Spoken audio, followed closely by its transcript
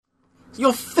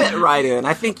You'll fit right in.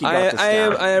 I think you got this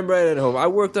down. I am right at home. I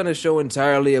worked on a show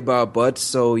entirely about butts,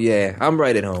 so yeah, I'm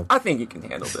right at home. I think you can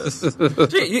handle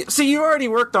this. You already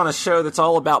worked on a show that's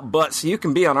all about butts, so you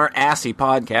can be on our assy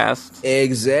podcast.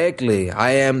 Exactly.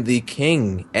 I am the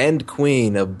king and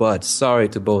queen of butts. Sorry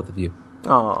to both of you.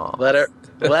 Aw.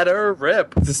 Let her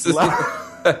rip.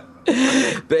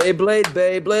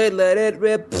 Beyblade, let it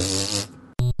rip.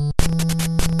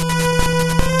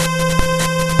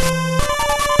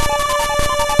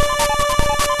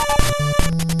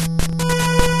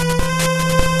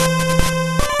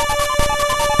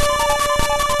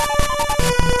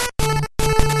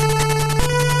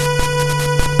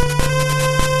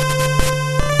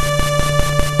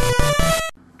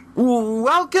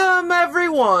 Welcome,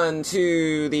 everyone,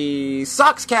 to the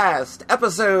Sockscast,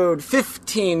 episode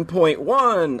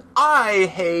 15.1. I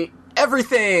hate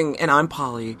everything, and I'm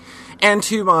Polly. And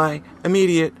to my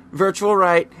immediate virtual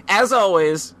right, as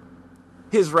always,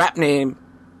 his rap name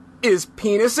is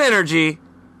Penis Energy.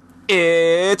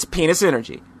 It's Penis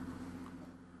Energy.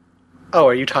 Oh,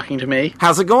 are you talking to me?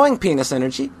 How's it going, Penis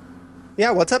Energy?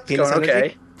 Yeah, what's up, Penis Going Energy?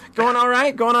 okay. Going all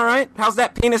right? Going all right? How's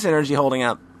that Penis Energy holding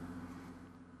up?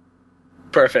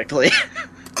 Perfectly.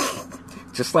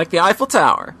 Just like the Eiffel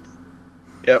Tower.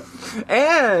 Yep.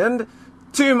 And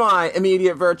to my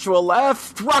immediate virtual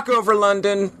left, Rock over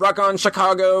London, Rock on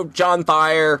Chicago, John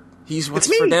Thayer. He's what's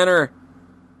It's me. for dinner.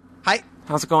 Hi.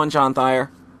 How's it going, John Thayer?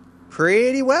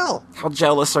 Pretty well. How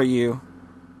jealous are you?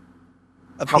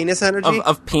 Penis Energy?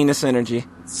 Of Penis Energy.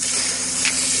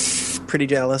 Pretty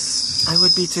jealous. I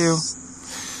would be too.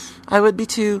 I would be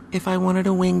too if I wanted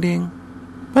a wingding.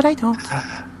 But I don't.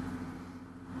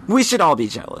 We should all be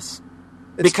jealous.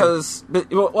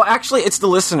 Well, actually, it's the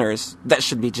listeners that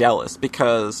should be jealous,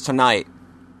 because tonight,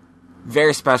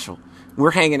 very special,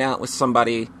 we're hanging out with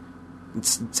somebody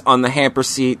it's on the hamper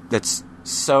seat that's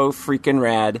so freaking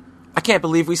rad. I can't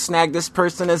believe we snagged this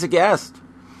person as a guest.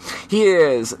 He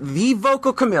is the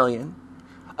vocal chameleon,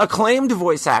 acclaimed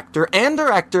voice actor and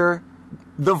director,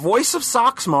 the voice of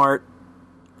Socksmart,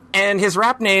 and his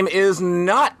rap name is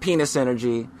not Penis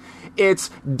Energy. It's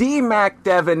D-Mac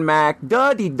Devin Mac,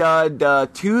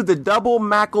 Duddy-Dud, to the double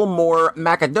Macklemore,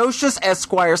 Macadocious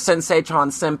Esquire Sensation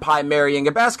Senpai marrying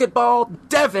a basketball,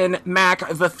 Devin Mac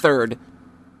III.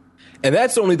 And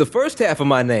that's only the first half of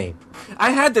my name.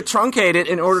 I had to truncate it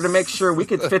in order to make sure we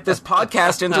could fit this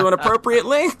podcast into an appropriate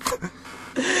length.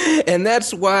 And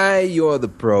that's why you're the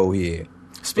pro here.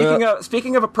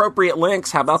 Speaking of appropriate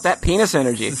links, how about that Penis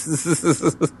Energy?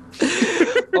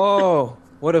 Oh,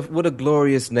 what a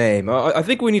glorious name. I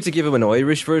think we need to give him an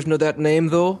Irish version of that name,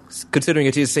 though, considering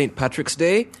it is St. Patrick's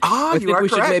Day. Ah, I you think are we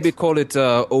correct. should maybe call it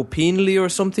O'Peenly or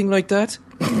something like that.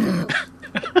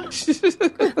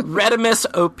 Redimus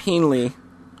O'Peenly.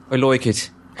 I like it.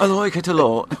 I like it a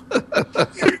lot.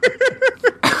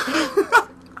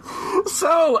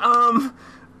 So,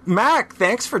 Mac,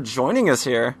 thanks for joining us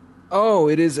here. Oh,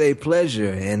 it is a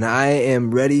pleasure, and I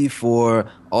am ready for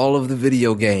all of the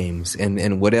video games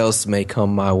and what else may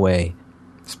come my way.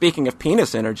 Speaking of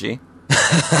Penis Energy. This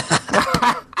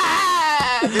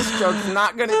joke's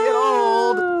not gonna get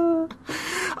old.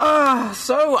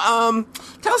 So,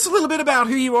 tell us a little bit about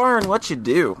who you are and what you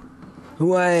do.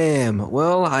 Who I am?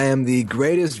 Well, I am the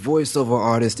greatest voiceover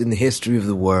artist in the history of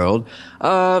the world.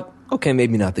 Okay,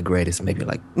 maybe not the greatest, maybe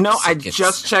like... No, second. I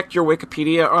just checked your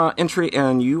Wikipedia entry,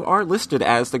 and you are listed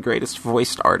as the greatest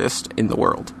voiced artist in the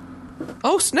world.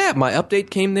 Oh, snap, my update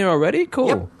came there already?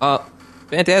 Cool. Yep.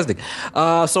 Fantastic.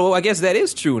 So I guess that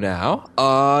is true now.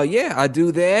 Yeah, I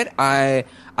do that. I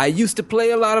used to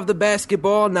play a lot of the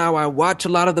basketball. Now I watch a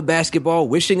lot of the basketball,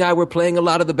 wishing I were playing a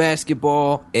lot of the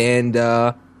basketball. And,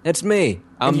 that's me.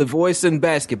 I'm the voice and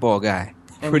basketball guy,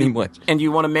 pretty much. And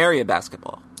you want to marry a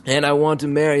basketball. And I want to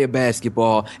marry a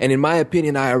basketball. And in my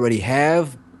opinion, I already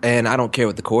have. And I don't care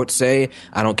what the courts say.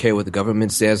 I don't care what the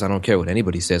government says. I don't care what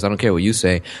anybody says. I don't care what you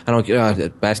say. I don't care.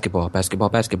 Basketball. Let's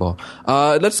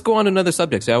go on to another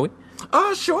subject, shall we?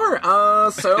 Sure.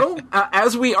 So,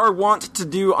 as we are wont to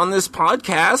do on this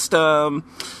podcast,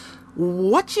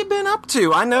 what you been up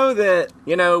to? I know that,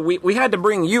 we had to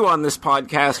bring you on this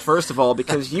podcast, first of all,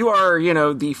 because you are,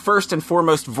 the first and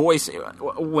foremost voice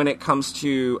when it comes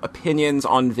to opinions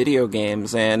on video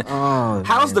games. And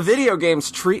how's the video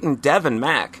games treating Devin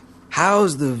Mac?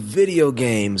 How's the video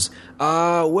games?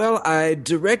 Well, I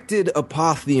directed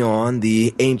Apotheon,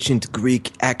 the ancient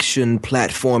Greek action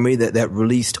platformer that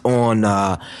released on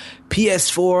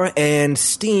PS4 and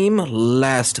Steam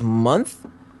last month.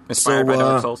 Inspired by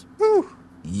Dark Souls.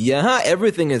 Yeah,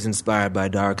 everything is inspired by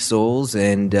Dark Souls,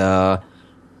 and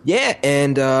Yeah,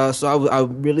 and so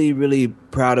I'm really, really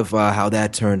proud of how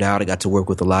that turned out. I got to work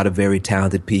with a lot of very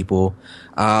talented people.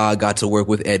 I got to work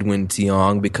with Edwin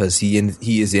Tiong because he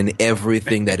is in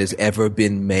everything that has ever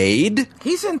been made.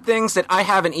 He's in things that I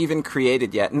haven't even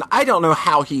created yet, and I don't know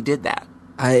how he did that.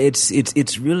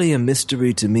 It's really a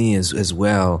mystery to me as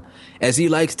well. As he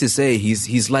likes to say,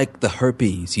 he's like the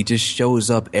herpes. He just shows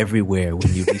up everywhere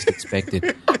when you least expect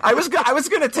it. I was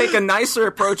going to take a nicer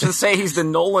approach and say he's the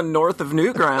Nolan North of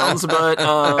Newgrounds, but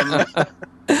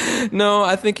no,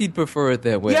 I think he'd prefer it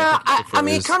that way. Yeah, I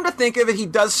mean, come to think of it, he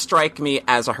does strike me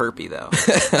as a herpy, though.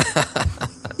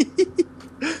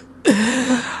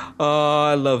 Oh,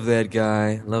 I love that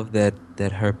guy. Love that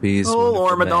herpes. Oh,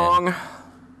 Ormadong.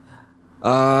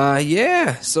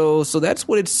 Yeah. So that's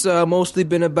what it's mostly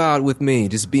been about with me,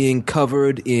 just being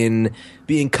covered in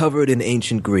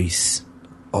ancient Greece,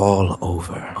 all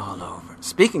over.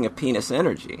 Speaking of penis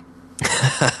energy,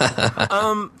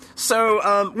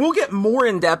 so we'll get more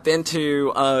in depth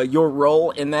into your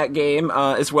role in that game,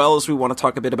 as well as we want to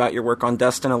talk a bit about your work on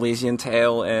Dust and Elysian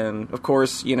Tale, and of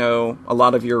course, you know, a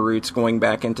lot of your roots going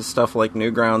back into stuff like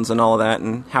Newgrounds and all of that,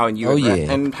 and how you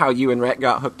and Rhett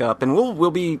got hooked up, and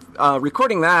we'll be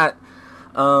recording that.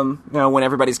 You know, when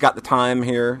everybody's got the time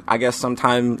here, I guess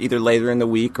sometime either later in the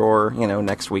week or, you know,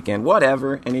 next weekend,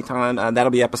 whatever, anytime.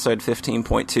 That'll be episode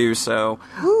 15.2. So,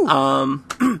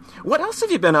 what else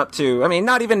have you been up to? I mean,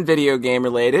 not even video game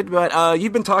related, but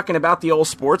you've been talking about the old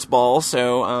sports ball.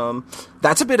 So,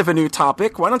 that's a bit of a new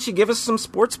topic. Why don't you give us some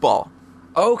sports ball?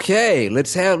 Okay,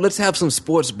 let's have some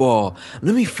sports ball.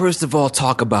 Let me first of all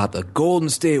talk about the Golden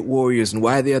State Warriors and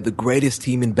why they are the greatest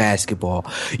team in basketball.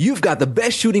 You've got the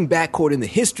best shooting backcourt in the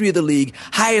history of the league,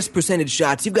 highest percentage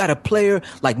shots. You've got a player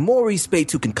like Maurice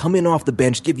Bates who can come in off the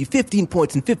bench, give you 15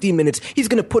 points in 15 minutes. He's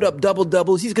going to put up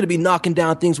double-doubles. He's going to be knocking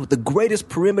down things with the greatest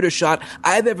perimeter shot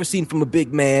I've ever seen from a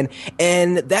big man.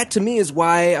 And that, to me, is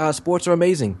why sports are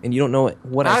amazing. And you don't know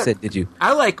what I said, did you?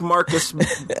 I like Marcus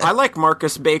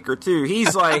Baker, too.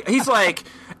 He's like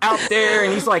out there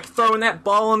and he's like throwing that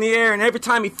ball in the air, and every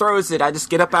time he throws it, I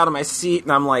just get up out of my seat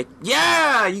and I'm like,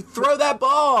 yeah, you throw that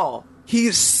ball. He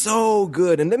is so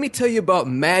good. And let me tell you about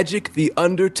Magic the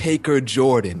Undertaker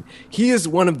Jordan. He is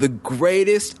one of the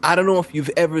greatest. I don't know if you've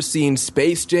ever seen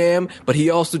Space Jam, but he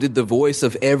also did the voice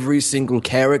of every single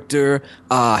character.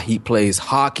 He plays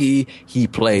hockey, he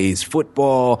plays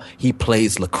football, he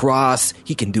plays lacrosse.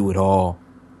 He can do it all.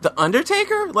 The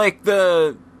Undertaker? Like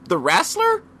the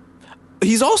wrestler?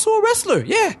 He's also a wrestler,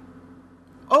 yeah.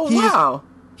 Oh, wow.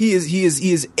 He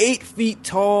is 8 feet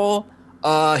tall.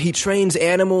 He trains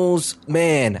animals.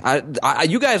 Man,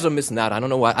 you guys are missing out. I don't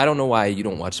know why you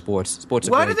don't watch sports. Sports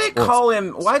are Why do they call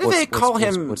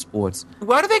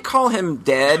him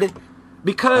dead?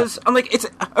 Because I'm like,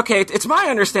 it's my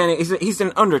understanding he's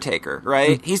an undertaker,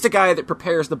 right? Mm-hmm. He's the guy that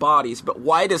prepares the bodies, but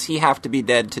why does he have to be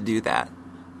dead to do that?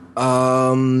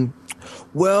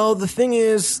 Well, the thing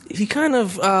is, he kind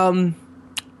of,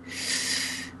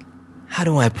 how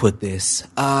do I put this?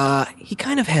 He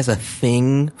kind of has a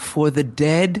thing for the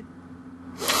dead.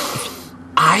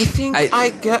 I think I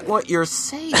get what you're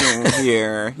saying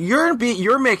here.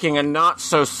 You're making a not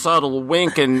so subtle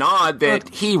wink and nod that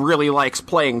he really likes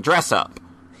playing dress up.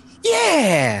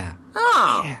 Yeah.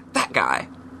 Oh, yeah. That guy.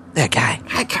 That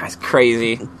guy's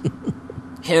crazy.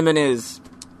 Him and his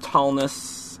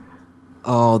tallness.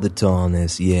 Oh, the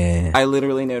tallness, yeah. I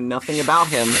literally know nothing about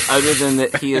him other than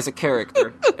that he is a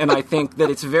character. And I think that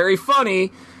it's very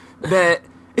funny that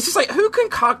it's just like, who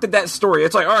concocted that story?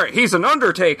 It's like, all right, he's an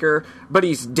Undertaker, but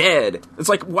he's dead. It's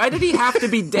like, why did he have to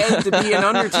be dead to be an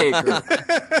Undertaker?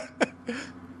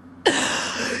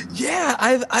 Yeah,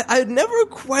 I've never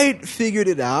quite figured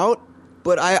it out.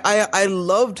 But I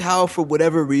loved how, for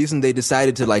whatever reason, they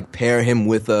decided to like pair him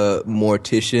with a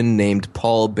mortician named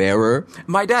Paul Bearer.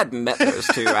 My dad met those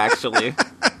two, actually.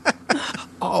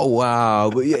 Oh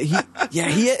wow! But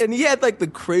he had like the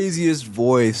craziest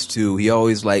voice too. He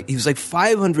was like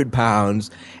 500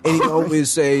 pounds, and he'd always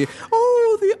say,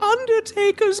 "Oh, the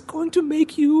Undertaker's going to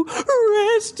make you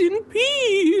rest in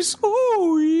peace."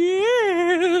 Oh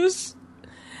yes.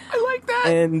 I like that.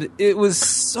 And it was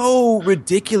so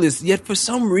ridiculous, yet for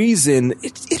some reason,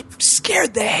 it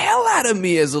scared the hell out of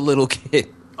me as a little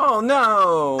kid. Oh,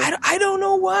 no. I don't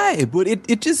know why, but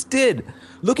it just did.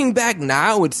 Looking back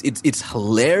now, it's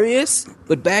hilarious,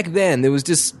 but back then, there was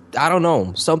just, I don't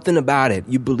know, something about it.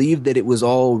 You believed that it was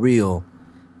all real,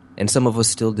 and some of us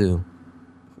still do.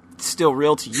 It's still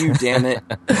real to you, damn it.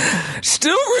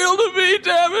 Still real to me,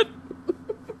 damn it.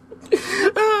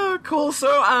 Oh, cool. So,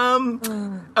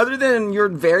 other than your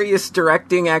various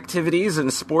directing activities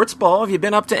and sports ball, have you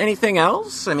been up to anything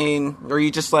else? I mean, are you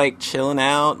just like chilling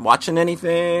out, watching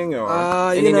anything, or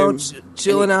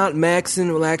chilling out, maxing,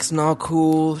 relaxing, all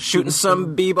cool, shooting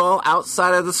some b-ball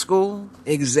outside of the school?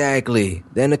 Exactly.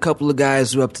 Then a couple of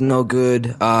guys were up to no good.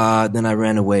 Then I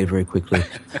ran away very quickly.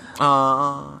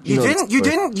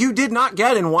 You did not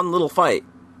get in one little fight.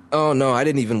 Oh no, I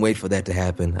didn't even wait for that to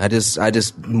happen. I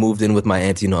just moved in with my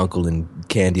auntie and uncle in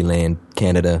Candyland,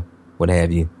 Canada, what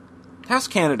have you. How's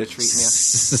Canada treating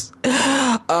you?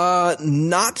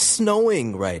 Not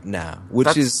snowing right now,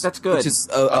 which is good. Which is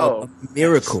a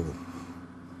miracle,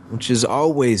 which is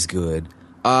always good.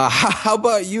 How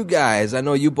about you guys? I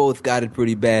know you both got it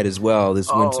pretty bad as well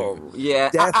this winter. Oh, yeah.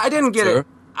 I didn't get it.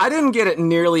 I didn't get it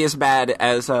nearly as bad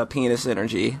as Penis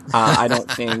Energy. I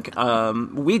don't think.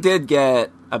 We did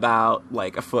get about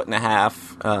like a foot and a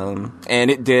half,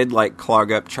 and it did like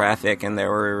clog up traffic, and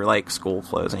there were like school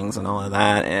closings and all of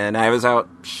that. And I was out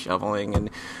shoveling and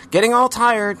getting all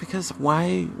tired because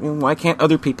why can't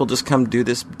other people just come do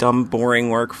this dumb, boring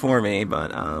work for me?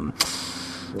 But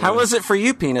how was it for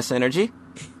you, Penis Energy?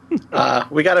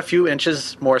 We got a few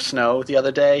inches more snow the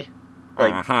other day.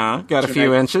 Got a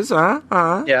few inches,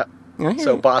 Yeah.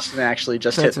 So Boston actually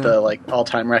just hit the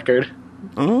all-time record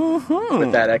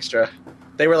with that extra.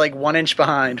 They were like 1 inch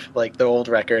behind the old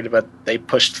record, but they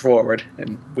pushed forward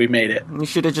and we made it. You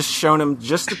should have just shown them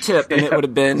just a tip, and it would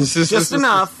have been just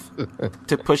enough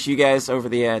to push you guys over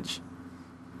the edge.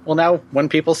 Well, now when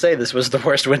people say this was the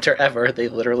worst winter ever, they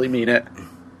literally mean it.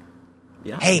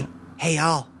 Yeah. Hey,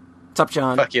 y'all. What's up,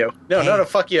 John? Fuck you. No,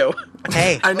 fuck you.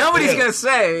 Hey. I know what he's going to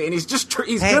say, and he's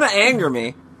going to anger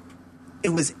me. It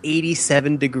was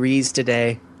 87 degrees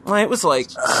today. Well, it was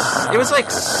like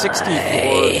 64.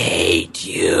 I hate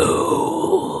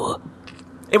you.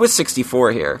 It was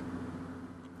 64 here.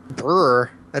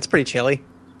 Brr. That's pretty chilly.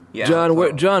 Yeah. John,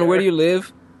 where do you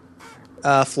live?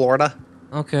 Florida.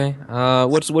 Okay.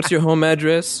 What's your home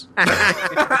address?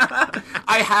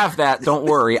 I have that. Don't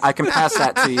worry. I can pass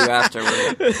that to you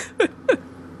afterward.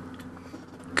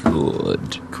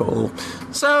 Good. Cool.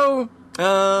 So,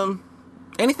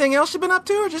 anything else you've been up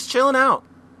to, or just chilling out?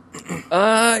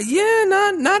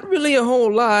 Yeah, not really a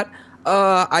whole lot.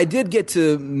 I did get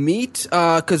to meet,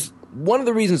 because one of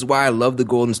the reasons why I love the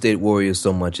Golden State Warriors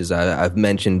so much is I've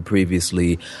mentioned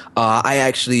previously, I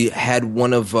actually had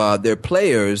one of their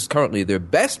players, currently their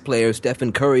best player,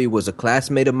 Stephen Curry, was a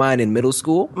classmate of mine in middle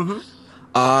school. Mm-hmm.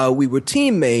 We were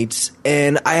teammates,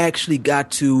 and I actually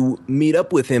got to meet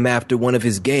up with him after one of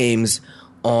his games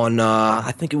on,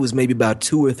 I think it was maybe about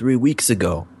 2 or 3 weeks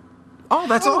ago. Oh,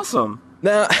 that's awesome.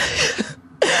 Now,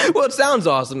 well, it sounds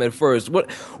awesome at first.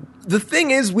 The thing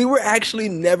is, we were actually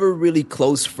never really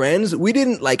close friends. We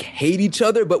didn't hate each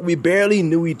other, but we barely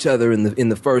knew each other in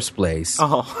the first place.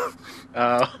 Oh,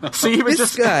 so you were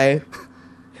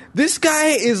This guy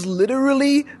is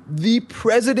literally the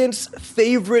president's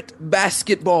favorite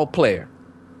basketball player,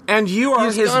 and you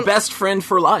are his best friend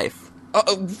for life.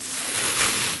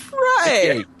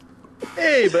 Right. Yeah.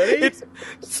 Hey, buddy.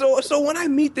 So when I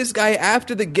meet this guy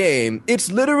after the game,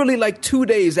 it's literally 2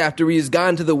 days after he's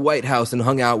gone to the White House and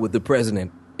hung out with the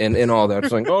president and all that.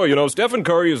 It's like, Stephen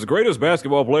Curry is the greatest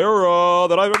basketball player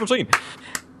that I've ever seen.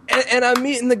 And I'm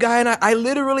meeting the guy, and I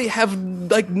literally have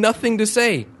nothing to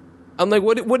say. I'm like,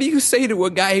 what do you say to a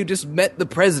guy who just met the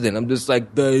president? I'm just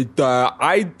like, the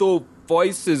idol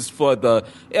voices for the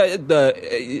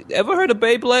ever heard of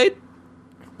Beyblade?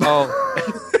 Oh.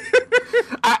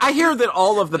 I hear that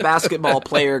all of the basketball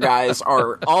player guys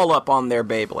are all up on their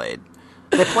Beyblade.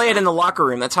 They play it in the locker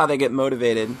room. That's how they get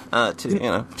motivated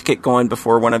to get going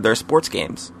before one of their sports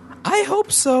games. I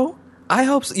hope so.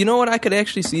 You know what? I could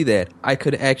actually see that.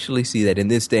 In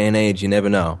this day and age. You never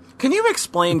know. Can you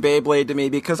explain Beyblade to me?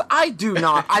 Because I do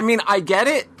not. I mean, I get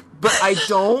it, but I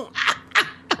don't.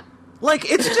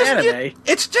 It's just anime.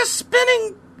 It's just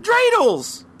spinning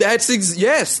dreidels.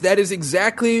 Yes, that is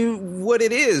exactly what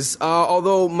it is.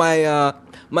 Although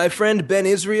my friend Ben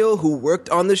Israel, who worked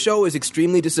on the show, is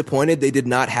extremely disappointed they did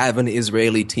not have an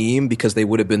Israeli team because they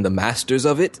would have been the masters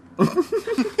of it. Oh,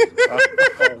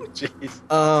 jeez.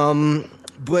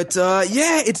 But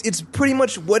it's pretty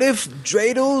much, what if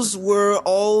dreidels were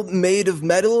all made of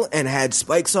metal and had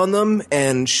spikes on them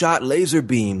and shot laser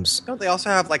beams? Don't they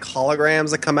also have holograms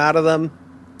that come out of them?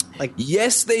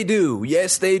 Yes, they do.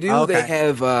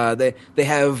 Okay. They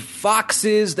have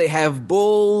foxes, they have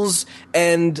bulls,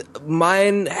 and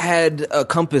mine had a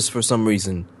compass for some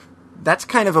reason. That's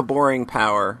kind of a boring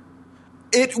power.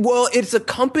 It's a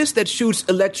compass that shoots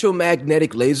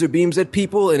electromagnetic laser beams at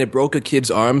people, and it broke a kid's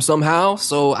arm somehow,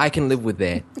 so I can live with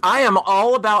that. I am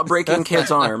all about breaking kids'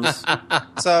 arms.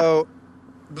 So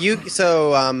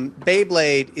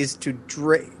Beyblade is to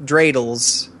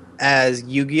dreidels as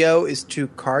Yu-Gi-Oh is to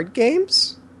card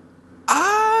games?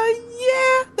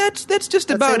 Yeah, that's just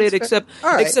about it. Except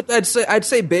I'd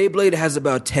say Beyblade has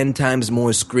about 10 times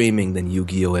more screaming than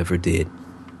Yu-Gi-Oh ever did,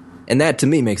 and that to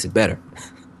me makes it better.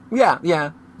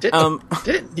 Yeah.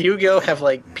 Didn't Yu-Gi-Oh have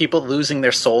like people losing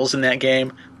their souls in that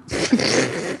game?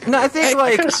 No, I think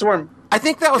I could have sworn. I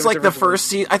think that was like the first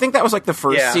season. I think that was like the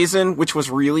first season, which was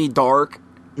really dark.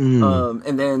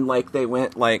 And then like they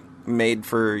went like made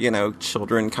for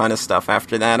children kind of stuff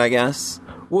after that, I guess.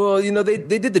 Well, they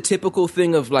did the typical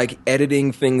thing of like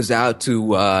editing things out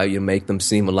to make them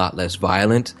seem a lot less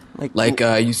violent.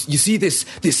 You see this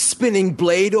spinning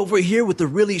blade over here with the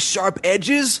really sharp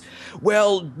edges.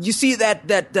 Well, you see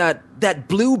that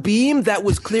blue beam that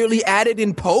was clearly added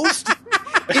in post.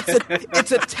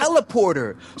 It's a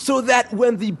teleporter, so that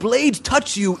when the blades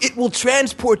touch you, it will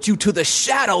transport you to the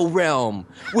shadow realm,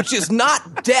 which is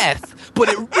not death, but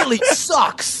it really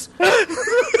sucks.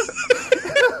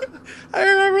 I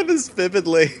remember this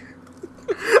vividly.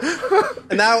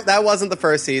 And that wasn't the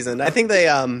first season. I think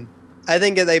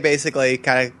they basically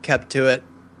kind of kept to it.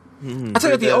 I'll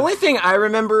tell you, the only thing I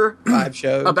remember 5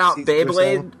 shows about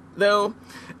Beyblade, though,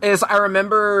 is I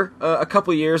remember a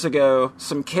couple years ago,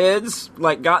 some kids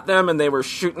got them and they were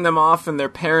shooting them off in their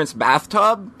parents'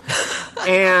 bathtub,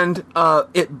 and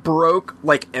it broke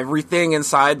everything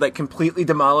inside, completely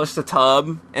demolished the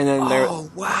tub, and then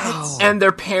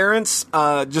their parents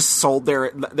just sold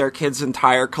their kids'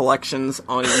 entire collections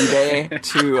on eBay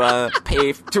to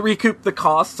pay to recoup the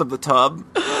costs of the tub.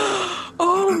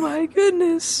 Oh my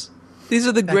goodness! These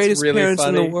are the greatest really parents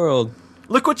in the world.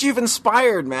 Look what you've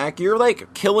inspired, Mac. You're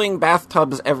killing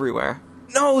bathtubs everywhere.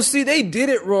 No, see, they did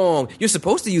it wrong. You're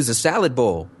supposed to use a salad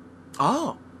bowl.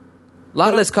 Oh. A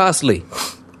lot less costly.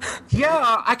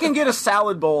 Yeah, I can get a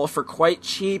salad bowl for quite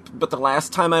cheap, but the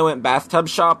last time I went bathtub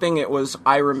shopping, it was...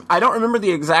 I don't remember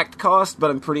the exact cost, but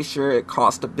I'm pretty sure it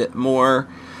cost a bit more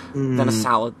than a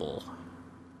salad bowl.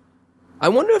 I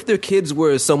wonder if their kids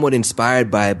were somewhat inspired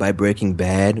by Breaking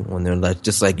Bad when they're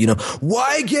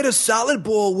why get a salad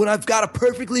bowl when I've got a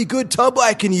perfectly good tub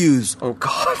I can use? Oh,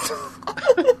 God.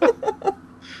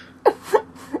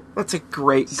 That's a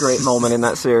great moment in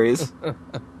that series.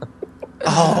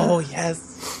 Oh,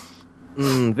 yes.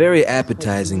 Very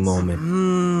appetizing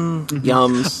moment.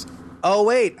 Yums. Oh,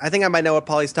 wait. I think I might know what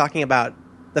Paulie's talking about.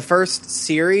 The first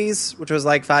series, which was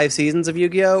 5 seasons of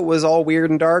Yu-Gi-Oh, was all weird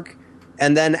and dark.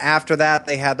 And then after that,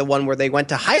 they had the one where they went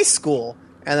to high school.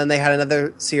 And then they had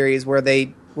another series where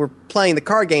they were playing the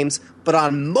card games, but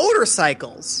on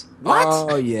motorcycles. What?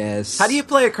 Oh, yes. How do you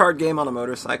play a card game on a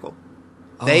motorcycle?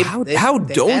 How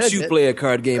don't you play a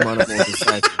card game on a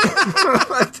motorcycle?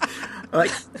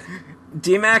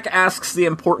 DMAC asks the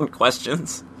important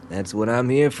questions. That's what I'm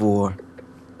here for.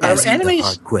 Asking the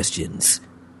hard questions.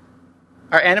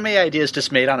 Are anime ideas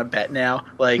just made on a bet now?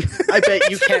 I bet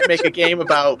you can't make a game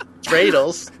about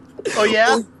dreidels. Oh,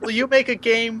 yeah? Will you make a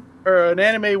game or an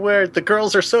anime where the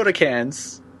girls are soda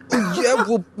cans? Yeah,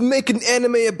 we'll make an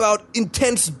anime about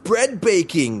intense bread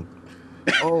baking.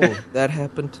 Oh, that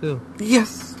happened too.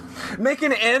 Yes. Make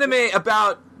an anime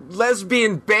about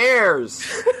lesbian bears.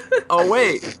 Oh,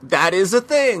 wait. That is a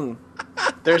thing.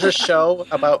 There's a show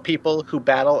about people who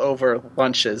battle over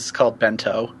lunches called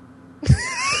Bento.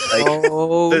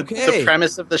 The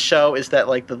premise of the show is that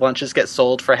the lunches get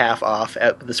sold for half off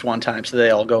at this one time, so they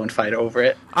all go and fight over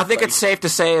it. I think it's safe to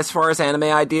say, as far as anime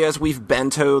ideas, we've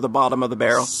bento the bottom of the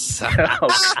barrel.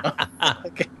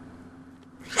 Okay.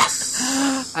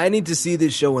 Yes. I need to see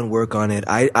this show and work on it.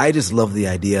 I just love the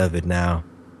idea of it now.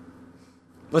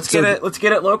 Let's get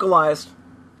it localized.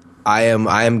 I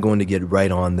am going to get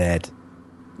right on that.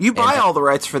 You buy all the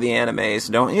rights for the animes,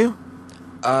 don't you?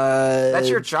 That's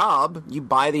your job. You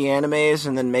buy the animes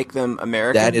and then make them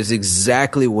American. That is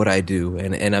exactly what I do.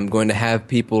 And I'm going to have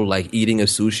people eating a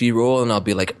sushi roll, and I'll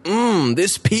be like,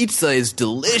 this pizza is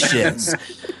delicious.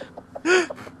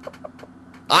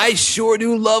 I sure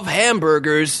do love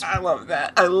hamburgers. I love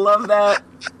that.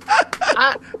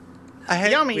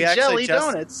 Yummy jelly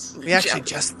donuts. We actually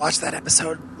just watched that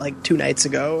episode 2 nights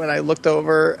ago, and I looked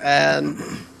over and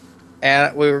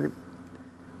we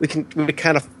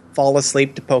kind of fall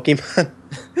asleep to Pokemon.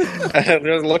 I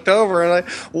just looked over and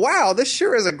wow, this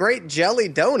sure is a great jelly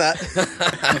donut.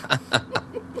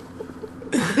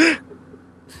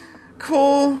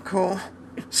 Cool.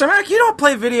 So, Mac, you don't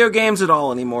play video games at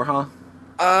all anymore, huh?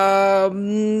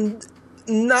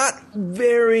 Not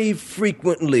very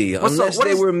frequently, unless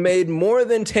they were made more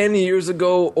than 10 years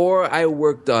ago, or I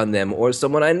worked on them, or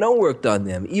someone I know worked on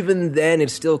them. Even then,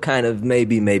 it's still kind of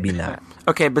maybe not.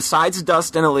 Okay, besides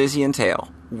Dust and Elysian Tale,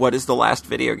 what is the last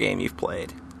video game you've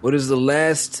played? What is the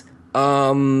last,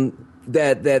 that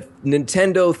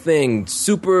Nintendo thing,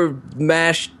 Super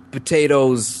Mashed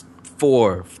Potatoes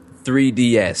 4,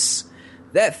 3DS.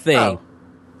 That thing. Oh,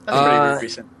 that's pretty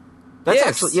recent. That's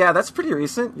actually, that's pretty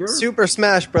recent. Super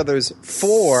Smash Brothers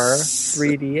 4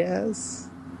 3DS.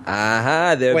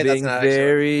 Aha, they're being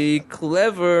very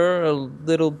clever a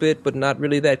little bit, but not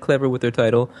really that clever with their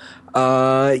title.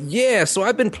 So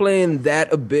I've been playing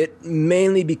that a bit,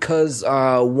 mainly because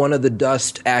one of the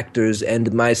Dust actors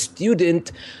and my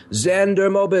student,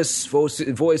 Xander Mobus,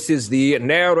 voices the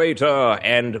narrator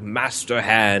and master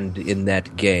hand in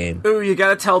that game. Ooh, you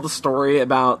gotta tell the story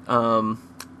about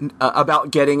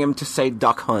getting him to say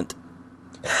Duck Hunt.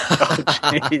 Oh,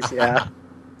 jeez, yeah.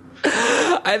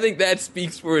 I think that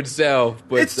speaks for itself.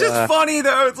 But it's just funny,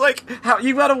 though. It's like, how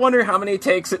you gotta wonder how many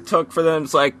takes it took for them.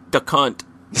 It's like, Duck Hunt.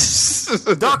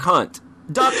 Duck Hunt.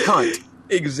 Duck Hunt.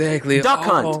 Exactly. Duck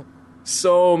Hunt.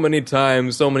 So many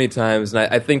times. And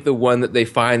I think the one that they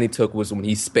finally took was when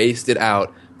he spaced it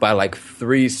out by like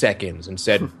 3 seconds and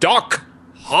said, Duck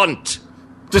Hunt.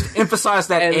 Just emphasize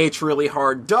that H really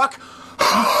hard. Duck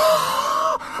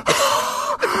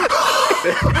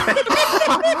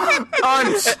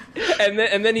Hunt.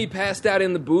 And then he passed out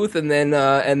in the booth, and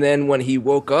then when he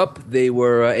woke up, they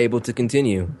were able to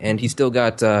continue, and he still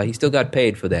got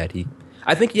paid for that.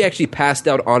 I think he actually passed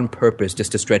out on purpose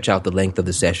just to stretch out the length of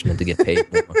the session and to get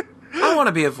paid more. I want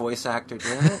to be a voice actor,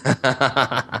 damn it.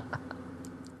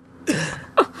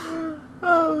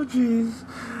 Oh, jeez.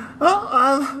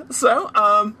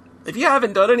 Well, if you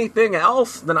haven't done anything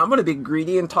else, then I'm going to be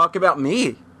greedy and talk about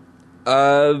me.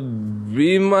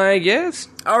 Be my guest.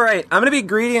 All right, I'm going to be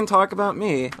greedy and talk about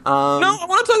me. No, I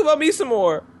want to talk about me some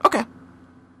more. Okay.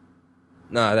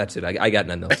 No, that's it. I got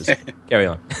nothing else to say. Carry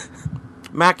on.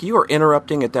 Mac, you are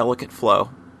interrupting a delicate flow.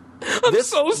 I'm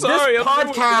so sorry. This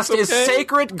podcast is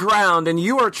sacred ground, and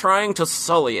you are trying to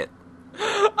sully it.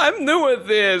 I'm new at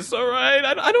this, all right?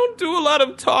 I don't do a lot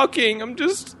of talking. I'm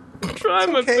just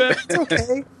trying my best. It's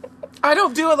okay. I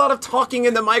don't do a lot of talking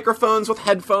into microphones with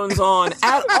headphones on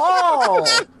at all.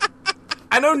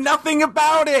 I know nothing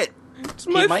about it.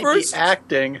 He might be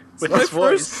acting with his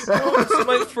voice.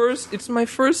 It's my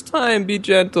first time. Be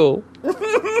gentle.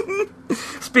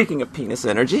 Speaking of penis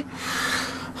energy.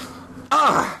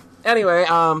 Anyway,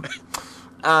 I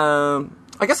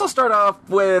guess I'll start off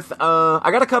with,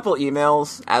 I got a couple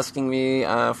emails asking me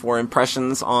for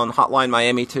impressions on Hotline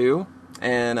Miami 2.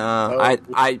 And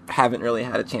I haven't really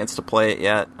had a chance to play it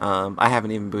yet. I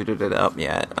haven't even booted it up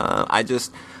yet.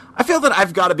 I feel that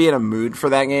I've got to be in a mood for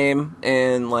that game,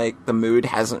 and like the mood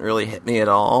hasn't really hit me at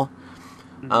all.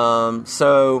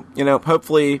 So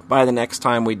hopefully by the next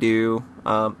time we do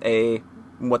a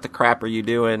 "What the crap are you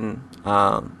doing?"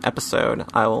 episode,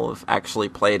 I will have actually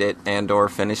played it and or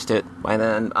finished it by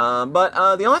then.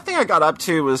 But the only thing I got up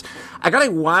to was I got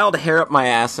a wild hair up my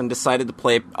ass and decided to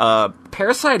play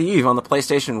Parasite Eve on the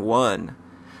PlayStation 1.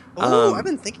 Oh, I've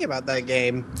been thinking about that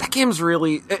game. That game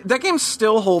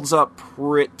still holds up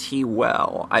pretty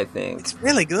well, I think. It's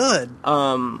really good.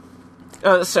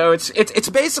 So it's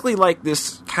basically like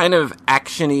this kind of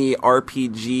action-y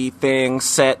RPG thing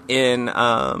set in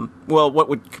what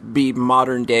would be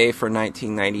modern day for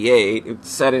 1998. It's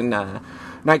set in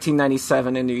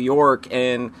 1997 in New York,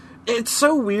 and it's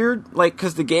so weird, like,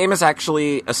 because the game is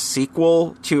actually a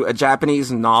sequel to a Japanese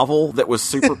novel that was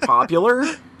super popular.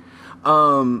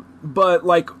 But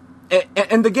like,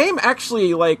 and the game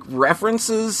actually like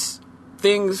references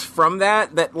things from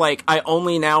that like I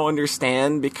only now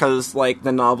understand because like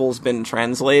the novel's been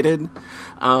translated.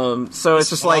 So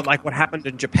it's just like what happened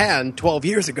in Japan 12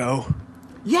 years ago.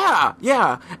 Yeah.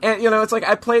 And it's like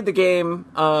I played the game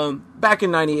back in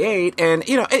 98, and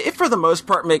it for the most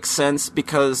part makes sense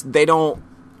because they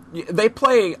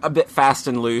play a bit fast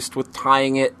and loose with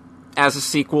tying it as a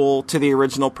sequel to the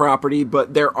original property,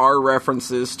 but there are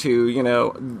references to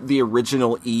the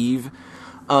original Eve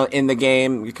in the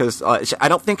game, because I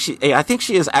think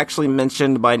she is actually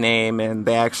mentioned by name, and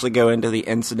they actually go into the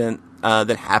incident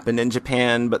that happened in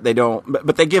Japan, but they don't.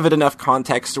 But they give it enough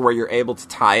context to where you're able to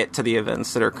tie it to the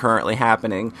events that are currently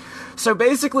happening. So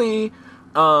basically,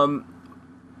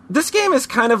 this game is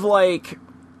kind of like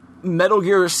Metal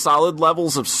Gear Solid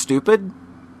levels of stupid,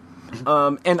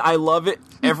 and I love it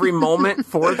every moment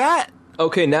for that.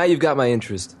 Okay, now you've got my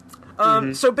interest.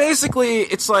 So basically,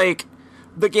 it's like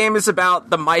the game is about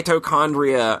the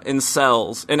mitochondria in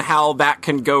cells and how that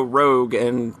can go rogue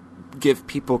and give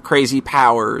people crazy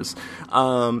powers.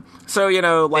 So, you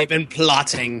know, like... They've been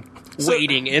plotting,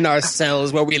 waiting in our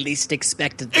cells where we least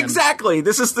expected them. Exactly!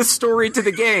 This is the story to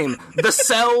the game. The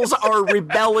cells are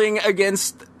rebelling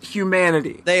against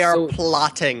humanity. They are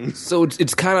plotting. So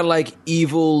it's kind of like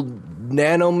evil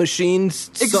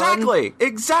nanomachines, son?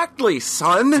 Exactly,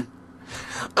 son!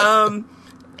 And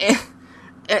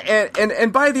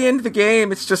by the end of the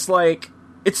game, it's just like...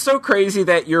 It's so crazy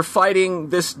that you're fighting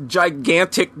this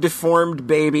gigantic, deformed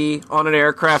baby on an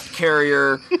aircraft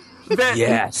carrier...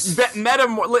 Yes.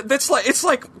 It's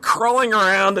like crawling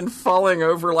around and falling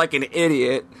over like an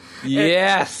idiot.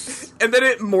 Yes. And then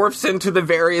it morphs into the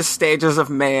various stages of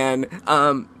man.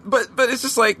 But it's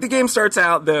just like the game starts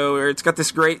out though, where it's got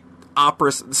this great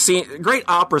opera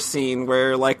scene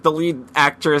where like the lead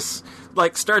actress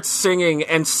like starts singing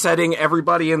and setting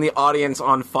everybody in the audience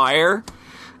on fire.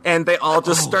 And they all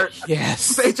just start.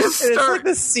 Yes. They just start. It's like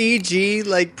the CG,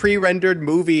 like pre-rendered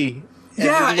movie.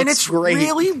 And it's great.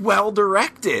 Really well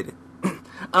directed.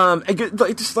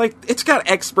 It's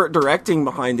got expert directing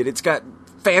behind it. It's got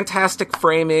fantastic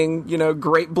framing, you know,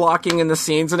 great blocking in the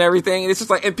scenes and everything. And it's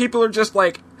just like, and people are just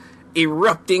like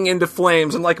erupting into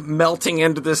flames and like melting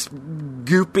into this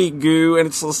goopy goo. And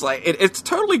it's just like, it's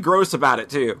totally gross about it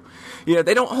too. You know,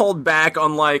 they don't hold back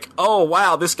on like, oh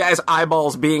wow, this guy's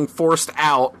eyeballs being forced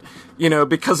out, you know,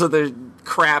 because of the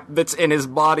crap that's in his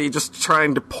body just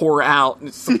trying to pour out. And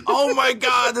it's like, oh my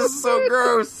god, this is so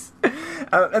gross.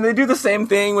 And they do the same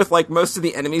thing with like most of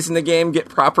the enemies in the game get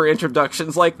proper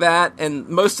introductions like that, and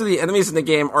most of the enemies in the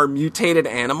game are mutated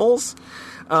animals.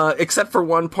 Except for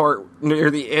one part near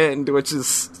the end, which is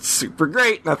super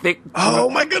great. And I think, oh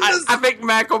my goodness, I think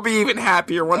Mac will be even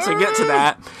happier once I get to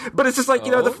that. But it's just like,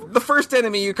 you know, the first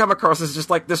enemy you come across is just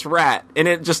like this rat, and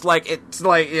it just like, it's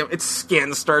like, you know, its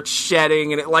skin starts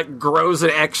shedding, and it like grows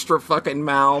an extra fucking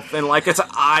mouth, and like its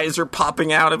eyes are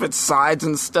popping out of its sides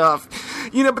and stuff,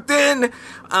 you know. But then,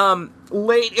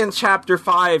 late in chapter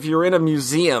 5, you're in a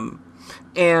museum,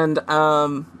 and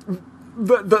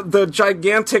the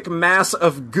gigantic mass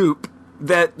of goop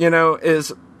that, you know,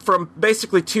 is from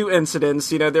basically two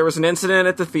incidents. You know, there was an incident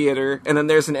at the theater, and then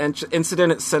there's an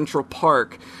incident at Central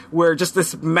Park, where just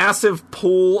this massive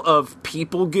pool of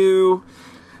people goo,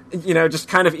 you know, just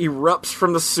kind of erupts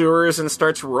from the sewers and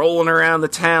starts rolling around the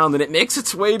town, and it makes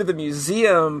its way to the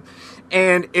museum,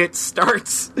 and it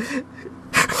starts...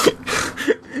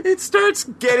 It starts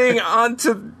getting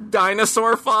onto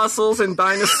dinosaur fossils and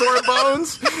dinosaur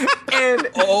bones, and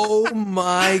oh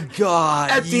my god!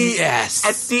 At the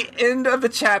end of the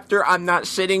chapter, I'm not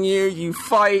shitting you. You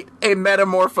fight a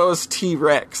metamorphosed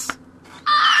T-Rex.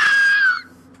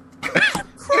 I'm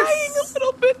crying a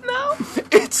little bit now.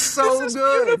 It's so this is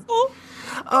good. Beautiful.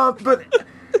 But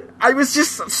I was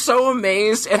just so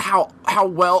amazed at how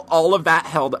well all of that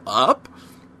held up.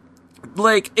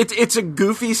 Like, it's a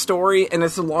goofy story, and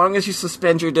as long as you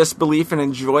suspend your disbelief and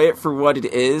enjoy it for what it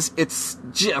is, it's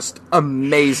just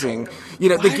amazing. You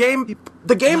know,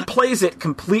 the game plays it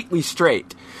completely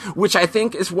straight, which I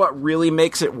think is what really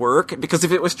makes it work, because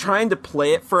if it was trying to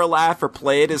play it for a laugh or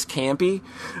play it as campy,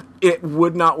 it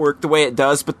would not work the way it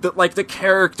does. But the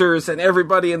characters and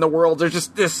everybody in the world, they're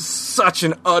just, this is such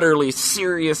an utterly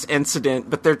serious incident,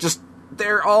 but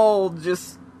they're all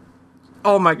just...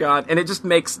 Oh my god, and it just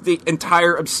makes the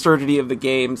entire absurdity of the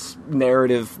game's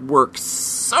narrative work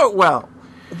so well.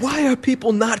 Why are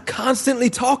people not constantly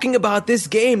talking about this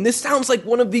game? This sounds like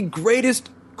one of the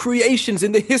greatest creations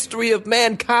in the history of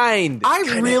mankind.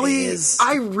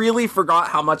 I really forgot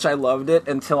how much I loved it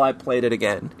until I played it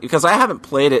again, because I haven't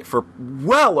played it for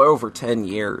well over 10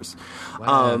 years.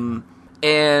 Wow.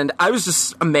 And I was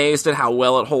just amazed at how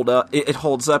well it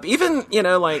holds up. Even, you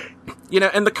know, like, you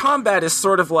know, and the combat is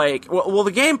sort of like, well,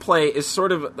 the gameplay is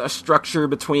sort of a structure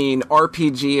between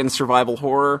RPG and survival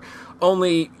horror,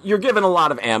 only you're given a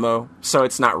lot of ammo, so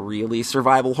it's not really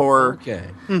survival horror. Okay.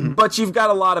 Mm-hmm. But you've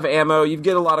got a lot of ammo, you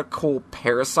get a lot of cool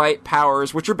parasite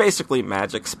powers, which are basically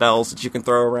magic spells that you can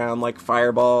throw around, like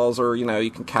fireballs, or, you know, you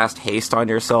can cast haste on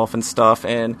yourself and stuff,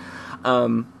 and,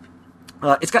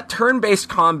 it's got turn-based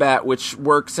combat, which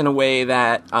works in a way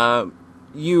that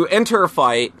you enter a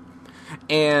fight,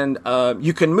 and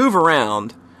you can move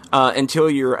around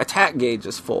until your attack gauge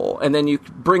is full, and then you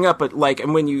bring up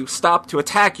and when you stop to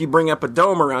attack, you bring up a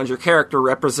dome around your character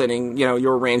representing, you know,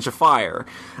 your range of fire.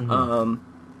 Mm-hmm.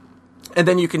 And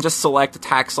then you can just select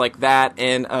attacks like that,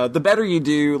 and the better you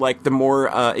do, like, the more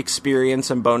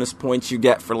experience and bonus points you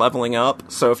get for leveling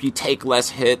up. So if you take less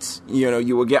hits, you know,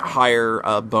 you will get higher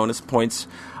bonus points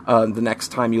the next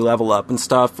time you level up and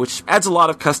stuff, which adds a lot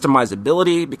of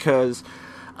customizability, because,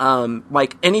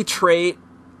 like, any trait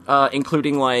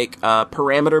including like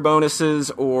parameter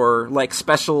bonuses or like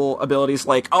special abilities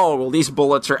like, oh, well, these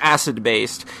bullets are acid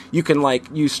based. You can like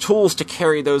use tools to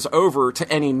carry those over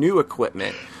to any new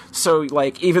equipment. So,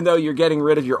 like, even though you're getting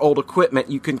rid of your old equipment,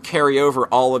 you can carry over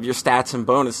all of your stats and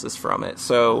bonuses from it.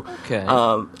 So,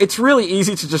 it's really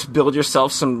easy to just build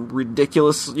yourself some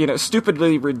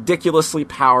stupidly, ridiculously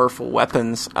powerful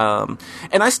weapons. And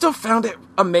I still found it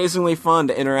amazingly fun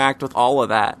to interact with all of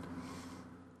that.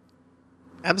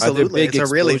 Absolutely. It's a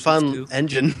really fun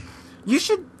engine. You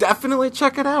should definitely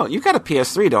check it out. You got a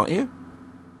PS3, don't you?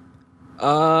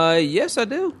 Yes, I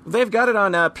do. They've got it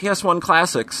on PS1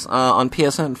 Classics on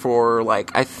PSN for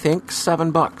like I think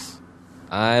 $7.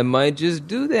 I might just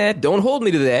do that. Don't hold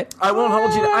me to that. I won't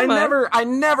hold you. I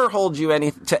never hold you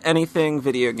to anything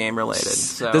video game related.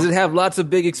 So. Does it have lots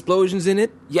of big explosions in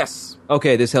it? Yes.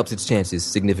 Okay, this helps its chances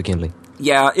significantly.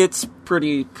 Yeah, it's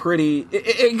pretty.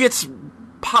 It gets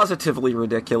positively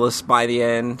ridiculous by the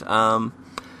end.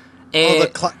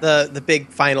 The big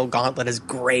final gauntlet is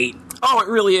great. Oh, it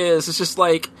really is. It's just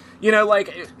like,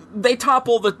 they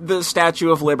topple the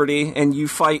Statue of Liberty, and you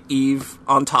fight Eve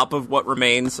on top of what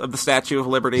remains of the Statue of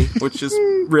Liberty, which is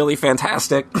really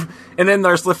fantastic. And then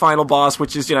there's the final boss,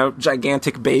 which is,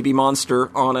 gigantic baby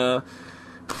monster on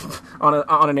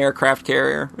an aircraft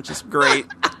carrier, which is great.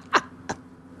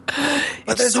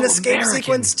 But there's an escape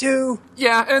sequence too.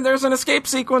 Yeah, and there's an escape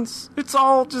sequence. It's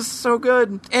all just so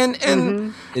good. And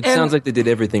it sounds like they did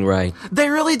everything right. They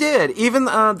really did. Even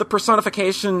the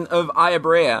personification of Aya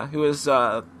Brea, who is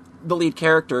the lead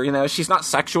character, she's not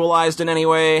sexualized in any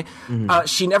way. Mm-hmm.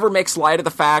 She never makes light of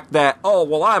the fact that, oh,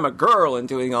 well, I'm a girl and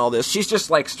doing all this. She's just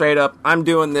like straight up, I'm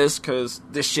doing this because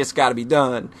this shit's got to be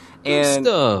done. And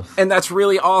that's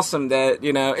really awesome that,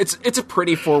 it's a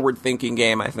pretty forward-thinking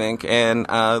game, I think, and,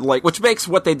 which makes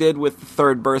what they did with the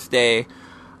Third Birthday,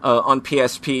 on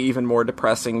PSP even more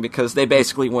depressing, because they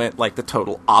basically went, like, the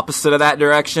total opposite of that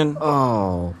direction.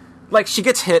 Oh. Like, she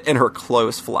gets hit and her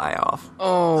clothes fly off.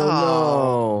 Oh,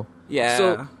 no.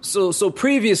 Yeah. So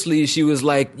previously she was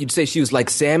like, you'd say she was like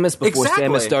Samus before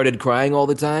Samus started crying all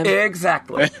the time?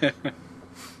 Exactly.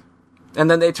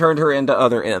 And then they turned her into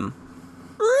Other M.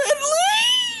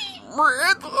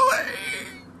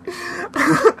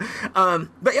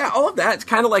 But yeah, all of that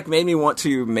kind of like made me want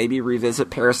to maybe revisit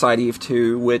Parasite Eve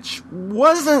 2, which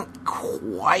wasn't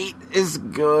quite as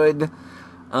good.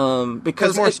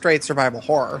 Because more straight survival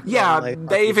horror. Yeah, like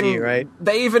they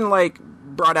RPG, even like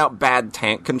brought out bad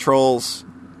tank controls.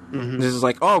 Mm-hmm. This is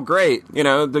like, oh great,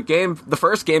 the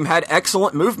first game had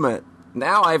excellent movement.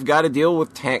 Now I've got to deal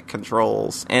with tank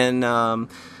controls, and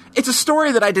it's a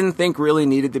story that I didn't think really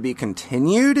needed to be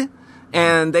continued,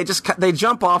 and they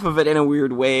jump off of it in a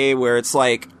weird way where it's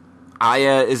like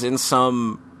Aya is in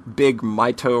some big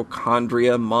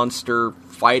mitochondria monster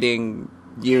fighting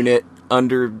unit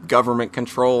under government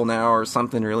control now, or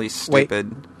something really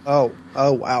stupid. Wait.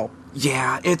 Oh wow.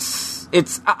 Yeah,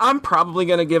 I'm probably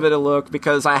going to give it a look,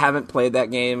 because I haven't played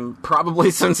that game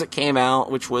probably since it came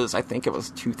out, which was, I think it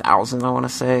was 2000, I want to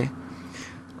say.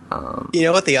 You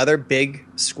know what the other big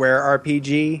Square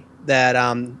RPG that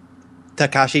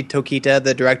Takashi Tokita,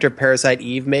 the director of Parasite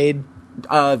Eve, made?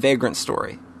 Vagrant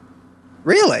Story.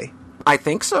 Really? I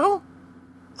think so.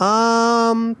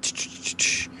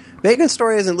 Vagrant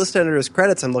Story isn't listed under his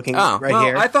credits. I'm looking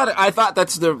here. I thought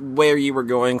that's the way you were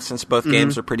going, since both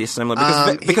games are pretty similar.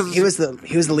 Because he was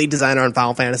the lead designer on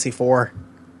Final Fantasy IV.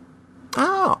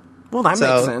 Oh, well, that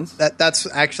makes sense. That's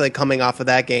actually coming off of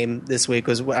that game this week.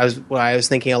 Was what I was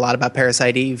thinking a lot about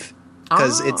Parasite Eve,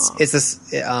 because it's this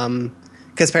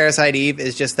because Parasite Eve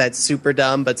is just that super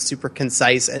dumb but super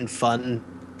concise and fun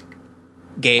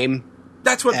game.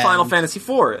 That's what Final Fantasy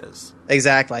IV is.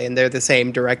 Exactly, and they're the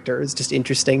same director. It's just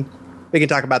interesting. We can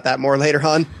talk about that more later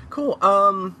on. Cool.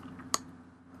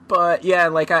 But yeah,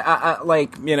 like I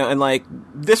and like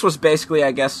this was basically,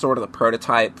 I guess, sort of the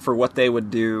prototype for what they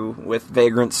would do with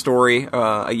Vagrant Story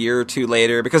a year or two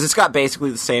later, because it's got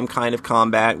basically the same kind of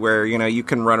combat where you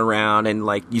can run around and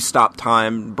like you stop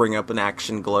time, bring up an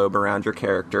action globe around your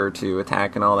character to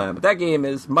attack and all that. But that game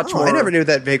is much more. I never knew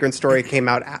that Vagrant Story came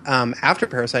out after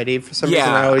Parasite Eve. For some reason,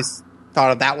 I always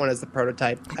thought of that one as the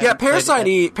prototype. Yeah, Parasite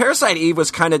Eve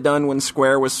was kind of done when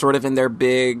Square was sort of in their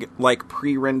big, like,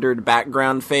 pre-rendered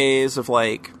background phase of,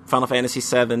 like, Final Fantasy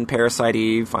VII, Parasite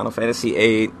Eve, Final Fantasy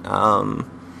VIII,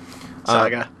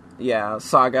 Saga.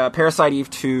 Saga, Parasite Eve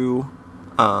 2,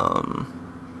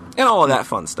 and all of that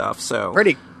fun stuff, so.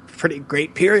 Pretty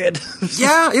great period.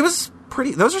 Yeah, it was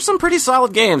those are some pretty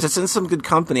solid games. It's in some good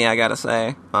company, I gotta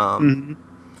say.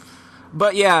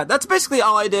 But yeah, that's basically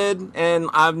all I did, and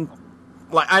I'm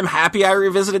like, I'm happy I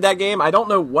revisited that game. I don't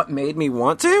know what made me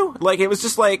want to. Like, it was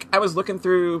just like, I was looking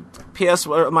through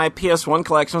my PS1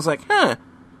 collection. I was like,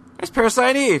 there's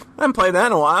Parasite Eve. I haven't played that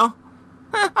in a while.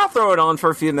 I'll throw it on for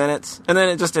a few minutes. And then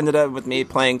it just ended up with me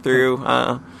playing through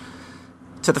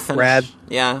to the finish. Rad.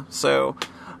 Yeah, so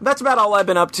that's about all I've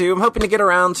been up to. I'm hoping to get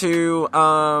around to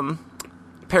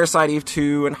Parasite Eve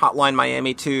 2 and Hotline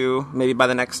Miami 2, maybe by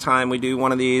the next time we do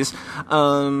one of these.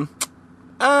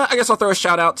 I guess I'll throw a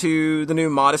shout out to the new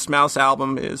Modest Mouse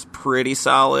album is pretty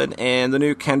solid, and the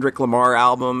new Kendrick Lamar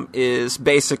album is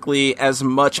basically as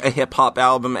much a hip-hop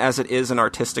album as it is an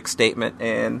artistic statement,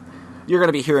 and you're going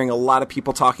to be hearing a lot of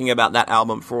people talking about that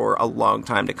album for a long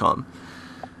time to come.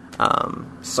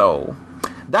 So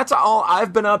that's all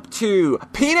I've been up to.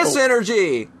 Penis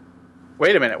Energy!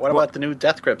 Wait a minute, what about the new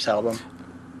Death Grips album?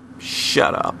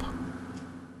 Shut up.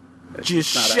 Just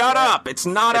shut up. It's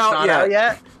not out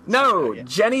yet. No,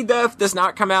 Jenny Death does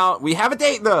not come out. We have a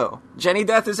date, though. Jenny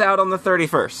Death is out on the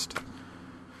 31st.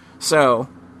 So.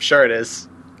 Sure it is.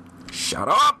 Shut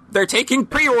up. They're taking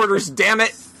pre-orders, damn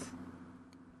it.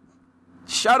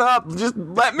 Shut up. Just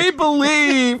let me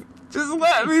believe. Just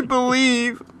let me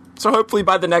believe. So hopefully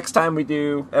by the next time we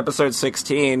do episode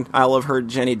 16, I'll have heard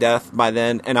Jenny Death by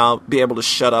then, and I'll be able to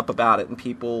shut up about it, and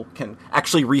people can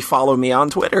actually refollow me on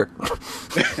Twitter.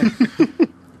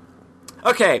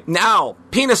 Okay, now,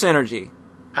 Penis Energy.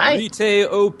 Hi. Rite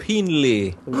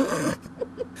Opinly.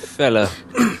 Fella.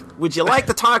 Would you like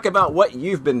to talk about what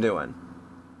you've been doing?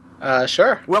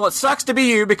 Sure. Well, it sucks to be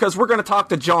you, because we're going to talk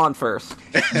to John first.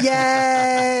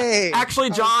 Yay!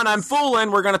 Actually, John, I'm fooling.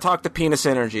 We're going to talk to Penis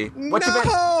Energy. What you been...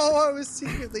 I was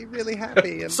secretly really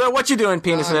happy. So what you doing,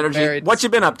 Penis Energy? What you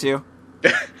been up to?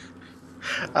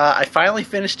 I finally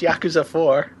finished Yakuza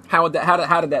 4. How did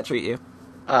that treat you?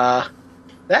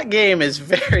 That game is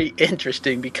very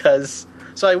interesting because...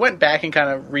 So I went back and kind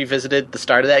of revisited the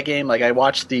start of that game. Like, I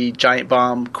watched the Giant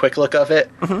Bomb quick look of it,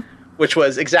 which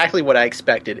was exactly what I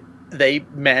expected. They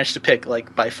managed to pick,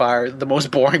 like, by far the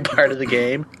most boring part of the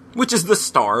game. Which is the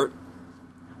start.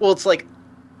 Well, it's like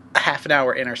a half an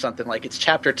hour in or something. Like, it's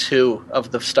chapter 2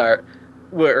 of the start,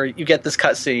 where you get this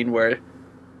cutscene where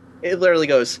it literally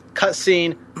goes,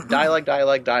 cutscene, dialogue,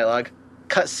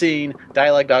 cutscene,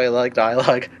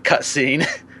 dialogue, cutscene.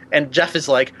 And Jeff is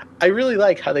like, I really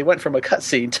like how they went from a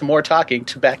cutscene to more talking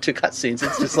to back to cutscenes.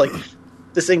 It's just like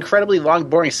this incredibly long,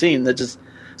 boring scene that just...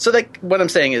 So that, what I'm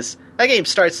saying is, that game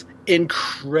starts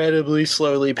incredibly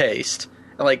slowly paced.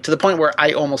 And like, to the point where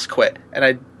I almost quit, and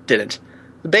I didn't.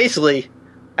 Basically,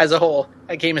 as a whole,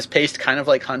 that game is paced kind of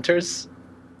like Hunters.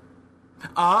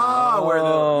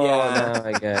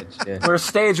 I gotcha. Where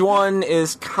stage 1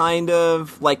 is kind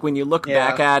of like, when you look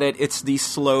back at it, it's the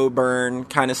slow burn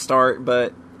kind of start,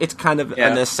 but it's kind of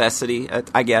a necessity,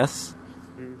 I guess.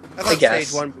 I thought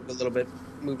stage 1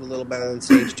 moved a little better than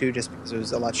stage 2, just because it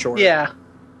was a lot shorter. Yeah.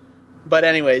 But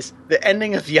anyways, the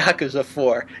ending of Yakuza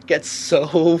 4 gets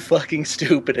so fucking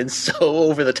stupid and so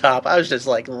over the top. I was just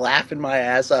like laughing my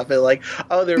ass off at like,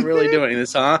 oh, they're really doing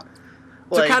this, huh?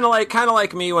 So kind of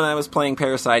like me when I was playing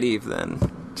Parasite Eve then.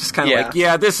 Just kind of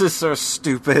like, this is so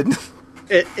stupid.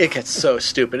 It gets so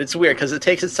stupid. It's weird because it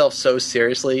takes itself so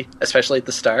seriously, especially at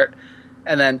the start.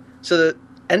 And then, so the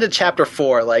end of chapter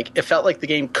 4, like, it felt like the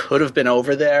game could have been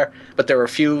over there, but there were a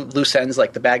few loose ends,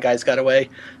 like the bad guys got away.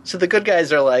 So the good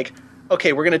guys are like,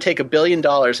 okay, we're going to take $1 billion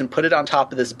and put it on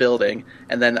top of this building,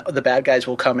 and then the bad guys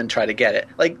will come and try to get it.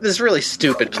 Like, this really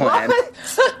stupid plan.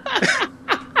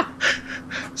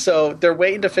 So they're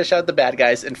waiting to fish out the bad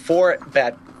guys, and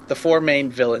the 4 main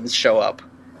villains show up,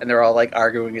 and they're all like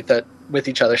arguing with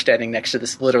each other, standing next to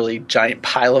this literally giant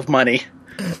pile of money.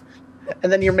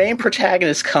 And then your main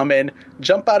protagonists come in,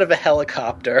 jump out of a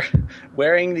helicopter,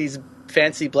 wearing these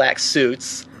fancy black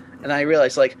suits, and I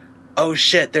realized, like, oh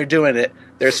shit, they're doing it.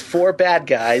 There's 4 bad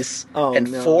guys and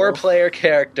 4 player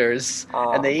characters,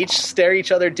 and they each stare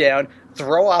each other down,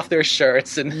 throw off their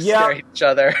shirts, and stare at each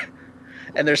other.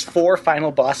 And there's 4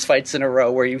 final boss fights in a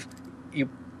row where you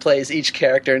play as each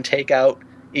character and take out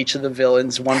each of the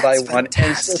villains one by one. Fantastic.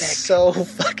 And it's just so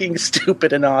fucking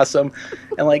stupid and awesome.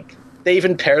 And like, they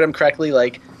even paired them correctly,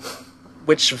 like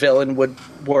which villain would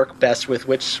work best with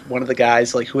which one of the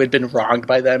guys, like who had been wronged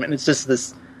by them. And it's just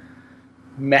this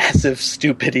massive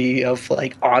stupidity of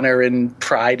like honor and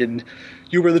pride and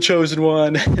you were the chosen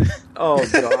one. Oh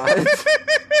god.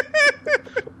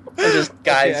 And just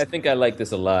guys. I think I like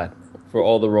this a lot for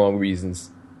all the wrong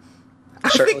reasons. I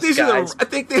think these are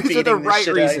the right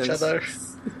reasons.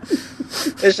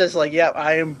 It's just like, yeah,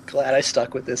 I am glad I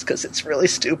stuck with this because it's really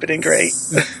stupid and great.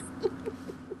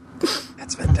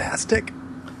 That's fantastic.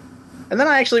 And then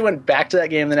I actually went back to that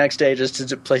game the next day just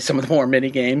to play some of the more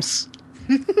mini games.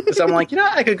 Because I'm like,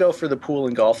 I could go for the pool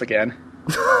and golf again.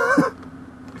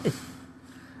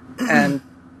 And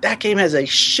that game has a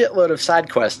shitload of side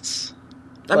quests.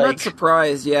 I'm not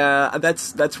surprised. Yeah,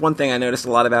 that's one thing I noticed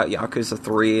a lot about Yakuza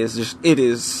 3 is just it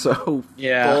is so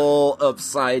full of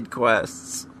side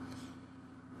quests.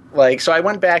 So I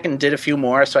went back and did a few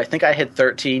more. So I think I had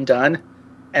 13 done,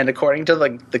 and according to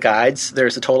the guides,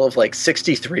 there's a total of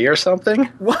 63 or something.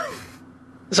 What?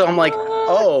 So I'm like,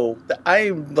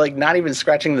 I'm not even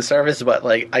scratching the surface, but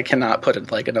I cannot put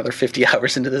another 50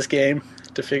 hours into this game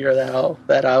to figure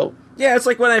that out. Yeah, it's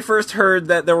like when I first heard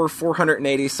that there were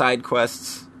 480 side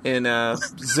quests in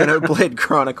Xenoblade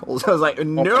Chronicles. I was like,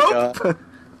 nope. Oh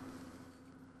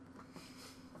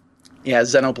yeah,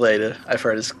 Xenoblade, I've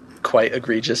heard, is quite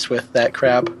egregious with that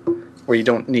crap, where you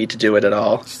don't need to do it at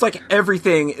all. It's like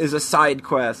everything is a side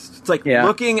quest. It's like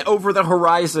looking over the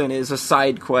horizon is a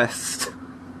side quest.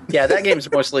 Yeah, that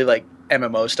game's mostly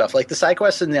MMO stuff. The side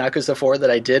quests in the Yakuza 4 that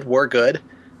I did were good,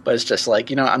 but it's just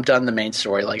I'm done the main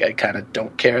story. I kind of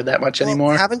don't care that much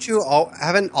anymore.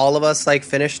 Haven't all of us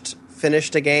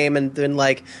finished a game and been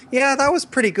yeah, that was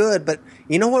pretty good, but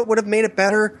you know what would have made it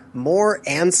better? More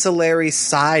ancillary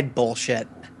side bullshit.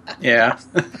 Yeah.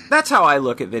 That's how I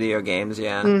look at video games,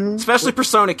 yeah. Mm-hmm. Especially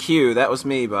Persona Q. That was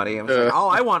me, buddy. I was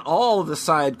I want all of the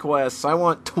side quests. I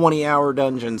want 20-hour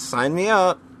dungeons. Sign me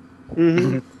up.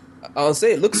 Mm-hmm. I'll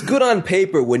say it looks good on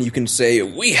paper when you can say,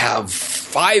 we have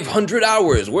 500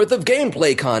 hours worth of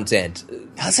gameplay content.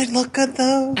 Does it look good,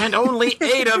 though? And only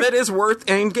 8 of it is worth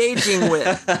engaging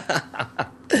with.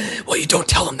 Well, you don't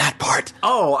tell them that part.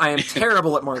 Oh, I am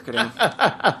terrible at marketing.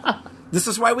 This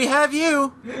is why we have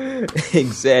you.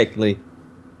 Exactly.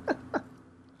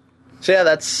 So yeah,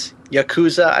 that's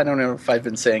Yakuza. I don't know if I've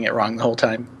been saying it wrong the whole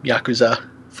time. Yakuza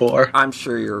 4. I'm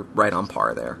sure you're right on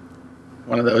par there.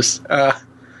 One of those.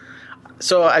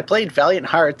 So I played Valiant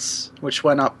Hearts, which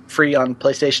went up free on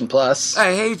PlayStation Plus.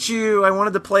 I hate you. I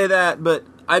wanted to play that, but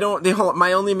I don't.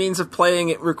 My only means of playing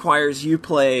it requires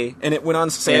Uplay, and it went on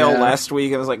sale last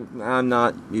week. I was like, I'm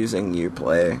not using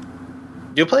Uplay.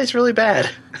 Uplay's really bad.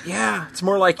 Yeah, it's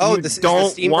more like you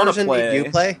don't want to play.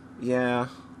 Uplay? Yeah.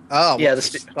 Oh, yeah.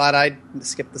 Glad I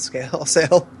skipped the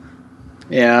sale.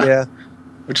 Yeah.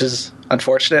 Which is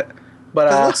unfortunate, but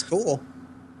that looks cool.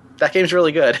 That game's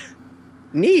really good.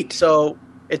 Neat. So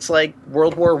it's like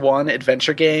World War I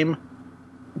adventure game,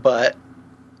 but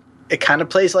it kind of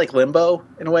plays like Limbo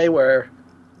in a way where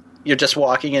you're just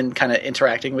walking and kind of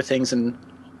interacting with things and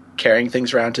carrying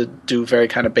things around to do very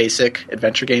kind of basic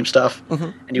adventure game stuff.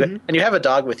 Mm-hmm. And you have a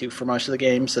dog with you for most of the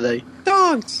game, so they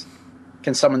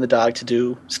can summon the dog to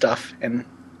do stuff. And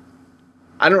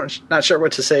not sure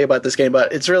what to say about this game,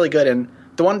 but it's really good. And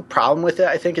the one problem with it,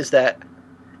 I think, is that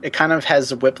it kind of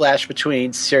has a whiplash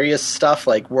between serious stuff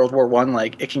like World War I,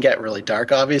 it can get really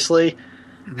dark, obviously.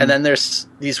 Mm-hmm. And then there's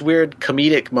these weird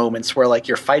comedic moments where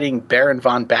you're fighting Baron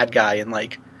von Bad Guy and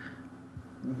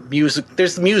music.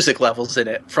 There's music levels in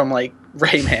it from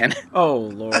Rayman. Oh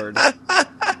Lord.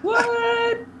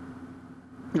 What?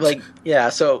 Yeah,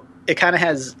 so it kind of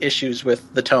has issues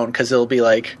with the tone because it'll be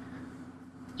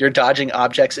you're dodging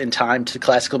objects in time to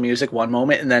classical music one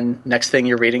moment, and then next thing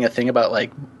you're reading a thing about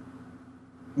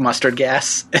mustard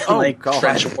gas and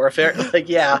trench warfare. They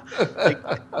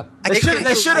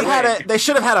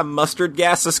should have had a mustard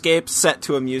gas escape set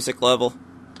to a music level.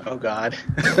 Oh God.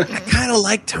 I kind of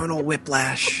like tonal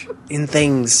whiplash in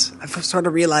things. I've sort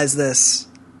of realized this,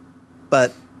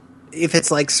 but if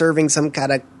it's serving some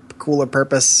kind of cooler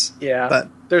purpose, But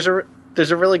there's a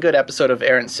really good episode of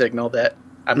Errant Signal that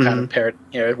I'm kind of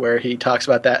parroting where he talks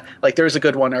about that. There was a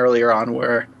good one earlier on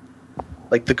where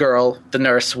the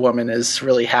nurse woman is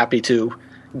really happy to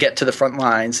get to the front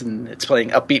lines, and it's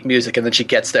playing upbeat music, and then she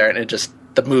gets there, and it just,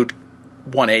 the mood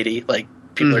 180,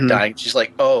 people are dying. She's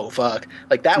like, oh, fuck.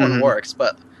 that one works,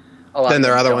 but a lot then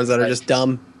there are other ones that are just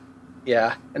dumb.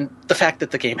 Yeah, and the fact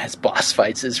that the game has boss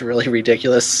fights is really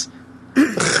ridiculous.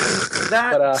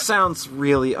 That sounds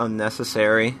really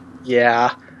unnecessary.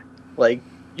 Yeah,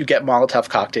 you get Molotov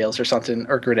cocktails or something,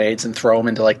 or grenades, and throw them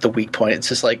into the weak point. It's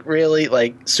just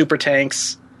really super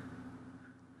tanks.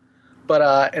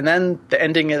 But and then the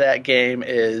ending of that game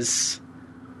is,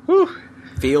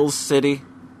 Feels City.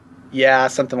 Yeah,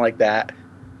 something like that.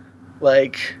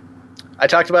 I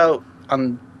talked about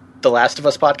on the Last of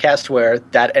Us podcast where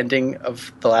that ending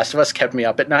of The Last of Us kept me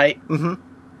up at night, and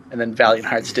then Valiant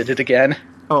Hearts did it again.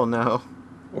 Oh no!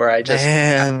 Where I just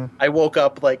I woke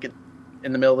up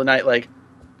in the middle of the night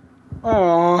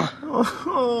oh,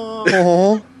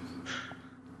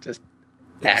 just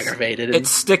aggravated. It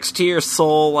sticks to your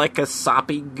soul like a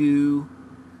soppy goo.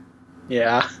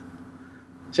 Yeah.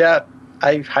 So yeah,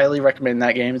 I highly recommend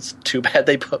that game. It's too bad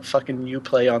they put fucking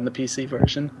Uplay on the PC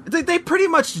version. They pretty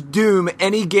much doom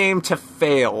any game to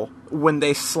fail when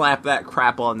they slap that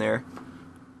crap on there.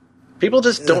 People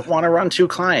just don't want to run 2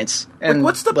 clients. And like,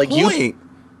 what's the point?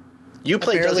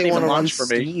 Uplay doesn't even launch for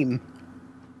Steam.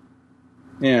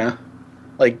 me. Yeah.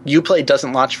 Like, Uplay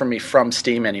doesn't launch for me from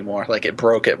Steam anymore. Like, it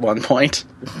broke at one point.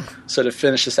 So to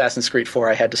finish Assassin's Creed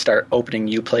 4, I had to start opening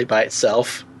Uplay by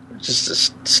itself, which is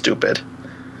just stupid.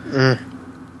 So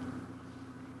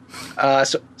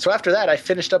after that, I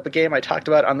finished up a game I talked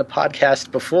about on the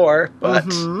podcast before, but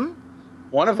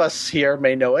one of us here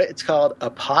may know it. It's called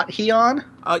Apotheon.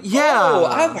 Yeah. Oh,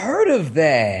 I've heard of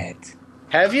that.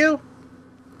 Have you?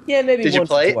 Yeah, maybe Did you once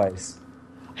play or it? twice.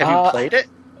 Have you played it?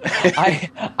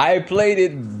 I played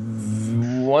it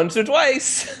once or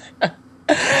twice.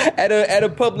 At a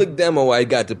public demo, I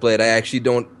got to play it. I actually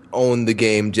don't own the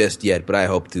game just yet, but I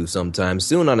hope to sometime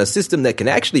soon on a system that can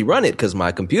actually run it, because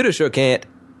my computer sure can't.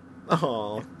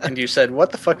 Oh. And you said,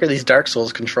 what the fuck are these Dark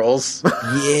Souls controls?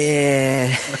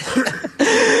 Yeah.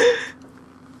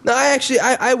 No,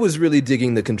 I was really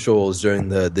digging the controls during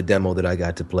the demo that I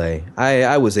got to play.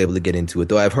 I was able to get into it,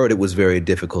 though I've heard it was very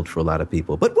difficult for a lot of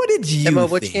people. But what did you Demo,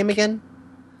 think? which game again?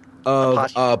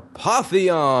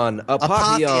 Apotheon.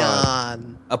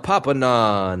 Apopanon.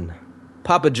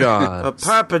 Papa John. A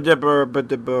papa dibber,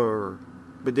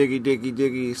 diggy diggy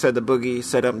diggy, said the boogie,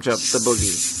 set up jump the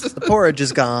boogie. The porridge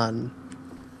is gone.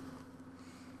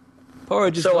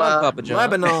 Porridge is So, gone, Papa John.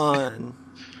 Lebanon.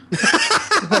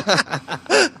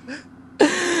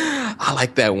 I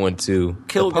like that one too.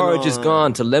 The Kilganon. porridge is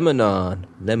gone to Lebanon.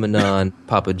 Lebanon,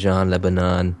 Papa John,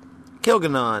 Lebanon.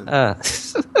 Kilganon.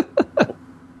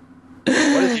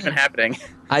 What is even happening?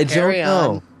 I Carry don't know.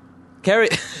 on.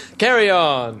 Carry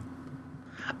on.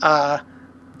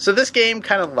 So this game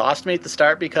kind of lost me at the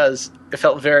start because it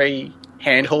felt very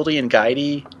hand-holdy and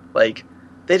guidey. Like,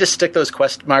 they just stick those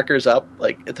quest markers up,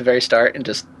 like, at the very start and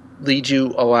just lead you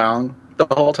along the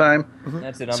whole time.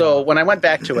 That's it. So when I went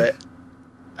back to it,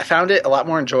 I found it a lot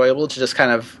more enjoyable to just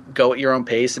kind of go at your own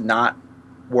pace and not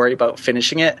worry about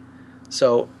finishing it.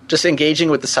 So just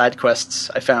engaging with the side quests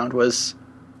I found was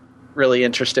really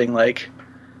interesting. Like,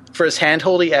 for as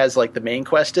handholdy as like the main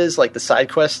quest is, like the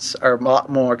side quests are a lot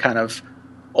more kind of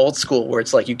old school, where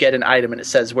it's like you get an item and it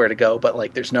says where to go, but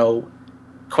like there's no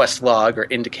quest log or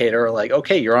indicator or like,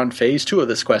 okay, you're on phase 2 of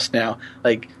this quest now.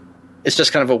 Like, it's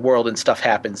just kind of a world and stuff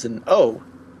happens, and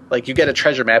like you get a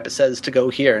treasure map, it says to go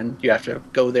here, and you have to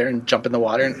go there and jump in the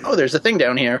water, and there's a thing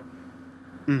down here.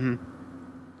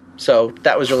 So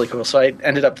that was really cool. So I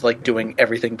ended up like doing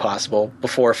everything possible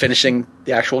before finishing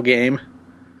the actual game,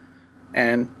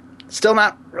 and still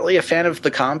not really a fan of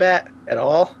the combat at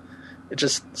all. It's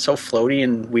just so floaty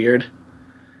and weird.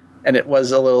 And it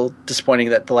was a little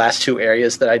disappointing that the last 2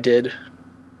 areas that I did,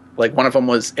 like one of them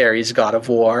was Ares God of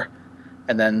War,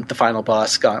 and then the final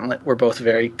boss, Gauntlet, were both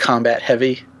very combat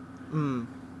heavy. You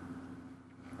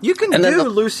can And then do the-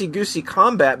 loosey-goosey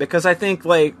combat, because I think,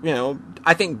 like, you know,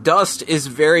 I think Dust is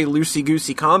very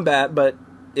loosey-goosey combat, but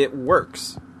it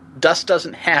works. Dust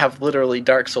doesn't have literally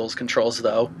Dark Souls controls,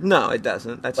 though. No, it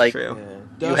doesn't. That's Like- true.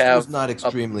 Dust have was not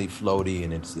extremely floaty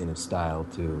in its style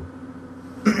too.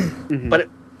 But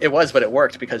it was, but it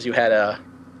worked because you had a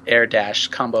air dash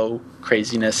combo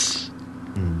craziness.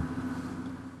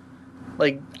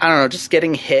 Like, I don't know, just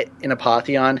getting hit in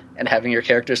Apotheon and having your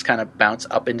characters kind of bounce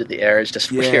up into the air is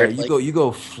just Yeah, weird. Like, you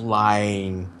go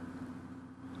flying.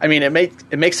 I mean, it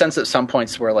makes sense at some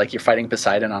points where like you're fighting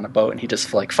Poseidon on a boat and he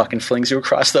just like fucking flings you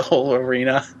across the whole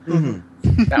arena.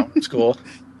 That was cool.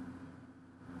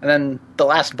 And then the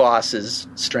last boss is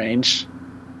strange.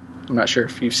 I'm not sure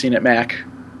if you've seen it, Mac.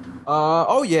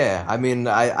 Oh yeah. I mean,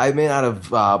 I may not have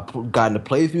gotten to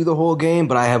play through the whole game,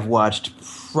 but I have watched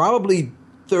probably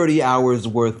 30 hours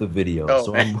worth of videos. Oh,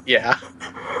 So I'm, yeah.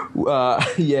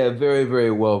 yeah, very,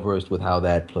 very well versed with how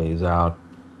that plays out.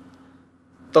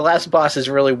 The last boss is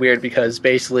really weird because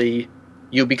basically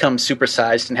you become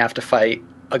supersized and have to fight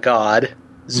a god,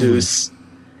 Zeus.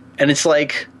 And it's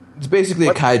like, It's basically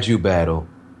What? a kaiju battle.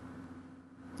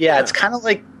 yeah, it's kind of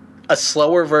like a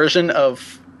slower version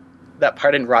of that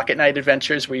part in Rocket Knight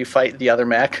Adventures where you fight the other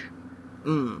mech.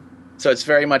 So it's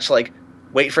very much like,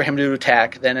 wait for him to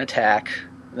attack, then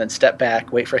step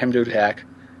back, wait for him to attack.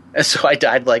 And so I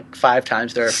died like 5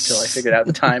 times there until I figured out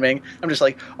the timing. I'm just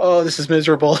like, oh, this is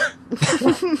miserable.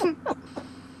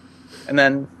 And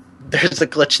then there's a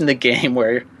glitch in the game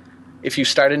where if you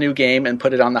start a new game and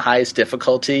put it on the highest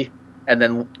difficulty and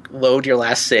then load your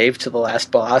last save to the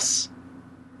last boss,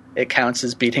 it counts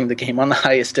as beating the game on the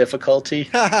highest difficulty.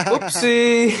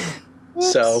 Oopsie.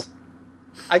 So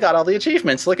I got all the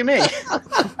achievements. Look at me.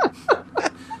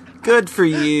 Good for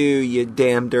you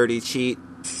damn dirty cheat.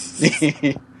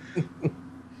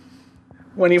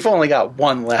 When you've only got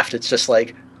one left, it's just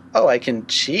like, oh, I can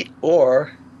cheat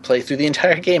or play through the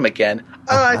entire game again.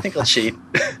 Oh, I think I'll cheat.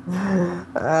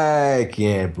 I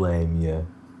can't blame you.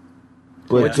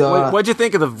 But, what'd you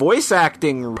think of the voice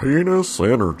acting? Penis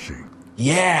energy.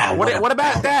 Yeah. What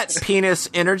about that? Penis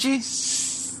energy?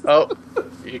 Oh,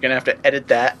 you're going to have to edit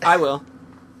that. I will.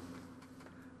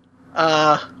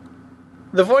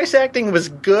 The voice acting was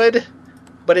good,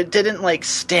 but it didn't, like,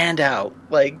 stand out.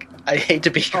 Like, I hate to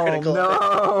be critical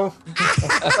of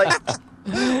it. Like,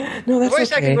 No, that's the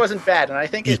voice okay. acting wasn't bad, and I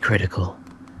think Be it critical.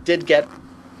 did get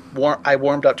I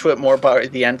warmed up to it more by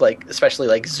the end, like especially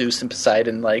like Zeus and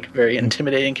Poseidon, like very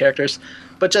intimidating characters.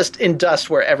 But just in Dust,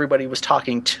 where everybody was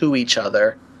talking to each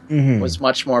other, was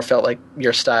much more felt like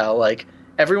your style. Like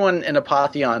everyone in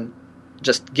Apotheon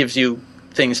just gives you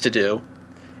things to do.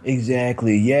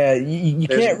 Exactly. Yeah, you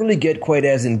can't really get quite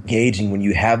as engaging when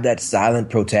you have that silent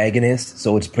protagonist.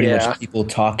 So it's pretty much people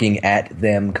talking at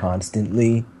them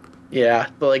constantly. Yeah,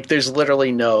 but like there's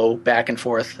literally no back and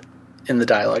forth in the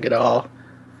dialogue at all.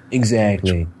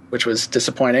 Exactly. Which was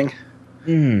disappointing.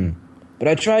 But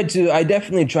I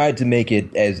definitely tried to make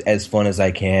it as fun as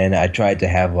I can. I tried to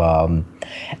have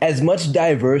as much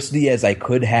diversity as I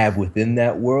could have within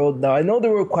that world. Now, I know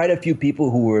there were quite a few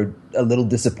people who were a little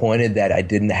disappointed that I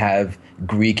didn't have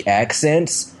Greek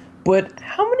accents, but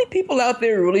how many people out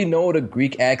there really know what a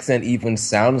Greek accent even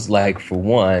sounds like, for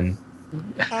one?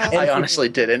 I honestly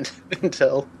didn't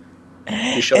until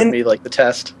you showed me like the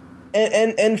test.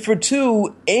 And for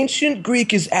two, ancient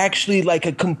Greek is actually like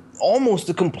almost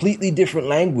a completely different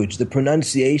language. The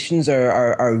pronunciations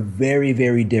are very,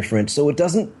 very different, so it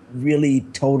doesn't really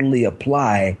totally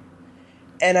apply.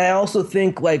 And I also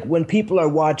think like when people are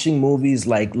watching movies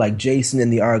like Jason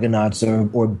and the Argonauts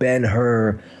or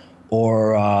Ben-Hur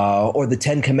or the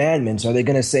Ten Commandments, are they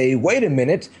going to say, "Wait a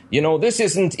minute, this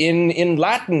isn't in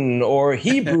Latin or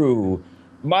Hebrew.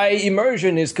 My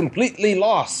immersion is completely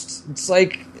lost." It's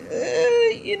like,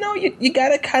 you got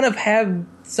to kind of have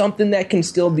something that can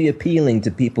still be appealing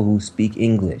to people who speak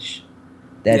English.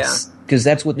 Because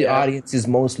that's what the audience is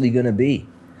mostly going to be.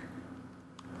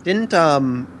 Didn't that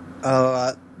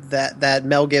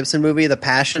Mel Gibson movie, The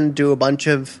Passion, do a bunch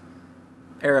of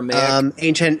Aramaic.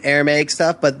 ancient Aramaic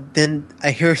stuff? But then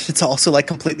I hear it's also like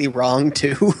completely wrong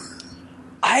too.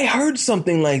 I heard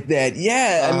something like that.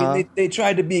 Yeah, I mean, they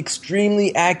tried to be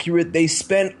extremely accurate. They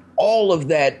spent all of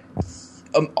that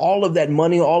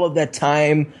money, all of that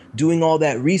time doing all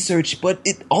that research, but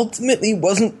it ultimately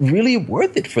wasn't really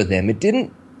worth it for them. It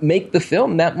didn't make the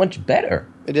film that much better.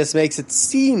 It just makes it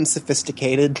seem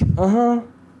sophisticated.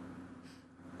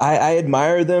 I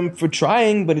admire them for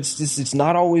trying, but it's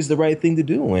not always the right thing to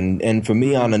do. And for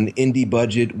me, on an indie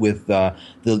budget with the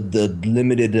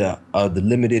limited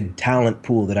talent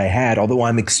pool that I had, although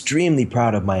I'm extremely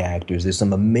proud of my actors, there's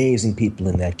some amazing people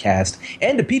in that cast,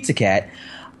 and the Pizza Cat.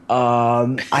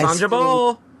 Sandra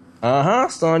Ball.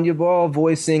 Sonya Ball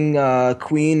voicing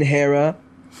Queen Hera,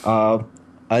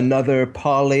 another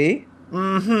Polly.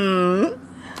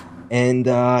 And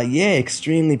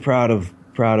extremely proud of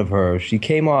her. She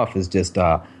came off as just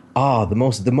the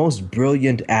most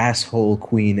brilliant asshole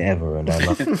queen ever, and I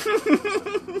love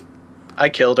it. I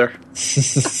killed her.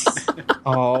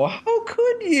 Oh, how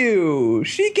could you?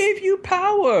 She gave you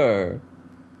power.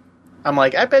 I'm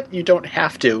like, I bet you don't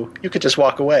have to. You could just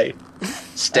walk away.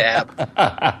 Stab.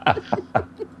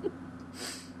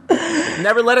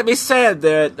 Never let it be said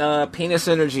that penis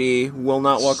energy will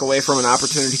not walk away from an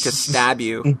opportunity to stab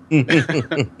you.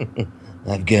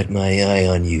 I've got my eye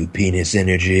on you, penis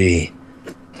energy.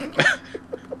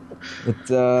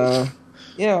 But, all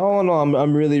in all,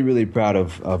 I'm really, really proud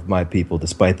of my people,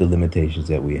 despite the limitations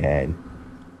that we had.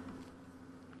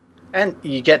 And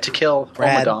you get to kill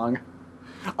Brad. Omadong.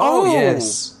 Oh,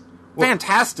 yes.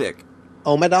 Fantastic.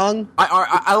 Omadong?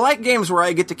 I like games where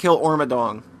I get to kill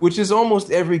Ormadong. Which is almost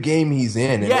every game he's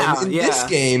in. And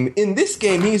in this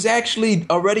game, he's actually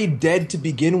already dead to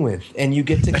begin with, and you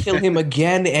get to kill him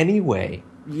again anyway.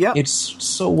 Yep. It's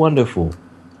so wonderful.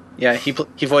 Yeah, he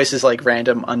voices like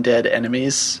random undead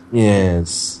enemies.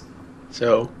 Yes.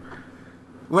 So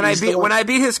when I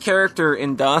beat his character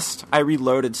in Dust, I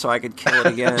reloaded so I could kill it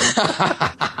again.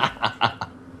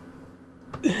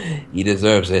 He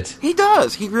deserves it. He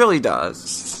does. He really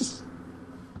does.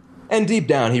 And deep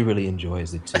down, he really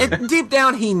enjoys it too. And deep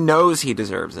down, he knows he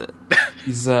deserves it.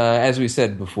 He's, as we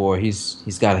said before,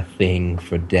 he's got a thing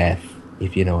for death,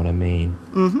 if you know what I mean.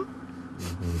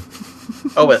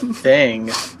 Oh, a thing.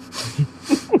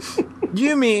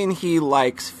 You mean he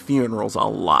likes funerals a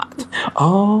lot?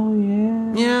 Oh,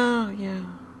 yeah. Yeah.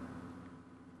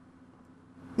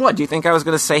 What, do you think I was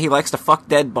going to say he likes to fuck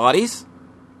dead bodies?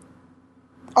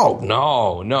 Oh,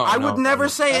 no. I would never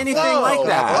say anything like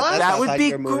that. That would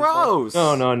be gross.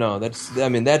 No. That's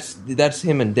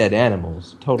him and dead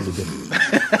animals. Totally different.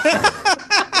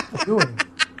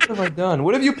 What have I done?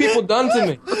 What have you people done to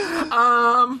me?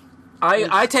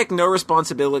 I take no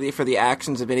responsibility for the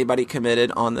actions of anybody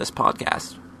committed on this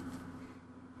podcast.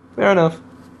 Fair enough.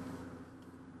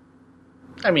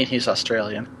 I mean, he's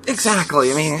Australian.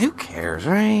 Exactly. I mean, who cares,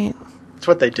 right? It's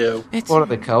what they do. It's part of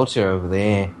the culture over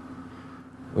there.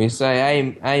 We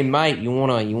say, hey, mate, you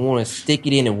wanna stick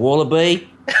it in a wallaby?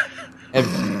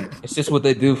 It's just what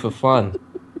they do for fun.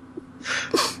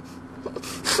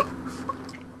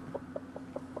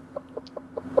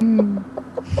 Okay.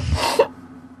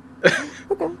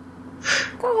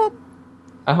 Go ahead.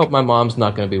 I hope my mom's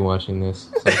not going to be watching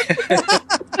this. So.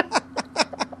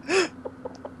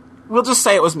 We'll just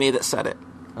say it was me that said it.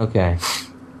 Okay.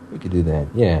 We could do that,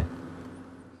 yeah.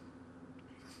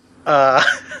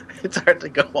 It's hard to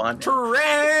go on.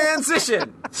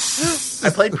 Transition! I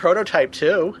played Prototype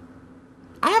 2.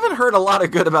 I haven't heard a lot of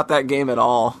good about that game at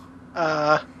all.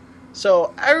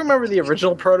 So I remember the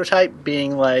original Prototype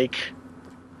being like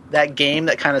that game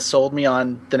that kind of sold me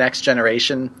on the next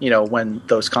generation, when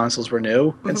those consoles were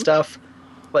new and stuff.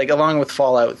 Like, along with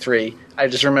Fallout 3, I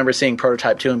just remember seeing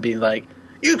Prototype 2 and being like,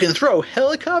 you can throw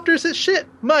helicopters at shit?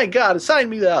 My god, sign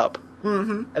me up.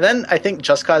 Mm-hmm. And then I think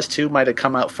Just Cause 2 might have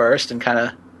come out first and kind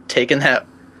of taken that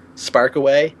spark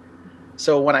away.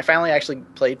 So when I finally actually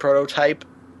played Prototype,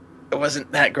 it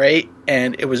wasn't that great,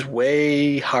 and it was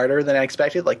way harder than I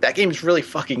expected. Like, that game's really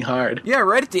fucking hard. Yeah,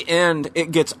 right at the end,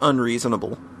 it gets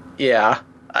unreasonable. Yeah.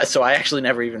 So I actually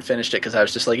never even finished it, because I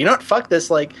was just like, you know what, fuck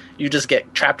this. Like, you just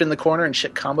get trapped in the corner and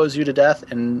shit combos you to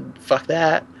death, and fuck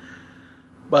that.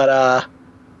 But,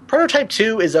 Prototype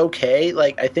 2 is okay.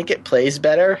 Like, I think it plays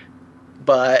better,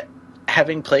 but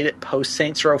having played it post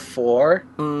Saints Row 4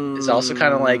 is also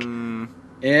kind of like,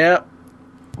 yeah.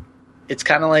 It's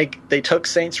kind of like they took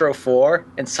Saints Row 4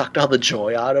 and sucked all the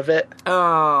joy out of it.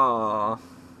 Oh.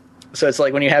 So it's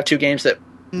like when you have two games that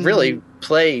really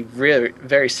play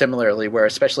very similarly, where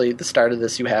especially at the start of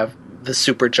this you have the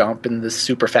super jump and the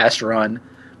super fast run,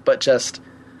 but just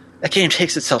that game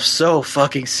takes itself so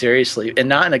fucking seriously, and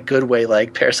not in a good way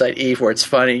like Parasite Eve where it's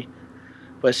funny,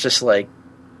 but it's just like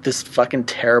this fucking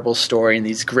terrible story and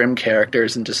these grim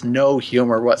characters and just no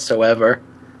humor whatsoever.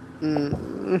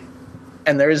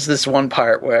 And there's this one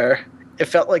part where it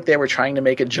felt like they were trying to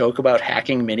make a joke about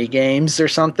hacking minigames or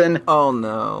something. Oh,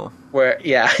 no. Where,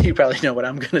 yeah, you probably know what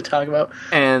I'm going to talk about.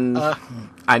 And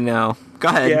I know. Go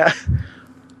ahead. Yeah.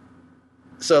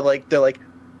 So, like, they're like,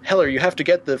 Heller, you have to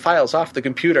get the files off the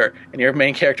computer. And your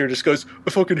main character just goes, I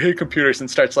fucking hate computers,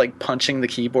 and starts, like, punching the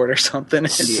keyboard or something.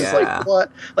 It's just like,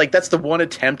 what? Like, that's the one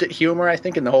attempt at humor, I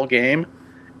think, in the whole game.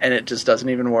 And it just doesn't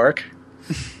even work.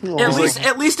 At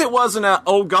least it wasn't at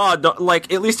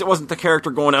least it wasn't the character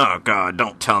going, oh god,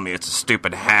 don't tell me it's a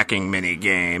stupid hacking mini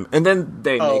game, and then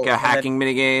they make a hacking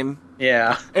mini game.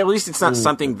 Yeah. At least it's not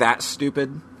something that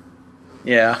stupid.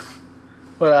 Yeah.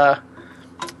 But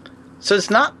so it's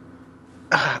not.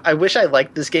 I wish I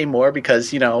liked this game more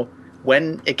because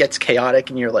when it gets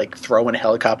chaotic and you're like throwing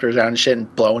helicopters around and shit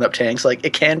and blowing up tanks, like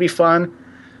it can be fun,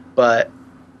 but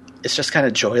it's just kind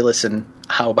of joyless in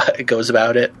how it goes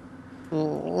about it.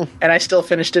 Aww. And I still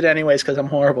finished it anyways because I'm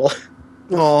horrible.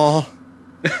 Aww.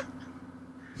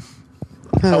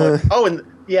 And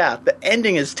yeah, the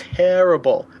ending is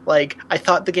terrible. Like, I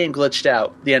thought the game glitched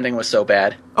out. The ending was so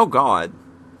bad. Oh, God.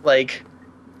 Like,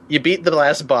 you beat the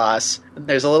last boss, and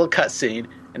there's a little cutscene,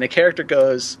 and the character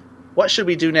goes, what should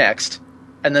we do next?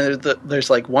 And then there's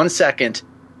like 1 second,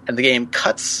 and the game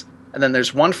cuts, and then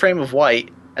there's one frame of white,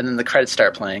 and then the credits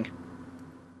start playing.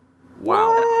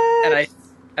 Wow.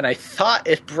 And I thought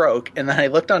it broke, and then I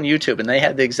looked on YouTube, and they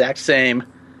had the exact same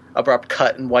abrupt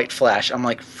cut and white flash. I'm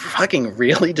like, fucking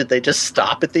really? Did they just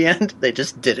stop at the end? They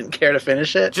just didn't care to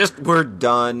finish it? We're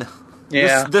done.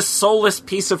 Yeah. This soulless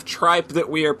piece of tripe that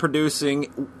we are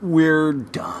producing, we're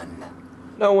done.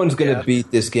 No one's going to beat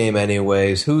this game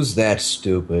anyways. Who's that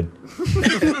stupid?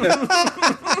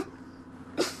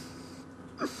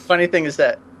 Funny thing is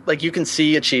that, like, you can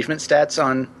see achievement stats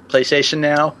on PlayStation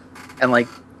now, and, like,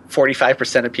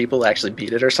 45% of people actually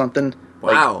beat it or something.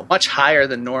 Wow. Like, much higher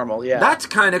than normal, yeah. That's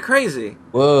kind of crazy.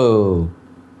 Whoa.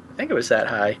 I think it was that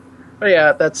high. But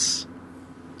yeah, that's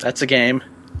a game.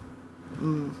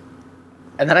 And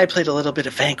then I played a little bit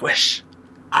of Vanquish.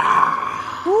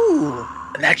 Ooh.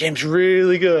 And that game's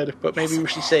really good, but maybe we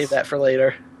should save that for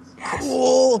later. Yes.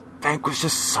 Cool. Vanquish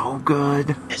is so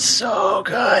good. It's so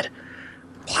good.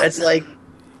 It's like...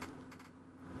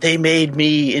 They made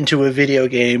me into a video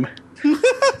game.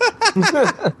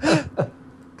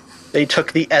 They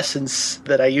took the essence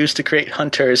that I used to create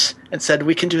Hunters and said,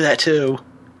 we can do that too.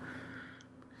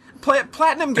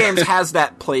 Platinum Games has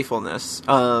that playfulness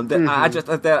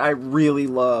that I really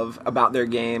love about their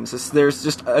games. There's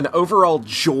just an overall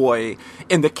joy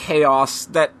in the chaos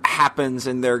that happens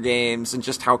in their games, and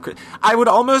just how I would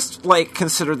almost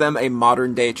consider them a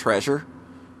modern day Treasure.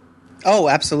 Oh,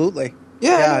 absolutely.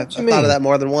 Yeah, I've thought of that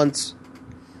more than once.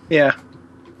 Yeah,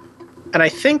 and I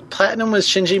think Platinum was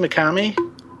Shinji Mikami,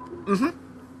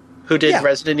 who did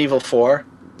Resident Evil 4.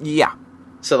 Yeah,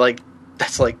 so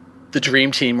that's the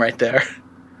dream team right there.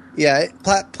 Yeah,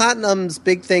 Platinum's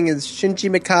big thing is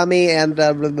Shinji Mikami and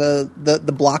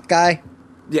the block guy.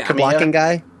 Yeah, the blocking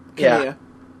guy. Yeah, Kamiya.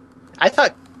 I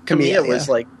thought Kamiya was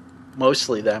yeah.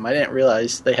 Mostly them. I didn't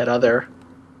realize they had other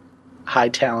high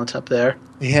talent up there.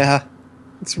 Yeah,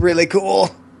 it's really cool.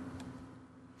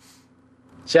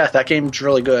 So yeah, that game's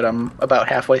really good. I'm about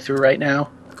halfway through right now.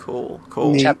 Cool.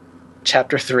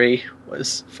 Chapter 3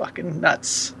 was fucking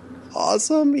nuts.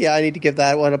 Awesome. Yeah, I need to give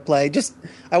that one a play.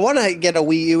 I want to get a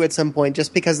Wii U at some point,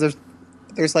 just because there's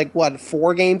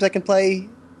 4 games I can play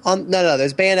on. No,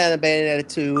 there's Bayonetta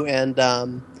 2,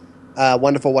 and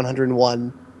Wonderful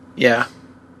 101. Yeah,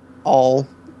 all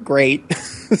great.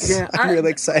 Yeah, I'm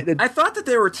really excited. I thought that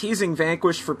they were teasing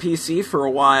Vanquish for PC for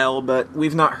a while, but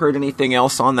we've not heard anything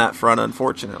else on that front,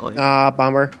 unfortunately.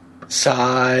 Bummer.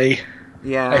 Sigh.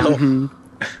 Yeah.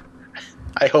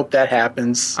 I hope that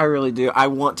happens. I really do. I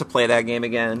want to play that game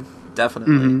again.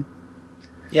 Definitely. Mm-hmm.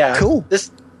 Yeah. Cool.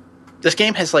 This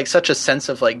game has such a sense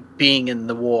of being in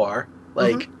the war,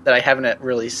 that I haven't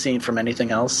really seen from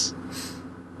anything else.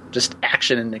 Just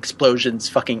action and explosions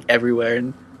fucking everywhere,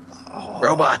 and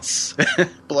robots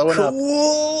blowing up.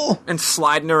 Cool. And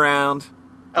sliding around.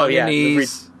 Oh on your yeah,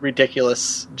 knees.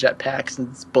 ridiculous jetpacks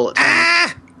and bullet time.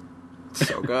 Ah!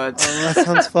 So good. Oh, that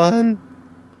sounds fun.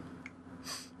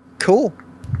 Cool.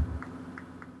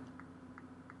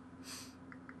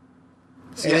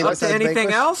 Up to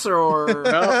anything else, or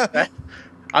No,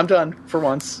 I'm done for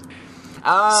once.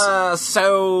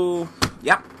 So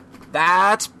yep,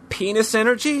 that's Penis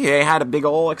Energy. They had a big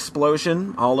ol'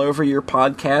 explosion all over your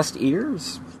podcast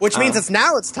ears, Which means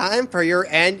it's time for your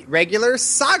regular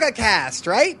Saga Cast,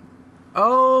 right?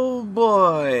 Oh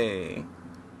boy.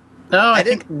 No, I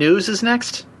think news is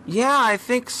next. Yeah, I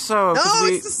think so. No,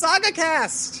 it's the Saga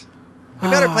Cast.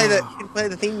 You better play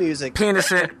the theme music.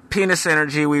 Penis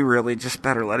Energy. We really just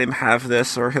better let him have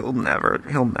this, or he'll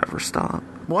never stop.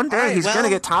 One day he's gonna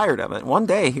get tired of it. One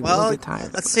day he will get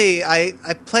tired. Let's see. I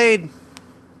played.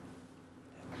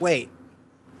 Wait.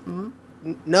 Mm-hmm.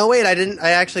 No, wait.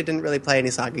 I actually didn't really play any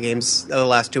Saga games the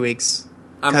last 2 weeks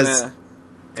because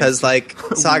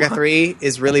Saga 3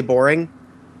 is really boring,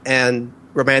 and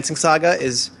Romancing Saga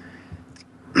is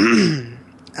for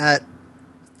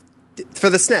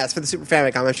the SNES, for the Super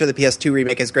Famicom. I'm sure the PS2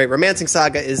 remake is great. Romancing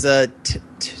Saga is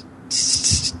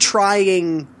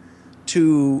trying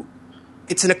to.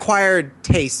 It's an acquired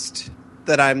taste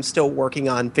that I'm still working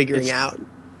on figuring out.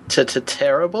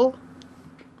 Terrible?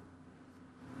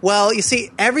 Well, you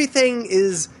see, everything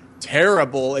is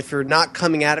terrible if you're not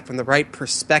coming at it from the right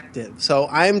perspective. So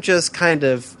I'm just kind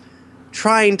of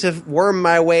trying to worm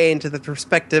my way into the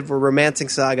perspective where Romancing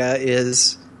Saga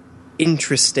is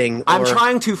interesting. I'm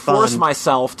trying to force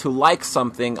myself to like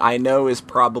something I know is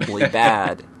probably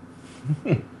bad.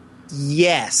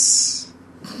 Yes.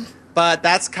 But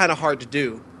that's kind of hard to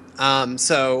do.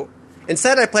 So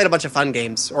instead I played a bunch of fun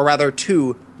games, or rather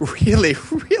 2 really,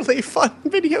 really fun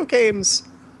video games.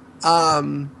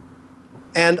 And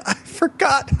I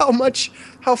forgot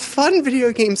how fun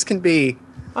video games can be.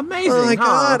 Amazing, Oh my huh?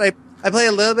 god, I played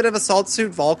a little bit of Assault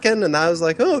Suit Vulcan, and I was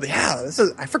like, oh yeah,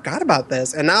 I forgot about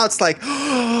this. And now it's like,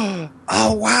 oh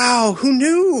wow, who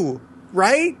knew,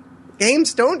 right?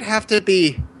 Games don't have to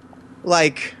be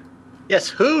like... Yes,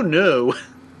 who knew?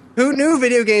 Who knew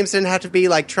video games didn't have to be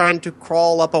like trying to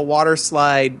crawl up a water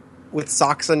slide with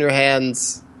socks on your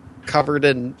hands covered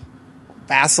in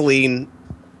Vaseline,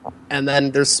 and then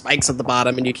there's spikes at the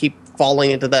bottom and you keep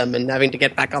falling into them and having to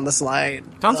get back on the slide.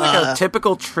 Sounds like a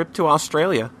typical trip to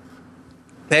Australia.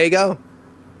 There you go.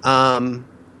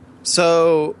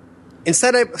 So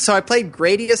I played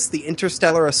Gradius the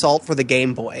Interstellar Assault for the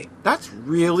Game Boy. That's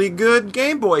really good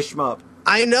Game Boy shmup.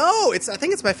 I know. I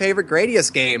think it's my favorite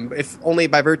Gradius game, if only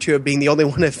by virtue of being the only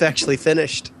one I've actually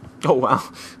finished. Oh, wow.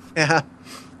 Yeah.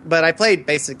 But I played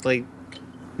basically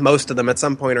most of them at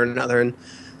some point or another, and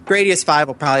Gradius 5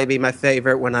 will probably be my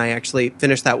favorite when I actually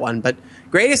finish that one. But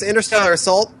Gradius Interstellar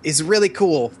Assault is really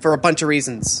cool for a bunch of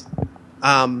reasons.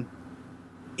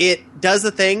 it does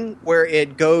the thing where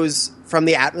it goes from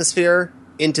the atmosphere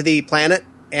into the planet,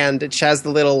 and it has the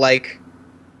little, like,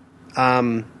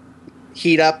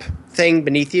 heat up thing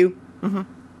beneath you. Mm-hmm.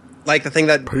 Like the thing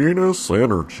that Penis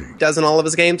Energy does in all of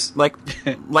his games. Like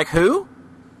who?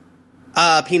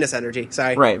 Penis Energy,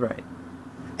 sorry. Right.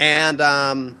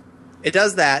 And it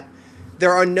does that.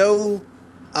 There are no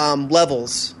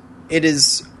levels.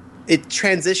 It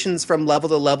transitions from level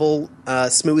to level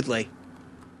smoothly.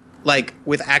 Like,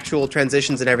 with actual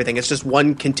transitions and everything. It's just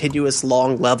one continuous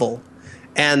long level.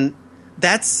 And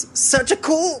that's such a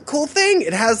cool thing.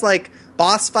 It has, like,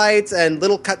 boss fights and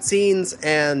little cutscenes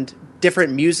and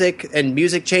different music and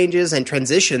music changes and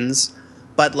transitions.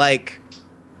 But, like,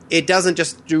 it doesn't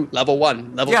just do level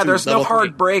 1, level 2, yeah, there's no hard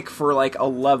 3. break for, like, a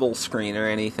level screen or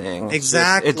anything.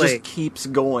 Exactly. It just keeps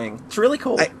going. It's really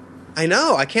cool. I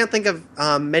know. I can't think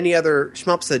of many other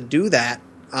shmups that do that.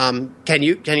 Can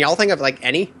y'all think of, like,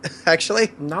 any,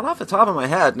 actually? Not off the top of my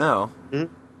head, no.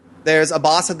 Mm-hmm. There's a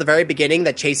boss at the very beginning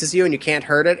that chases you and you can't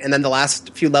hurt it, and then the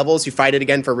last few levels you fight it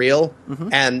again for real, mm-hmm.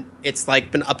 and it's,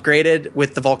 like, been upgraded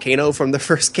with the volcano from the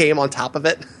first game on top of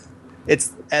it. Which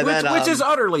is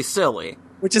utterly silly.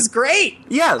 Which is great!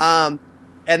 Yes.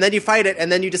 And then you fight it,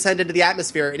 and then you descend into the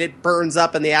atmosphere, and it burns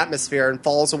up in the atmosphere and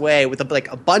falls away with,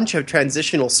 a bunch of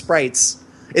transitional sprites.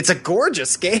 It's a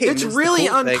gorgeous game. It's really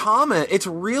uncommon. It's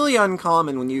really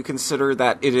uncommon when you consider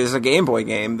that it is a Game Boy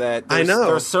game. That I know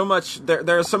there's so much.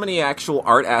 There are so many actual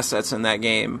art assets in that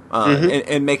game, mm-hmm.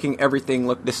 and making everything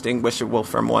look distinguishable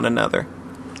from one another.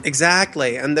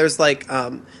 Exactly, and there's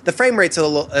the frame rate's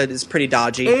is pretty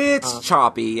dodgy. It's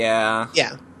choppy, yeah.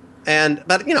 Yeah,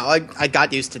 but I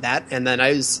got used to that, and then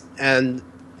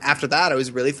after that it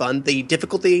was really fun. The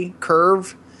difficulty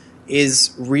curve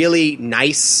is really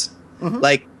nice. Mm-hmm.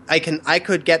 Like, I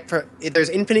could get there's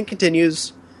infinite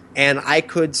continues, and I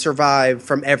could survive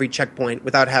from every checkpoint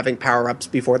without having power-ups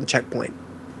before the checkpoint.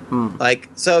 Like,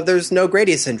 so there's no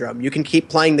Gradius syndrome. You can keep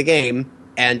playing the game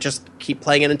and just keep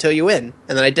playing it until you win.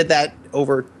 And then I did that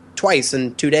over twice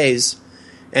in 2 days,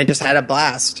 and just had a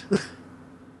blast.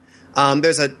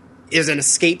 There's an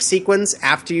escape sequence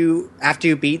after you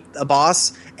beat a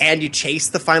boss, and you chase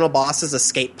the final boss's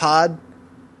escape pod.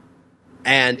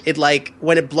 And it, like,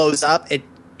 when it blows up, it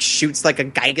shoots, like, a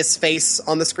Gygas face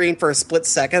on the screen for a split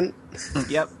second.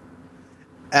 Yep.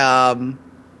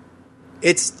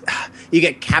 You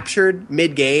get captured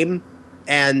mid-game,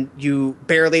 and you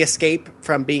barely escape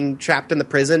from being trapped in the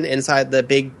prison inside the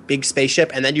big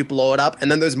spaceship, and then you blow it up, and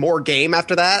then there's more game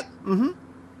after that. Mm-hmm.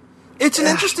 It's an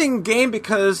interesting game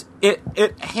because it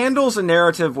handles a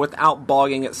narrative without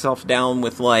bogging itself down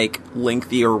with, like,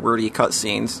 lengthy or wordy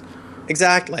cutscenes.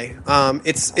 Exactly.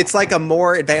 It's like a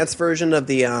more advanced version of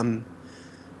the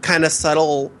kind of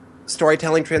subtle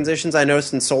storytelling transitions I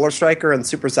noticed in Solar Striker and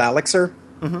Super Zalixer,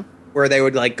 mm-hmm. where they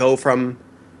would, like, go from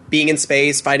being in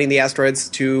space, fighting the asteroids,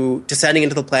 to descending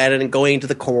into the planet and going into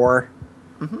the core,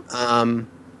 mm-hmm.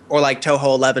 Or like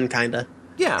Touhou 11 kind of.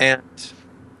 Yeah. And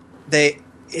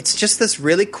it's just this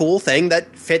really cool thing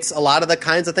that fits a lot of the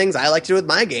kinds of things I like to do with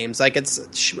my games. Like, it's a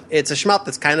shmup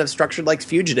that's kind of structured like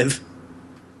Fugitive.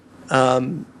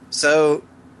 So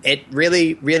it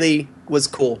really, really was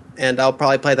cool, and I'll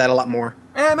probably play that a lot more.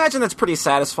 And I imagine that's pretty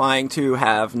satisfying to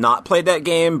have not played that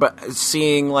game, but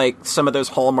seeing, like, some of those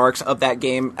hallmarks of that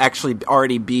game actually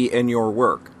already be in your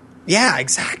work. Yeah,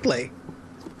 exactly.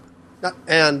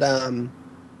 And,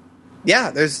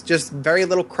 yeah, there's just very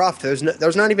little cruft. There's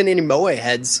not even any Moe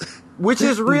heads. Which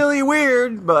is really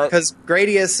weird, but... Because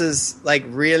Gradius is, like,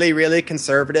 really, really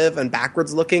conservative and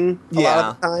backwards looking a lot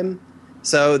of the time.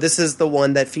 So this is the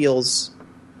one that feels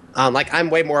like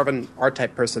I'm way more of an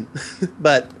R-type person.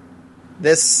 But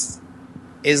this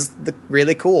is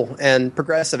really cool and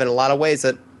progressive in a lot of ways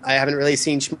that I haven't really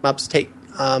seen shmups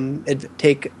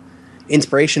take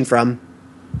inspiration from.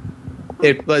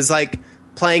 It was like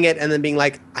playing it and then being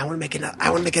like, I want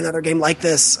to make another game like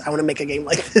this. I want to make a game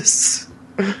like this.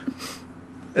 It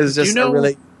was just a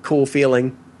really cool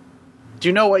feeling. Do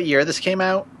you know what year this came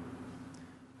out?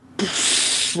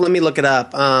 Let me look it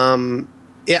up.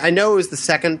 Yeah, I know it was the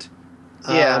second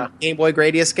Game Boy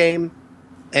Gradius game,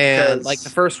 and like the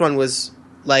first one was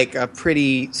like a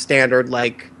pretty standard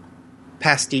like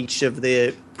pastiche of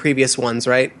the previous ones,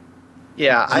 right?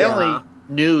 Yeah, I only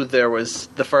knew there was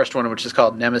the first one, which is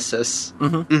called Nemesis,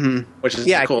 which is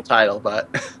a cool title,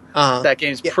 but that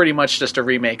game's pretty much just a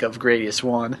remake of Gradius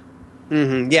 1.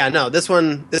 Mm-hmm. Yeah, no, this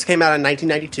came out in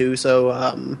 1992, so...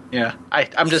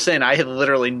 I'm just saying, I had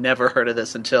literally never heard of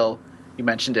this until you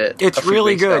mentioned it. It's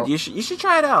really good. You should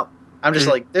try it out. I'm just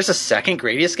like, there's a second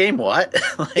Gradius game? What?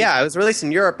 Like, yeah, it was released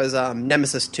in Europe as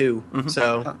Nemesis 2,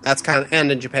 so that's kind of... And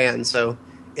in Japan, so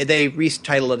they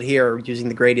retitled it here using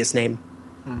the Gradius name.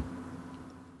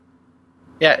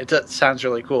 Yeah, it sounds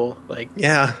really cool. Like,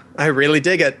 yeah, I really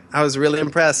dig it. I was really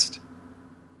impressed.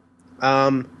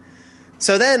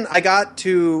 So then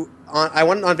I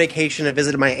went on vacation and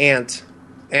visited my aunt.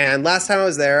 And last time I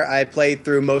was there, I played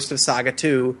through most of Saga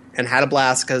 2 and had a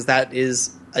blast because that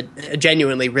is a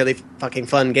genuinely really fucking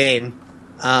fun game.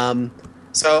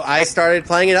 So I started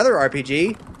playing another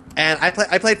RPG, and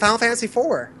I played Final Fantasy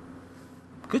IV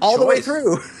Good all choice. the way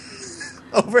through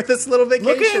over this little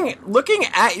vacation. Looking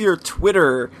at your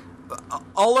Twitter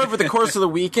all over the course of the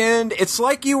weekend, it's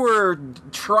like you were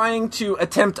trying to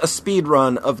attempt a speed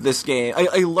run of this game,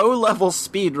 a low-level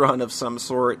speed run of some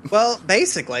sort. Well,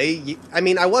 basically, I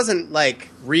mean, I wasn't, like,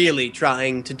 really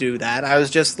trying to do that. I was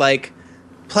just, like,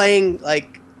 playing,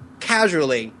 like,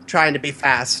 casually, trying to be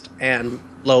fast and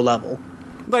low-level.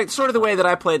 Like, sort of the way that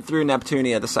I played through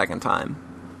Neptunia the second time.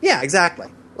 Yeah, exactly.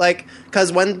 Like,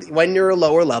 because when you're a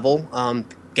lower level,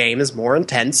 game is more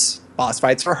intense, boss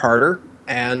fights are harder,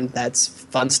 and that's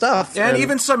fun stuff. And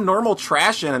even some normal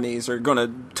trash enemies are going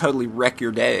to totally wreck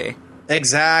your day.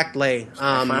 Exactly.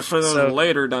 Especially those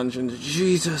later dungeons.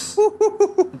 Jesus.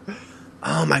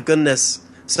 Oh my goodness.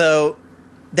 So,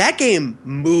 that game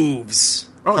moves.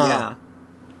 Oh, yeah.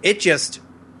 It just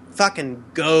fucking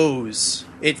goes.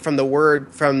 From the word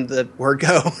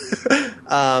go.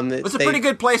 It's a pretty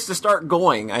good place to start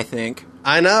going, I think.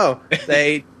 I know.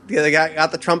 They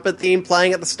got the trumpet theme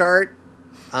playing at the start.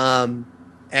 And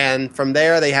from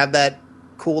there, they have that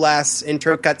cool-ass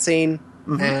intro cutscene,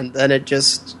 and then it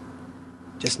just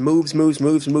moves.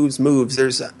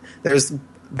 There's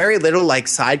very little, like,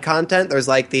 side content. There's,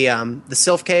 like, the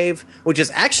Sylph Cave, which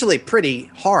is actually pretty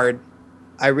hard,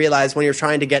 I realized, when you're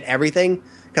trying to get everything,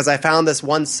 because I found this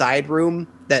one side room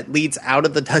that leads out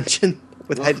of the dungeon,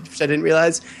 which I didn't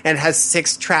realize, and has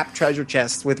 6 trapped treasure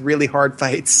chests with really hard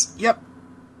fights. Yep.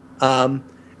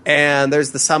 And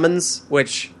there's the summons,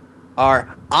 which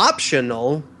are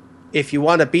optional if you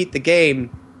want to beat the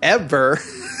game ever.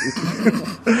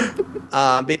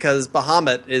 Because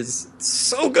Bahamut is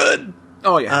so good.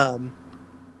 Oh, yeah.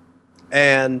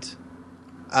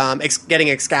 Getting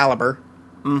Excalibur.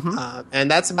 And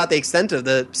that's about the extent of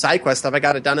the side quest stuff. I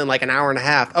got it done in like an hour and a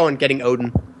half. Oh, and getting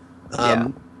Odin.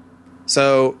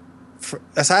 So,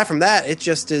 aside from that, it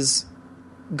just is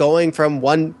going from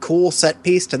one cool set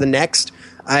piece to the next.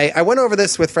 I went over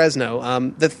this with Fresno.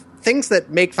 The things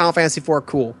that make Final Fantasy IV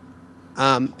cool.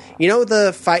 You know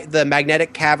the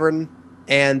magnetic cavern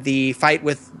and the fight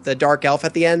with the Dark Elf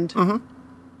at the end?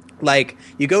 Like,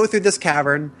 you go through this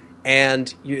cavern,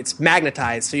 and it's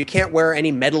magnetized, so you can't wear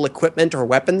any metal equipment or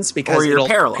weapons because it'll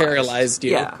paralyze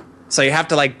you. Yeah. So you have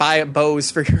to, like, buy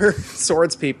bows for your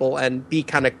swords people and be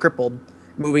kind of crippled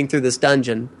moving through this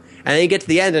dungeon. And then you get to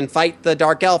the end and fight the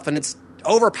Dark Elf, and it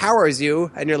overpowers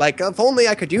you, and you're like, if only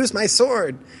I could use my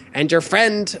sword. And your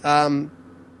friend,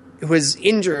 who is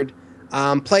injured,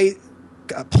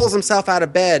 pulls himself out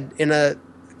of bed in a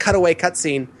cutaway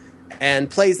cutscene and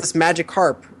plays this magic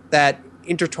harp that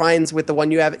intertwines with the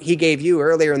one he gave you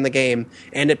earlier in the game,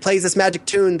 and it plays this magic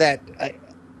tune that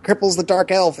cripples the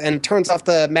Dark Elf and turns off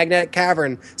the magnetic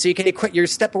cavern, so you can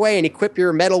step away and equip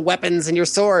your metal weapons and your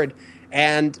sword,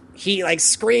 and he, like,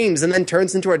 screams and then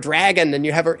turns into a dragon, and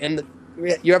you have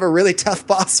a really tough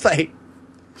boss fight.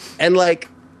 And, like,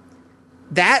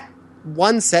 that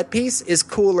one set piece is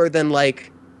cooler than,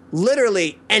 like,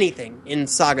 literally anything in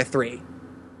Saga 3.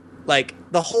 Like,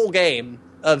 the whole game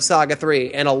of Saga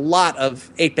 3 and a lot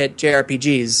of 8-bit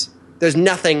JRPGs, there's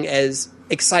nothing as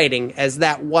exciting as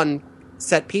that one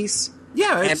set piece.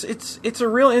 Yeah, it's a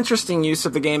real interesting use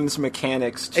of the game's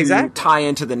mechanics to tie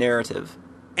into the narrative.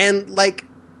 And, like,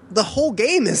 the whole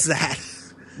game is that.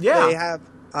 Yeah. They have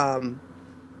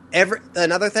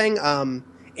another thing,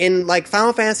 in, like,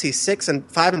 Final Fantasy 6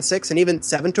 and 5 and 6 and even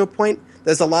 7 to a point,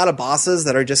 there's a lot of bosses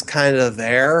that are just kind of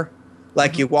there.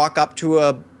 Like, you walk up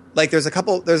to there's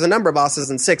a number of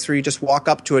bosses in 6 where you just walk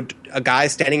up to a guy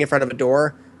standing in front of a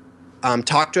door,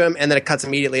 talk to him, and then it cuts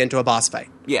immediately into a boss fight.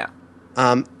 Yeah.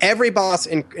 Every boss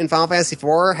in Final Fantasy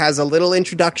IV has a little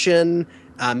introduction,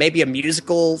 maybe a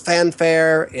musical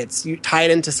fanfare. It's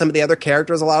tied into some of the other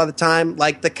characters a lot of the time.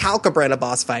 Like the Calcabrana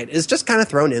boss fight is just kind of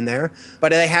thrown in there,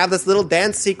 but they have this little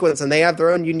dance sequence and they have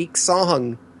their own unique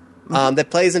song that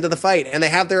plays into the fight, and they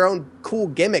have their own cool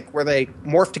gimmick where they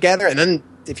morph together, and then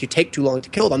if you take too long to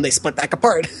kill them, they split back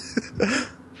apart.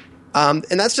 And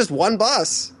that's just one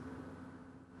boss.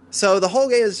 So the whole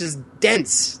game is just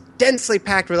densely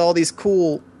packed with all these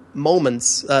cool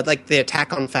moments, like the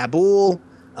attack on Fabul,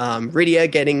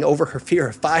 Rydia getting over her fear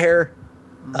of fire,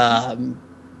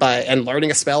 and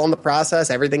learning a spell in the process,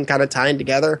 everything kind of tying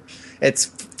together. It's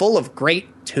full of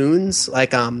great tunes,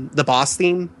 like the boss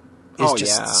theme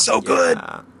is so good.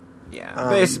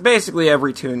 Yeah, basically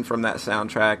every tune from that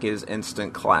soundtrack is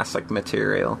instant classic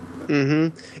material.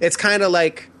 Mm-hmm. It's kind of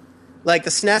like the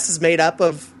SNES is made up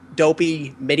of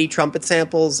dopey MIDI trumpet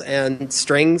samples and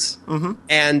strings,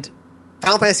 and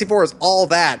Final Fantasy IV is all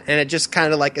that, and it just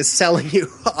kind of like is selling you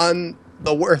on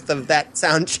the worth of that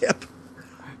sound chip.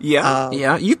 Yeah.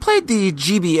 You played the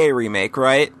GBA remake,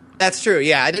 right? That's true.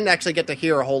 Yeah, I didn't actually get to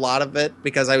hear a whole lot of it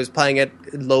because I was playing it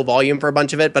in low volume for a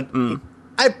bunch of it, but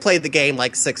I played the game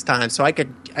like 6 times, so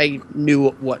I knew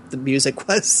what the music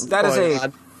was. That is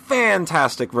a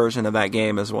fantastic version of that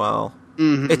game as well.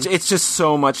 Mm-hmm. It's just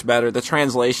so much better. The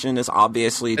translation is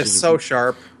obviously it's so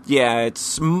sharp. Yeah,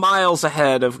 it's miles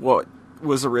ahead of what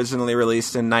was originally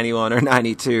released in 91 or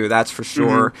 92, that's for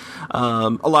sure. A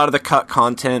lot of the cut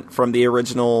content from the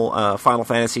original Final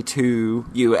Fantasy II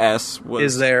US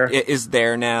is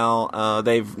there now.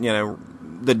 They've,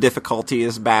 the difficulty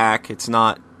is back. It's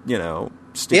not,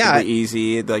 stupidly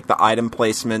easy. Like, the item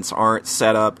placements aren't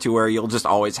set up to where you'll just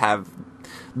always have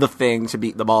the thing to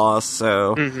beat the boss,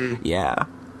 so yeah.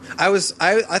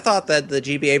 I thought that the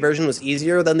GBA version was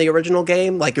easier than the original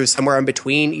game, like it was somewhere in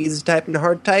between easy type and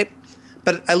hard type.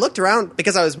 But I looked around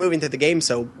because I was moving through the game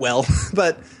so well.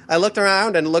 But I looked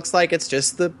around and it looks like it's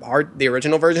just the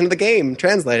original version of the game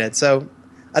translated. So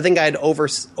I think I'd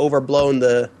overblown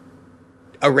the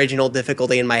original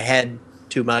difficulty in my head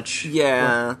too much.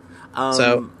 Yeah. And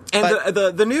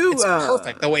the new it's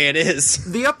perfect the way it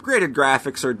is. The upgraded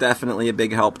graphics are definitely a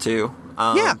big help too.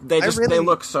 They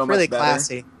look so really much better.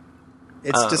 Classy.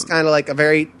 It's just kind of like a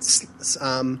very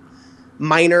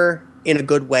minor in a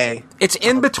good way. It's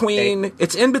in between.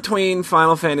 It's in between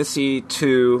Final Fantasy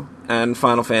II and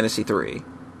Final Fantasy III.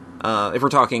 If we're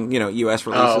talking, U.S.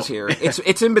 releases here,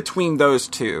 it's in between those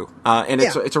two, and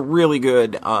it's a really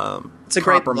good it's a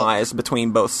compromise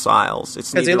between both styles.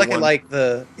 It's because you look at like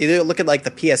the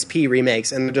PSP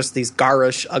remakes, and they're just these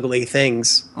garish, ugly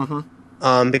things.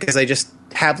 Because they just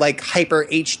have like hyper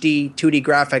HD 2D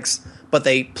graphics, but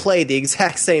they play the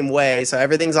exact same way. So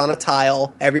everything's on a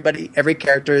tile. Every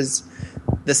character is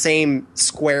the same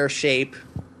square shape,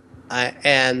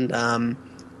 and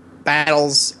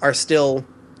battles are still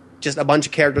just a bunch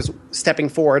of characters stepping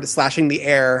forward, slashing the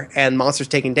air, and monsters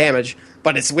taking damage.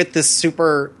 But it's with this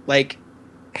super like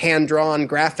hand-drawn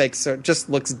graphics, so it just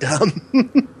looks dumb.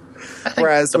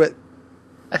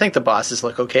 I think the bosses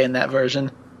look okay in that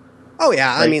version. Oh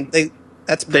yeah, I mean they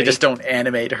just don't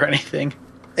animate or anything.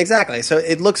 Exactly. So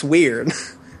it looks weird.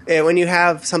 And when you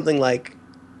have something like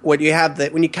when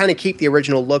you kind of keep the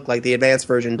original look like the advanced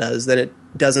version does, then it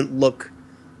doesn't look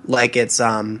like it's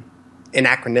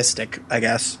anachronistic, I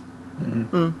guess.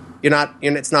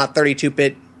 It's not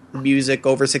 32-bit music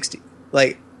over 60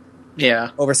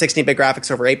 over 16-bit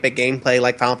graphics over 8-bit gameplay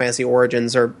like Final Fantasy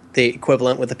Origins or the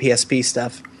equivalent with the PSP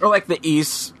stuff. Or like the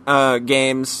Ys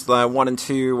games, 1 and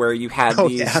 2, where you had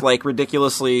these like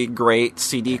ridiculously great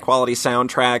CD quality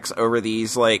soundtracks over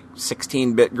these like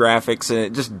 16-bit graphics, and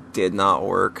it just did not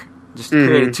work. Just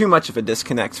created too much of a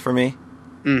disconnect for me.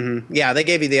 Yeah, they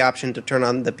gave you the option to turn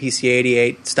on the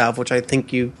PC-88 stuff, which I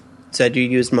think you said you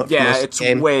used most of the game. Yeah, it's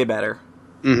way better.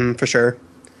 For sure.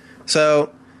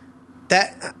 So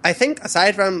that, I think,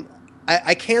 aside from,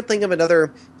 I can't think of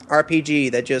another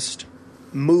RPG that just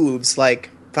moves like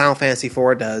Final Fantasy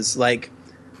IV does. Like,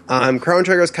 Chrono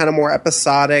Trigger is kind of more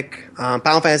episodic.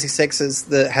 Final Fantasy VI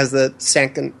has the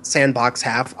sandbox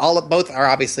half. Both are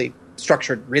obviously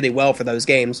structured really well for those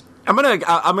games. I'm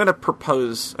gonna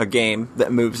propose a game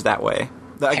that moves that way.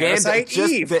 A game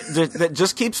that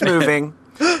just keeps moving,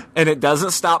 and it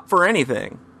doesn't stop for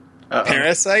anything.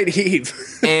 Parasite Eve.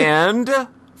 And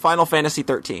Final Fantasy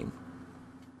 13.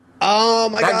 Oh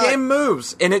my god. That game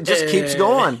moves, and it just keeps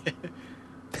going.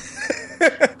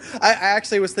 I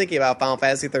actually was thinking about Final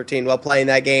Fantasy 13 while playing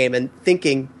that game and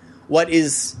thinking, what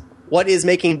is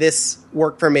making this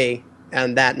work for me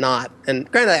and that not? And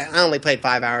granted, I only played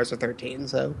 5 hours of 13,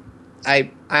 so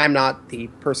I'm not the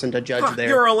person to judge there.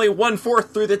 You're only 1/4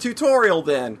 through the tutorial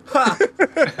then.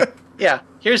 Yeah,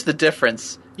 here's the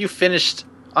difference. You finished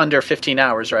under 15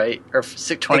 hours, right? Or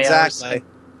 20 hours? Exactly.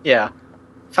 Yeah.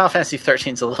 Final Fantasy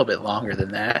 13 is a little bit longer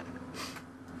than that.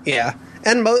 Yeah.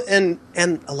 And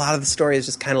a lot of the story is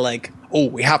just kind of like, oh,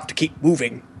 we have to keep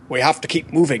moving. We have to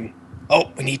keep moving.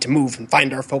 Oh, we need to move and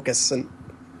find our focus. And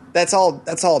that's all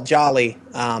jolly.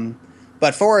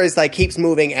 But 4 is like keeps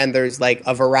moving, and there's like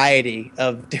a variety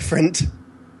of different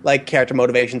like character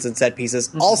motivations and set pieces.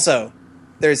 Also,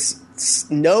 there's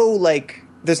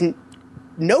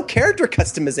no character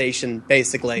customization,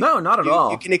 basically. No, not at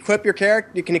all. You can equip your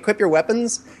character, you can equip your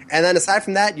weapons, and then aside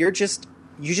from that, you just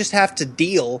have to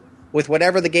deal with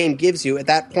whatever the game gives you at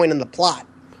that point in the plot.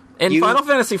 In Final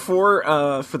Fantasy IV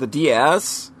for the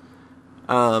DS,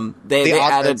 they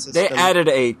added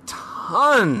a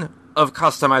ton of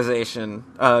customization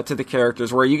to the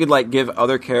characters, where you could like give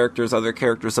other characters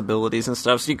abilities and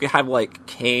stuff. So you could have like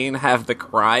Kain have the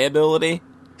cry ability.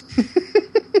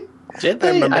 Did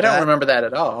they? I don't remember that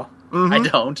at all. Mm-hmm. I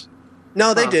don't.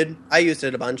 No, they did. I used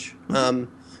it a bunch.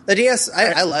 The DS,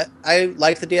 I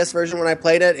liked the DS version when I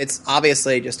played it. It's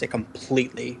obviously just a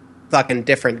completely fucking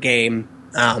different game,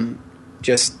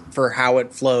 just for how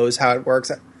it flows, how it works,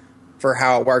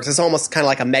 It's almost kind of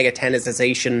like a mega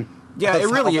tennisization. Yeah, it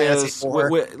really is.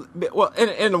 Well,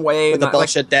 in a way, with the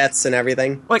bullshit deaths and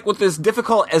everything. Like, with as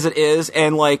difficult as it is,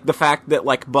 and like the fact that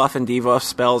like buff and debuff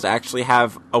spells actually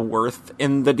have a worth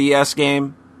in the DS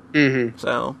game. Mm-hmm.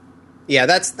 So, yeah,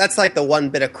 that's like the one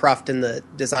bit of cruft in the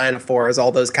design of 4 is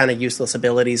all those kind of useless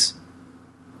abilities.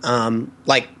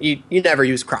 Like you never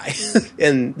use Cry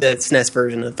in the SNES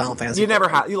version of Final Fantasy. You never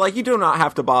you do not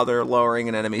have to bother lowering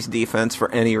an enemy's defense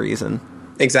for any reason.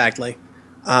 Exactly.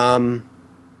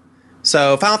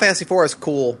 So Final Fantasy IV is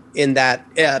cool in that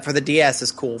for the DS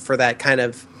is cool for that kind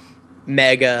of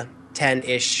mega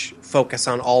 10-ish focus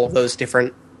on all of those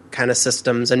different kind of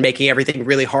systems and making everything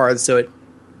really hard, so it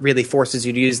really forces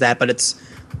you to use that. But it's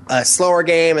a slower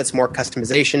game, it's more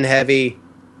customization heavy,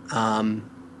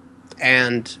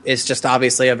 and it's just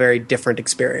obviously a very different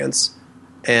experience.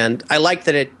 And I like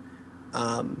that it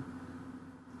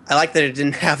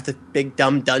didn't have the big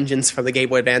dumb dungeons from the Game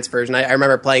Boy Advance version. I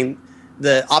remember playing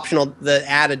the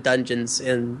added dungeons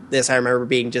in this. I remember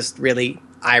being just really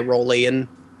eye-rolly and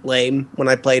lame when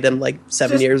I played them like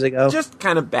 7 years ago. Just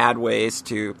kind of bad ways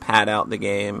to pad out the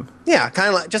game. Yeah,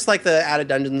 kind of just like the added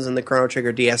dungeons in the Chrono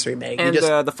Trigger DS remake. And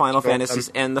the Final Fantasies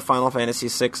and the Final Fantasy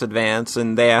VI Advance,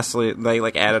 and they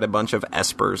added a bunch of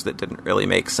espers that didn't really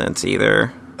make sense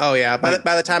either. Oh yeah,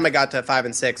 by the time I got to 5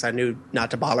 and 6, I knew not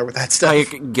to bother with that stuff.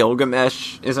 Like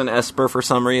Gilgamesh is an esper for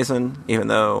some reason, even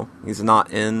though he's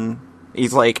not in.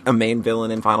 He's like a main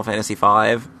villain in Final Fantasy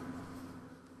V.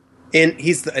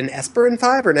 He's an Esper in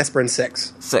 5 or an Esper in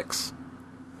 6? 6.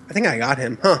 I think I got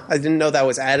him. Huh. I didn't know that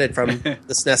was added from the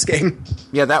SNES game.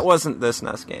 Yeah, that wasn't the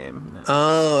SNES game. No.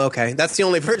 Oh, okay. That's the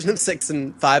only version of 6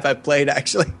 and 5 I've played,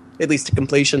 actually. At least to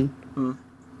completion.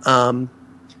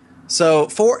 So,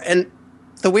 4... And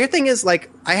the weird thing is, like,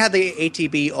 I had the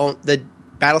ATB, the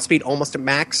battle speed almost at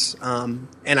max, and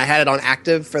I had it on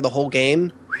active for the whole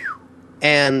game.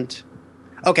 And...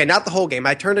 Okay, not the whole game.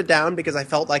 I turned it down because I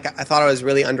felt like I thought I was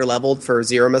really underleveled for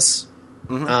Zeromus.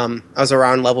 Mm-hmm. I was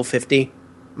around level 50.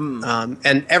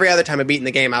 And every other time I beat in the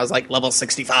game, I was like level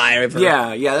 65.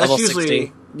 Yeah, that's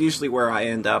usually where I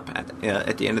end up at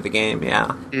the end of the game, yeah.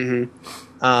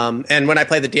 Mm-hmm. And when I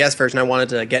played the DS version, I wanted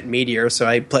to get Meteor, so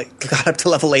I got up to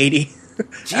level 80.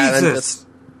 Jesus!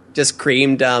 And just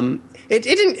creamed.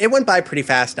 It went by pretty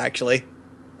fast, actually.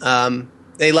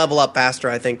 They level up faster,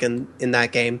 I think, in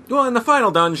that game. Well, in the final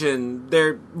dungeon,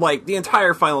 the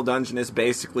entire final dungeon is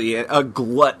basically a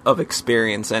glut of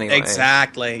experience anyway.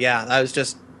 Exactly, yeah. I was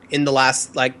just in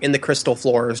the crystal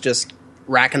floors, just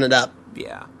racking it up.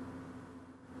 Yeah.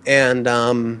 And,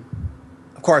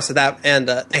 of course, they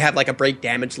have like a break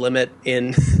damage limit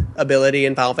in ability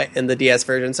in the DS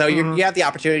version. So you have the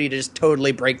opportunity to just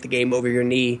totally break the game over your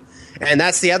knee. And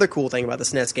that's the other cool thing about the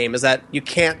SNES game, is that you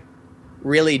can't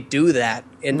really do that.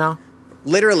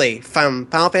 Literally, from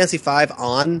Final Fantasy V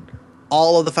on,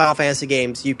 all of the Final Fantasy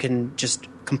games you can just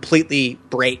completely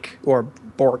break or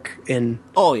bork in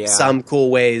some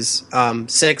cool ways.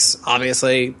 6,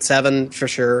 obviously. 7, for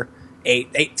sure.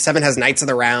 7 has Knights of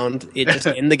the Round. It just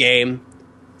in the game.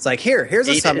 It's like, here's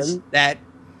a summon that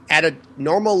at a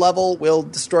normal level will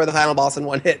destroy the final boss in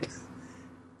one hit.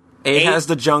 8 has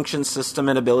the junction system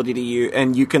and ability to use,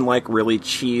 and you can like really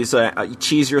cheese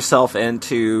yourself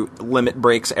into limit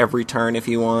breaks every turn if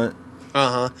you want.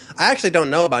 I actually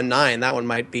don't know about 9. That one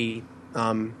might be.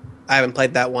 I haven't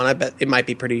played that one. I bet it might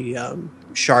be pretty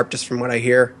sharp, just from what I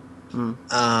hear.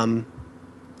 10,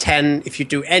 if you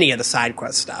do any of the side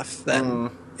quest stuff, then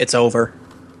it's over.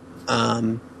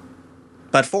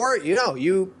 But 4,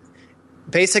 you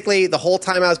basically the whole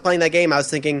time I was playing that game, I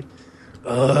was thinking,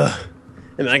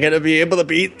 am I going to be able to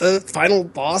beat the final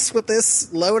boss with this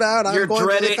loadout?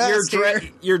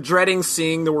 You're dreading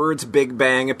seeing the words Big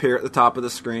Bang appear at the top of the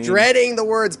screen. Dreading the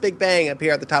words Big Bang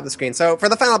appear at the top of the screen. So for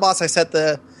the final boss, I set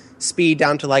the speed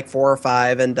down to like 4 or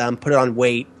 5 and put it on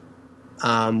wait,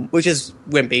 which is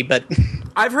wimpy, but...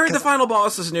 I've heard the final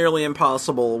boss is nearly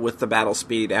impossible with the battle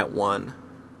speed at 1.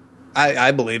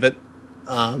 I believe it.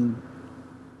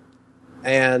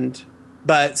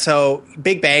 So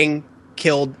Big Bang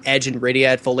killed Edge and Rydia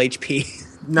at full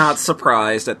HP. Not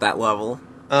surprised at that level.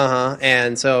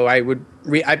 And so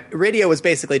Rydia was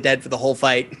basically dead for the whole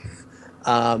fight.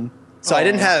 I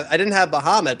didn't have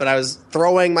Bahamut, but I was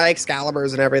throwing my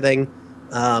Excaliburs and everything.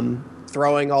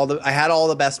 I had all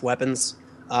the best weapons.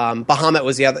 Bahamut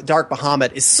was the other. Dark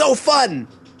Bahamut is so fun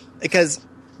because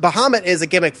Bahamut is a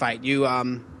gimmick fight. You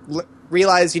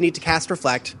realize you need to cast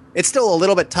Reflect. It's still a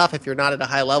little bit tough if you're not at a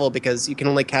high level because you can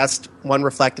only cast one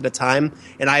Reflect at a time.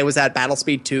 And I was at Battle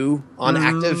Speed 2 on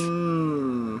active.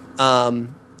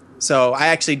 So I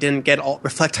actually didn't get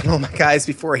Reflect on all my guys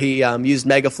before he used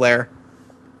Mega Flare.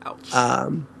 Ouch.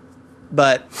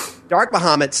 But Dark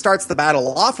Bahamut starts the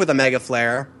battle off with a Mega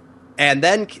Flare and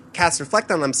then casts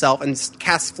Reflect on himself and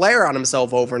casts Flare on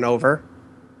himself over and over.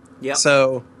 Yep.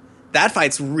 So that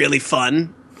fight's really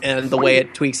fun, and the way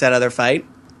it tweaks that other fight.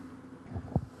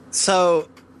 So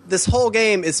this whole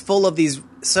game is full of these...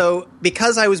 So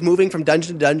because I was moving from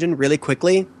dungeon to dungeon really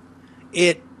quickly,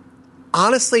 it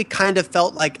honestly kind of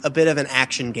felt like a bit of an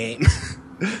action game.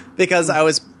 Because I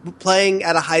was playing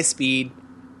at a high speed,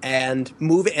 and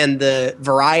the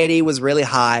variety was really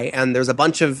high, and there's a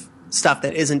bunch of stuff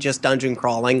that isn't just dungeon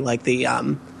crawling, like the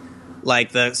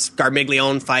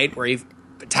Scarmiglione fight where he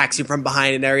attacks you from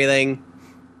behind and everything.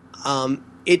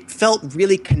 It felt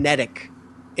really kinetic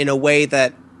in a way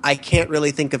that I can't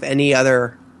really think of any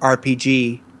other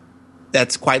RPG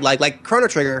that's quite like Chrono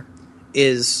Trigger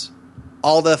is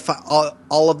all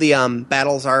of the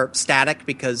battles are static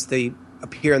because they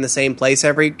appear in the same place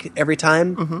every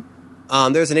time.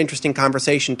 Mm-hmm. There's an interesting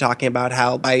conversation talking about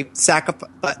how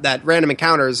that random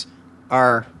encounters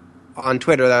are on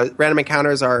Twitter. That random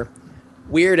encounters are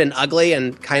weird and ugly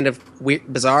and kind of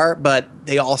bizarre, but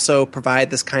they also provide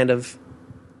this kind of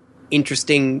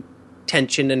interesting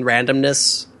tension and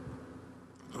randomness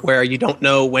where you don't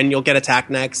know when you'll get attacked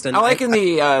next. And I like in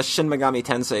the Shin Megami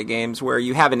Tensei games where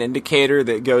you have an indicator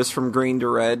that goes from green to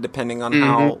red depending on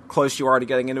how close you are to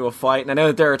getting into a fight. And I know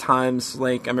that there are times,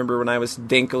 like I remember when I was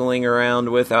dinkling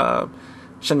around with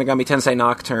Shin Megami Tensei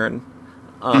Nocturne,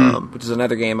 which is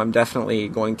another game I'm definitely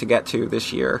going to get to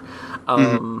this year.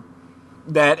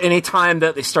 That any time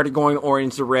that they started going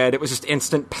orange to red, it was just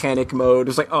instant panic mode. It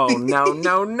was like, oh, no,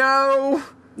 no, no.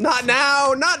 Not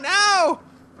now, not now.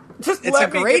 It's a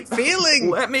great feeling.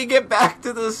 Let me get back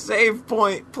to the save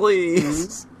point,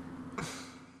 please.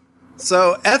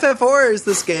 So FF4 is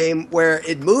this game where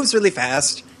it moves really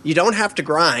fast. You don't have to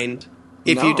grind.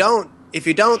 If you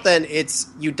don't, then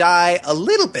you die a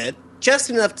little bit, just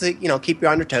enough to keep you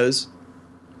on your toes.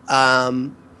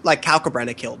 Like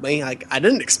Calcabrana killed me. I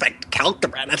didn't expect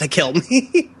Calcabrana to kill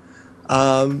me.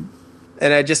 And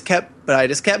I just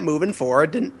kept moving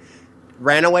forward.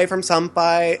 Ran away from some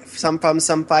fights,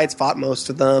 fought most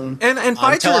of them. And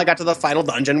fights until I got to the final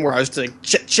dungeon where I was like,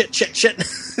 shit.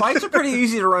 Fights are pretty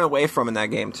easy to run away from in that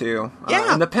game, too.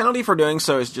 Yeah. And the penalty for doing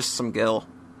so is just some gil.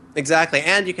 Exactly.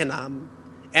 And you can,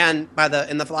 in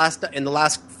the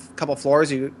last couple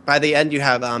floors, by the end you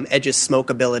have Edge's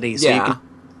smoke ability, so you can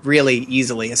really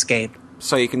easily escape.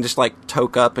 So you can just,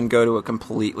 toke up and go to a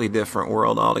completely different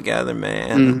world altogether,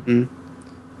 man.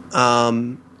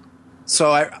 Mm-hmm.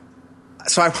 So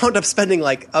I wound up spending,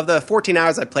 of the 14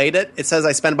 hours I played it says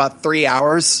I spent about 3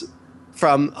 hours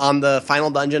on the final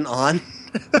dungeon on.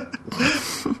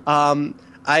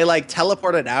 I,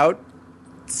 teleported out,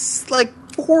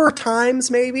 4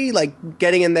 times, maybe,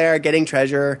 getting in there, getting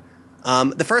treasure.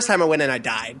 The first time I went in, I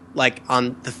died,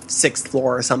 on the 6th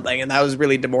floor or something, and that was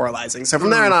really demoralizing. So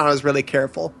from there on, I was really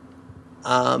careful.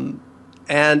 And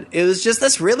it was just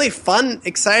this really fun,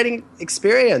 exciting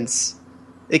experience.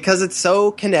 Because it's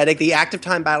so kinetic, the active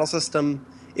time battle system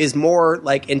is more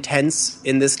intense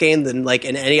in this game than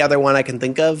in any other one I can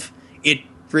think of.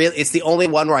 It's the only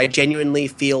one where I genuinely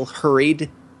feel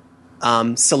hurried,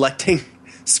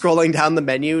 scrolling down the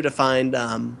menu to find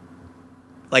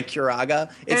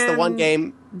Curaga. It's the one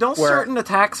game. Don't certain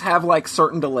attacks have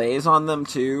certain delays on them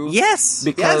too? Yes.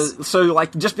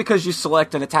 Just because you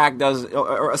select an attack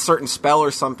or a certain spell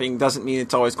or something doesn't mean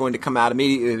it's always going to come out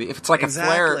immediately. If it's a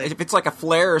flare, if it's a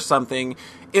flare or something,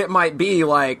 it might be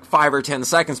 5 or 10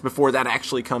 seconds before that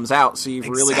actually comes out. So you've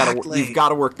really got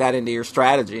to work that into your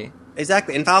strategy.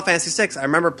 Exactly. In Final Fantasy VI, I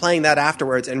remember playing that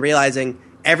afterwards and realizing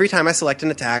every time I select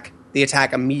an attack, the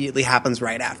attack immediately happens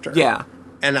right after. Yeah.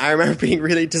 And I remember being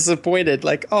really disappointed,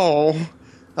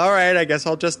 all right, I guess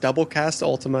I'll just double cast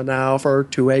Ultima now for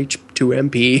 2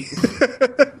 MP.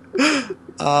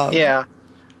 Yeah.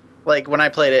 When I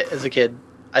played it as a kid,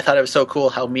 I thought it was so cool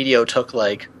how Meteo took,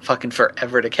 fucking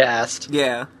forever to cast.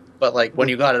 Yeah. but like when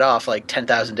you got it off, like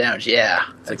 10,000 damage,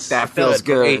 that feels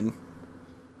good.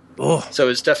 Oh. So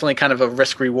it's definitely kind of a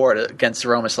risk reward against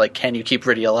Zeromus. Like, can you keep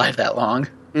Rydia alive that long?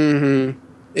 Mm-hmm.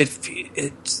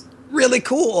 It's really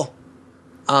cool.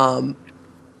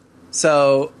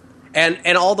 So,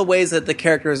 and all the ways that the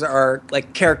characters are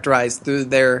like characterized through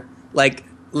their like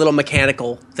little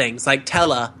mechanical things, like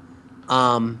Tella.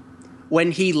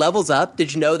 When he levels up,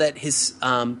 did you know that his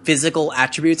physical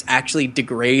attributes actually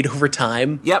degrade over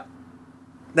time? Yep.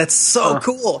 That's so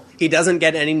cool. He doesn't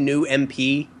get any new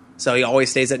MP, so he always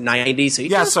stays at 90.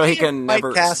 So he can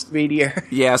never cast Meteor.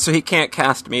 Yeah, so he can't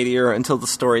cast Meteor until the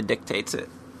story dictates it.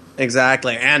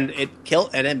 Exactly, and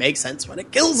it makes sense when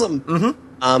it kills him.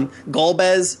 Mm-hmm.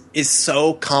 Golbez is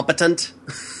so competent,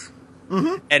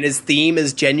 and his theme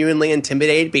is genuinely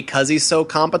intimidated because he's so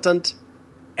competent.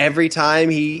 Every time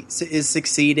he is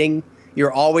succeeding,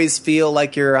 you always feel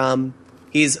like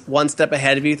he's one step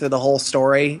ahead of you through the whole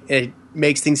story. It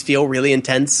makes things feel really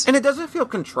intense, and it doesn't feel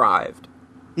contrived.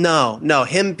 No,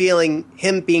 him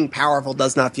being powerful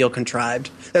does not feel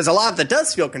contrived. There's a lot that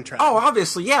does feel contrived. Oh,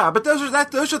 obviously, yeah, but those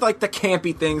are like the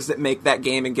campy things that make that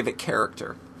game and give it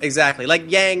character. Exactly, like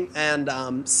Yang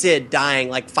and Sid dying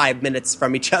like 5 minutes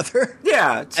from each other.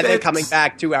 Yeah, and then coming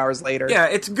back 2 hours later. Yeah,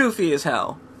 it's goofy as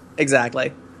hell.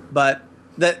 Exactly, but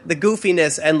the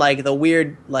goofiness and like the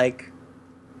weird like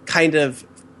kind of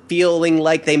feeling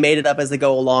like they made it up as they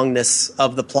go alongness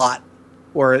of the plot,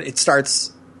 where it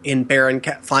starts in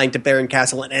flying to Baron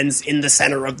Castle and ends in the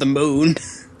center of the moon.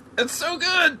 It's so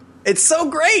good. It's so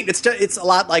great. It's a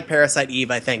lot like Parasite Eve,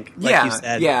 I think. Like you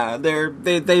said. Yeah.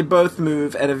 They both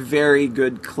move at a very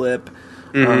good clip.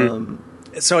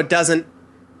 Mm-hmm. So it doesn't,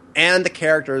 and the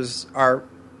characters are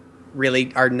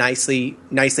nicely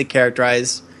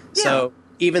characterized. Yeah. So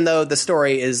even though the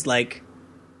story is like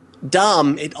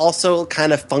dumb, it also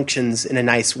kind of functions in a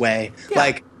nice way. Yeah.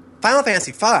 Like Final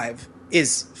Fantasy V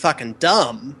is fucking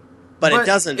dumb, but it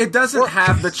doesn't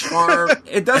have the charm.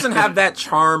 It doesn't have that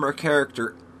charm or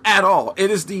character at all.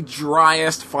 It is the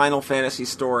driest Final Fantasy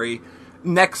story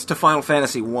next to Final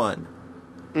Fantasy 1.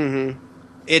 Mm-hmm.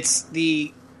 It's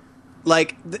in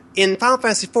Final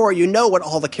Fantasy 4, you know what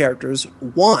all the characters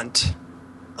want.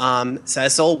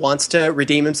 Cecil wants to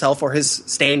redeem himself for his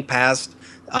stained past.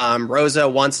 Rosa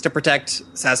wants to protect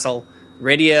Cecil.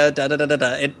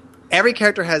 Rydia, every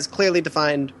character has clearly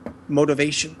defined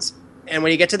motivations. And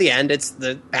when you get to the end, it's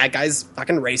the bad guy's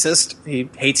fucking racist. He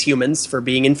hates humans for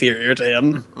being inferior to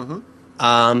him.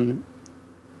 Mm-hmm.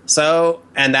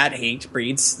 And that hate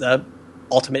breeds the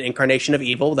ultimate incarnation of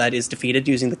evil that is defeated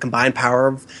using the combined power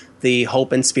of the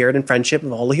hope and spirit and friendship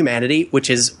of all of humanity, which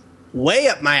is way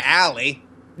up my alley.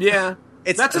 Yeah.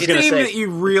 That's a theme that you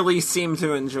really seem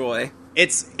to enjoy.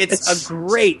 It's a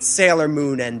great Sailor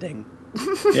Moon ending.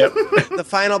 Yep. The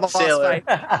final boss fight.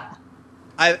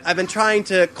 I've been trying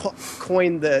to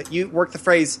work the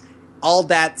phrase all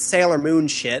that Sailor Moon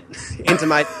shit into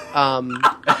my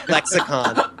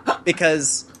lexicon,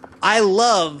 because I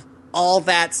love all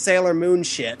that Sailor Moon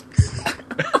shit.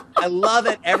 I love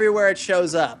it everywhere it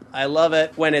shows up. I love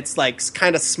it when it's like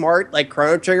kind of smart, like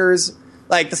Chrono Trigger's.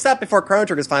 Like the stuff before Chrono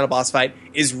Trigger's final boss fight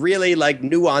is really like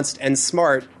nuanced and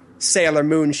smart Sailor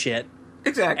Moon shit.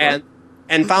 Exactly.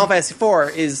 And Final Fantasy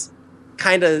IV is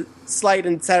kind of slight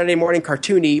and Saturday morning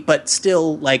cartoony, but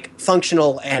still like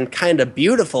functional and kind of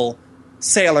beautiful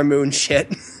Sailor Moon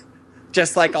shit.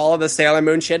 Just like all of the Sailor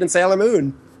Moon shit in Sailor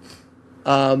Moon.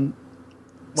 I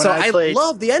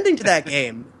love the ending to that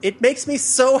game. It makes me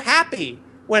so happy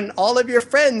when all of your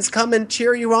friends come and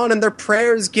cheer you on and their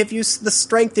prayers give you the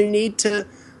strength you need to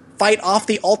fight off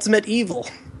the ultimate evil.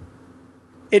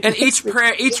 Each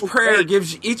prayer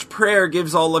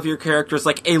gives all of your characters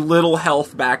like a little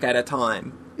health back at a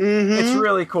time. Mm-hmm. It's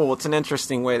really cool. It's an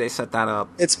interesting way they set that up.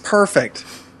 It's perfect.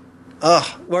 Ugh.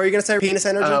 What were you going to say? Penis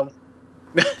energy?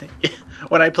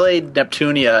 When I played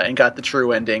Neptunia and got the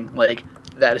true ending, like,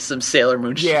 that is some Sailor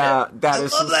Moon shit. Yeah, that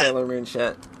is some Sailor Moon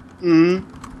shit.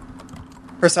 Mm-hmm.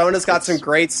 Persona's got some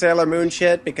great Sailor Moon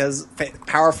shit because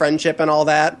power, friendship, and all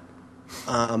that.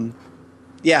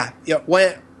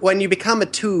 When you become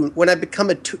attuned, now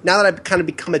that I've kind of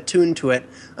become attuned to it,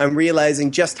 I'm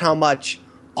realizing just how much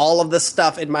all of the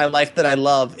stuff in my life that I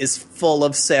love is full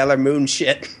of Sailor Moon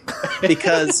shit.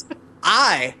 Because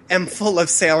I am full of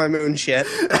Sailor Moon shit.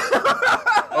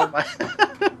 Oh my.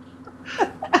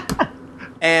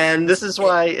 And this is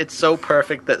why it's so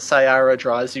perfect that Sayara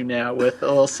draws you now with a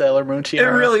little Sailor Moon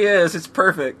tiara. It really is. It's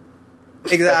perfect.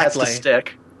 Exactly. That has to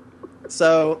stick.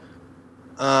 So,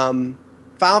 Final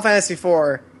Fantasy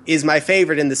IV is my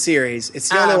favorite in the series. It's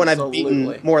the only one I've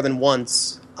beaten more than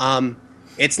once.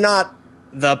 It's not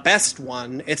the best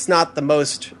one. It's not the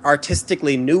most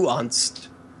artistically nuanced.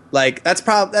 Like that's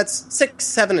 6,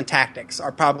 7, and Tactics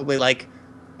are probably like,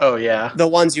 oh yeah, the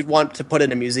ones you'd want to put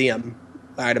in a museum.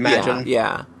 I'd imagine.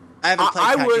 Yeah. I haven't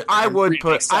played. I would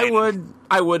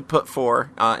put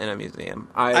 4 in a museum.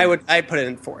 I'd put it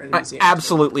in 4 in a museum. I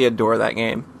absolutely adore that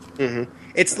game. Mm-hmm.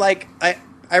 It's like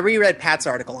I reread Pat's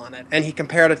article on it, and he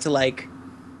compared it to like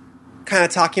kind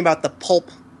of talking about the pulp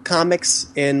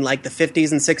comics in like the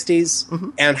 50s and 60s, mm-hmm.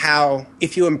 and how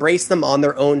if you embrace them on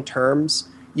their own terms,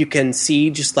 you can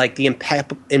see just like the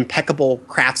impeccable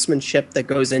craftsmanship that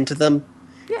goes into them,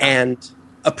 and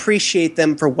appreciate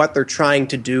them for what they're trying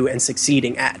to do and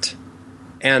succeeding at.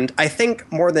 And I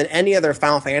think more than any other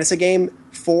Final Fantasy game,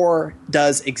 4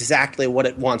 does exactly what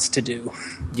it wants to do.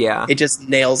 Yeah. It just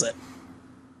nails it.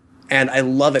 And I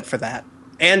love it for that.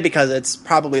 And because it's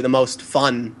probably the most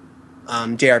fun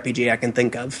JRPG I can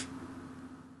think of.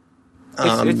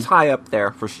 It's high up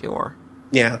there for sure.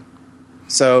 Yeah.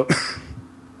 So,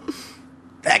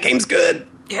 that game's good.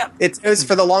 Yeah. It was,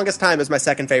 for the longest time, it was my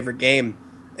second favorite game.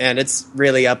 And it's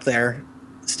really up there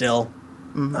still.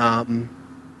 Mm-hmm.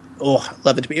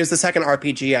 Love it. It was the second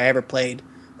RPG I ever played.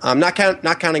 Not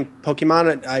counting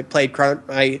Pokemon. I played.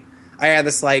 I had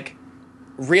this like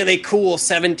really cool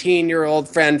 17-year-old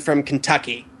friend from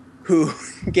Kentucky who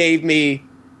gave me.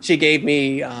 She gave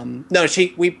me.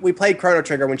 We played Chrono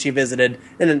Trigger when she visited,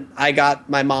 and then I got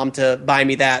my mom to buy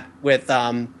me that with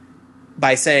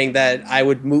by saying that I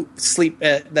would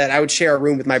that I would share a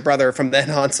room with my brother from then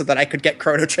on, so that I could get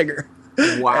Chrono Trigger.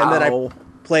 Wow! And then I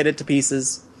played it to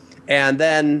pieces, and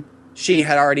then she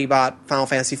had already bought Final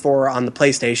Fantasy IV on the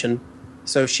PlayStation,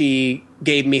 so she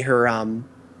gave me her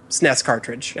SNES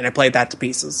cartridge, and I played that to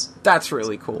pieces. That's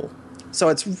really cool. So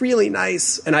it's really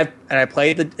nice, and I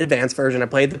played the advanced version, I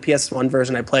played the PS1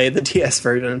 version, I played the DS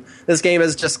version. This game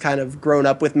has just kind of grown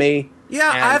up with me.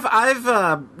 Yeah,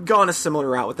 I've gone a similar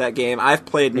route with that game. I've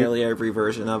played nearly every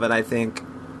version of it, I think.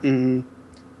 Mm-hmm.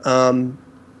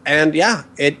 And yeah,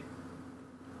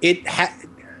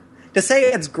 to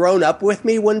say it's grown up with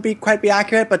me wouldn't quite be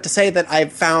accurate, but to say that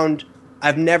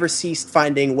I've never ceased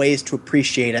finding ways to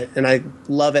appreciate it, and I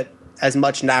love it as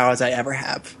much now as I ever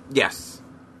have. Yes.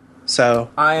 So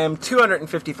I am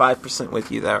 255%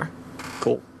 with you there.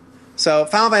 Cool. So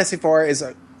Final Fantasy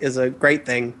IV is a great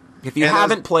thing. If you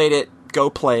haven't played it, go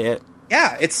play it.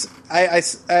 Yeah, it's. I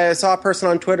saw a person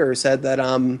on Twitter who said that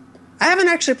I haven't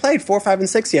actually played 4, 5, and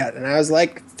 6 yet, and I was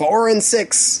like, 4 and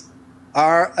 6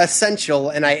 are essential,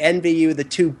 and I envy you the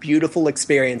 2 beautiful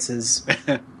experiences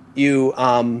you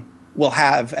will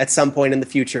have at some point in the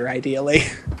future, ideally.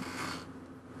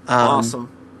 Awesome.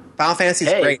 Final Fantasy's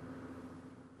great.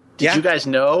 Did you guys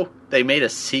know they made a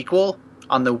sequel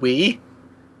on the Wii?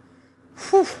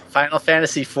 Whew. Final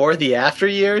Fantasy IV: The After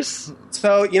Years?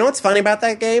 So, you know what's funny about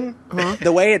that game? Mm-hmm.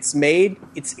 The way it's made,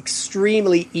 it's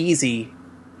extremely easy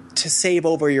to save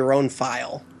over your own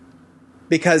file.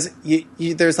 Because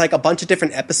there's like a bunch of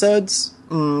different episodes.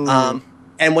 And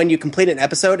when you complete an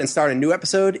episode and start a new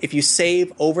episode, if you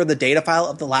save over the data file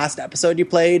of the last episode you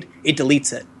played, it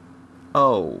deletes it.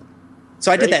 Oh.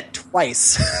 So I did that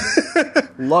twice.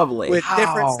 Lovely.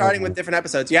 Starting with different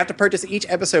episodes. You have to purchase each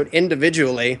episode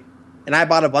individually, and I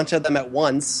bought a bunch of them at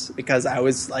once because I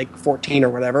was like 14 or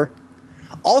whatever.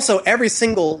 Also, every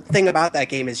single thing about that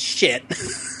game is shit.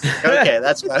 Okay,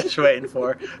 that's what I was waiting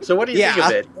for. So what do you think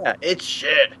of it? Yeah, it's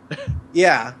shit.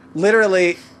 Yeah,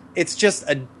 literally, it's just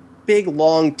a big,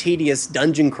 long, tedious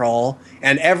dungeon crawl,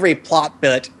 and every plot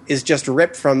bit is just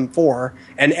ripped from 4,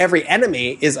 and every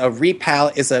enemy is a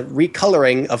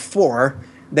recoloring of 4.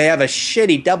 They have a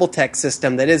shitty double tech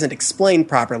system that isn't explained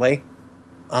properly.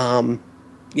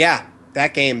 Yeah,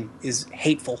 that game is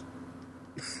hateful.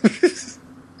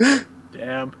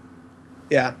 Damn.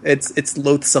 Yeah, it's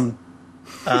loathsome.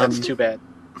 That's too bad.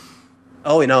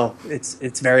 Oh no,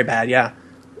 it's very bad. Yeah.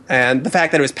 And the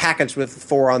fact that it was packaged with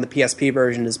 4 on the PSP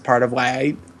version is part of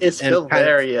why it's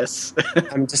hilarious.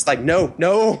 I'm just like, no.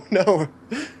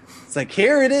 It's like,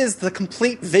 here it is, the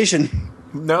complete vision.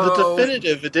 No. The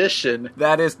definitive edition.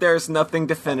 There's nothing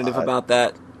definitive about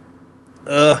that.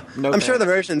 I'm sure the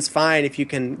version's fine if you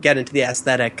can get into the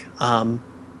aesthetic.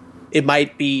 It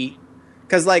might be...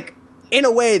 Because, like, in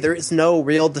a way, there is no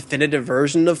real definitive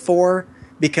version of 4,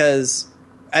 because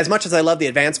as much as I love the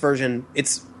advanced version,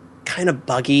 it's kind of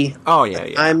buggy. Oh yeah,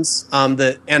 at times. I'll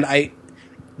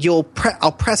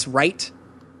press right,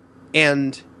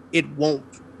 and it won't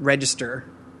register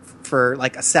for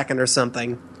like a second or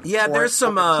something. Yeah, there's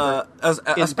some,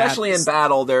 especially in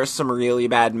battle, there's some really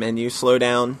bad menu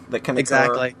slowdown that can occur.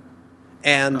 Exactly,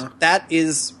 and that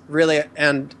is really,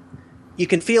 and you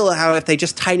can feel how if they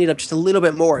just tighten it up just a little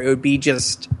bit more, it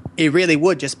really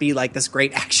would just be like this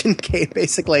great action game,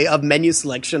 basically, of menu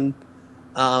selection.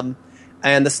 And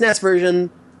the SNES version,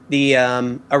 the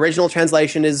original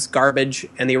translation is garbage,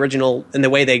 and the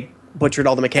way they butchered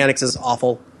all the mechanics is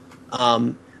awful.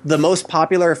 The most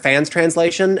popular fans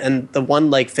translation, and the one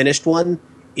like finished one,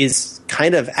 is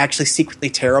kind of actually secretly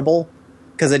terrible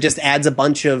because it just adds a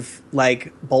bunch of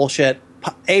like bullshit,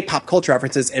 A, pop culture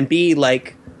references, and B,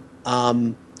 like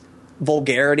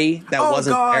vulgarity that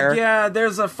wasn't there. Yeah,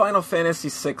 there's a Final Fantasy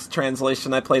VI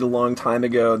translation I played a long time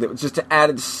ago that just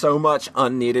added so much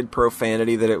unneeded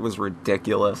profanity that it was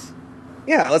ridiculous.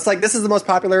 Yeah, it's like this is the most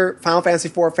popular Final Fantasy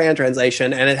IV fan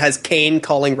translation, and it has Kain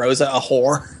calling Rosa a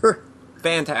whore.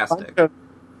 Fantastic.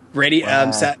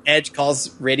 Edge calls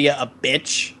Rydia a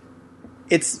bitch.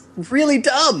 It's really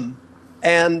dumb.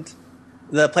 And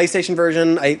the PlayStation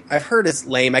version, I've heard is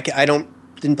lame. I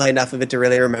didn't play enough of it to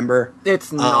really remember.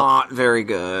 It's not very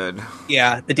good.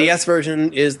 Yeah, the DS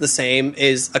version is the same,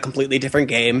 is a completely different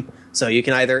game. So you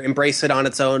can either embrace it on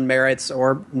its own merits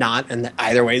or not, and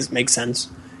either ways makes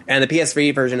sense. And the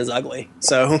PS3 version is ugly.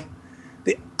 So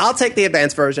I'll take the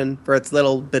advanced version for its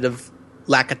little bit of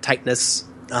lack of tightness,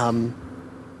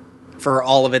 for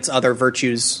all of its other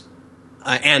virtues,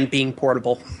 and being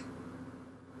portable.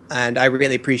 And I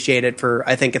really appreciate it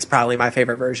I think it's probably my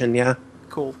favorite version, yeah.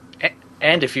 Cool.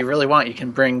 And if you really want, you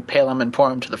can bring Palem and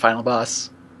Porum to the final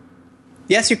boss.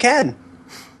 Yes, you can.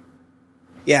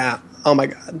 Yeah. Oh my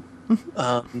god.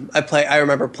 I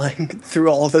remember playing through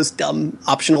all of those dumb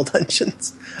optional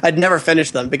dungeons. I'd never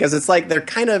finished them because it's like they're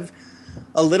kind of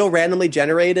a little randomly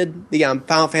generated. The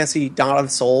Final Fantasy Dawn of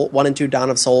Soul 1 and 2 Dawn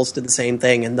of Souls did the same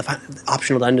thing, and the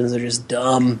optional dungeons are just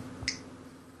dumb.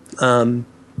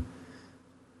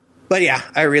 But yeah,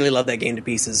 I really love that game to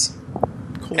pieces.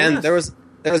 Cool. And there was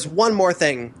one more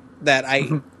thing that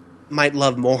I might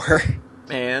love more,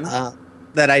 man,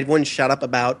 that I wouldn't shut up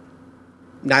about.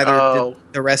 Neither did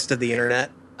the rest of the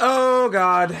internet. Oh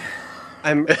God,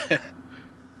 I'm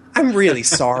really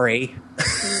sorry.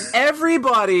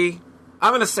 Everybody,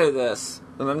 I'm going to say this,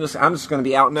 and I'm just going to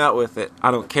be out and out with it.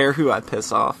 I don't care who I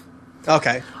piss off.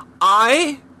 Okay.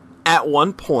 I, at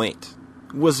one point,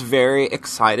 was very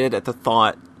excited at the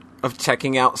thought of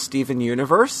checking out Steven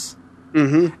Universe.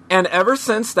 Mm-hmm. And ever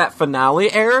since that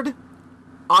finale aired,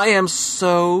 I am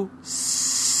so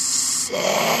sick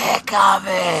of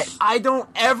it. I don't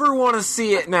ever want to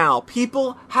see it now.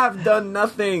 People have done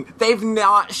nothing. They've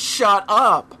not shut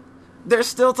up. They're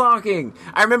still talking.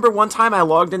 I remember one time I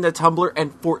logged into Tumblr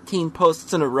and 14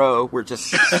 posts in a row were just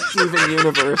Steven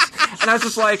Universe. And I was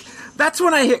just like, that's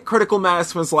when I hit critical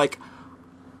mass, was like,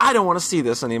 I don't want to see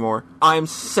this anymore. I'm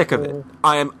sick of it.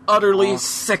 I am utterly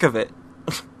sick of it.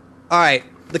 All right,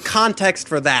 the context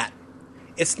for that.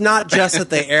 It's not just that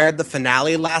they aired the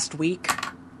finale last week.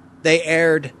 They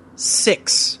aired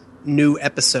 6 new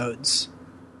episodes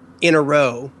in a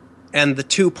row, and the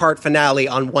 2-part finale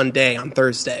on one day, on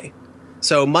Thursday.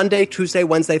 So Monday, Tuesday,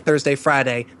 Wednesday, Thursday,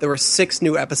 Friday, there were 6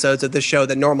 new episodes of the show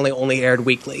that normally only aired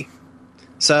weekly.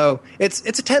 So it's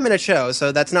a 10-minute show, so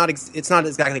it's not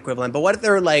exactly equivalent. But what if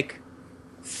there were like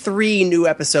 3 new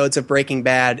episodes of Breaking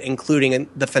Bad, including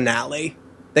the finale,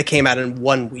 that came out in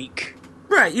 1 week?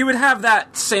 Right, you would have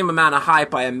that same amount of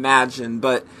hype, I imagine,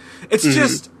 but it's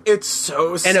just, it's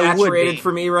so saturated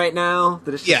for me right now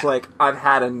that it's just like, I've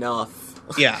had enough.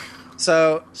 Yeah.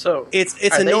 So it's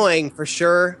annoying for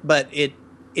sure, but it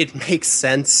makes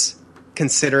sense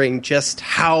considering just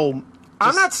how...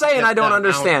 I'm not saying I don't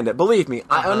understand it. Believe me,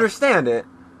 I understand it.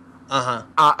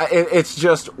 It's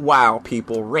just, wow,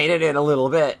 people, rein it in a little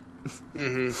bit.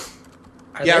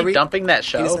 Are they dumping that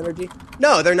show?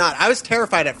 No, they're not. I was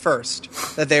terrified at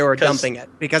first that they were dumping it,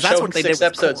 because that's what they did with 6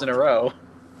 episodes in a row.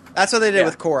 That's what they did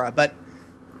with Korra, but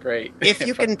great. If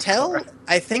you can tell,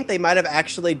 I think they might have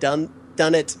actually done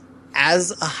it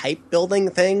as a hype building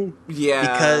thing. Yeah,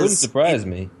 because wouldn't surprise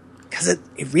me. Because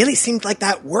it really seemed like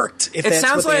that worked. If it that's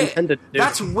sounds what they like intended to do.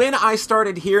 That's when I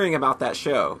started hearing about that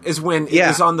show. Is when it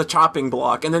was on the chopping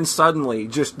block, and then suddenly,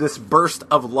 just this burst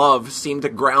of love seemed to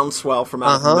groundswell from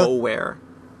out of nowhere.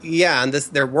 Yeah, and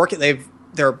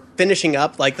they're finishing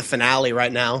up like the finale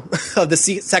right now of the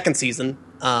second season.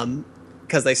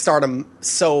 Because they start them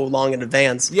so long in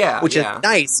advance. Which is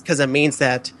nice, because it means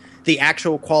that the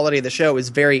actual quality of the show is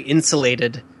very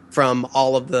insulated from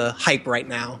all of the hype right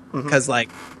now. Because,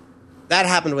 that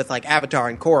happened with, Avatar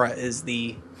and Korra, is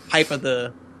the hype of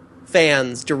the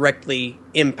fans directly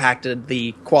impacted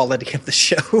the quality of the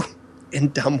show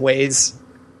in dumb ways.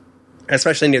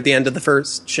 Especially near the end of the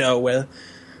first show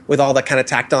with all that kind of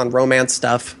tacked on romance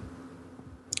stuff.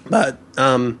 But,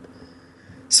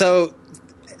 so...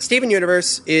 Steven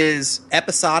Universe is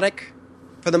episodic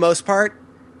for the most part,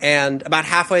 and about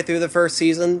halfway through the first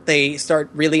season, they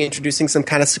start really introducing some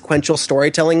kind of sequential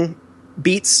storytelling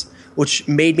beats, which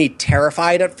made me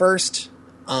terrified at first,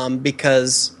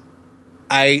 because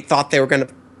I thought they were going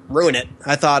to ruin it.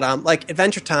 I thought, like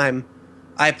Adventure Time,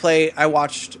 I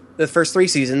watched the first 3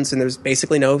 seasons, and there's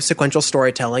basically no sequential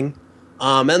storytelling.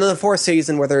 And then the 4th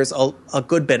season, where there's a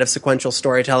good bit of sequential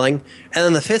storytelling. And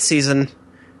then the 5th season,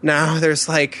 now there's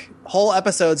like whole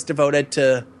episodes devoted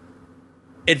to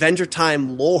Adventure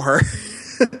Time lore.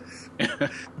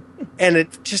 And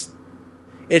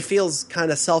it feels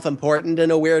kind of self-important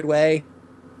in a weird way.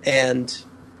 And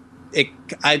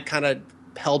I kind of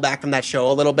held back from that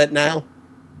show a little bit now.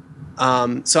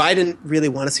 So I didn't really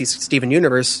want to see Steven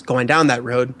Universe going down that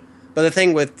road. But the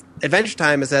thing with Adventure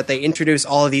Time is that they introduce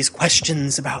all of these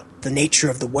questions about the nature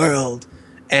of the world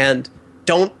and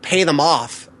don't pay them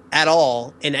off at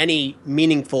all in any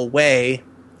meaningful way.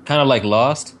 Kind of like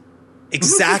Lost?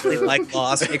 Exactly like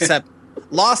Lost, except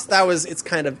Lost, it's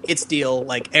kind of its deal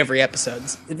like every episode.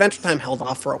 Adventure Time held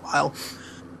off for a while.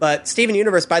 But Steven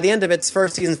Universe, by the end of its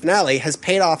first season finale, has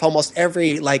paid off almost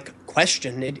every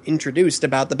question it introduced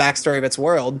about the backstory of its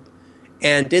world,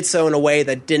 and did so in a way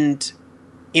that didn't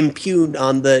impugn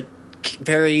on the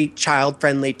very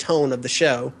child-friendly tone of the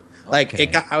show.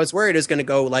 Okay. I was worried it was going to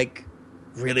go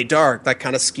really dark,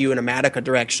 kind of skew in a Madoka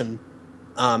direction.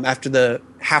 After the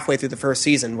halfway through the first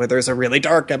season, where there's a really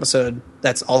dark episode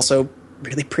that's also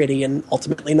really pretty and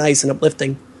ultimately nice and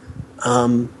uplifting,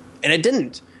 and it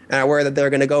didn't. And I worry that they're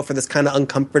going to go for this kind of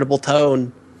uncomfortable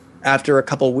tone after a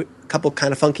couple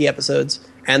kind of funky episodes,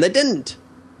 and they didn't.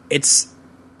 It's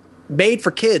made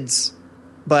for kids,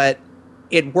 but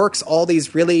it works all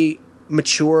these really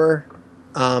mature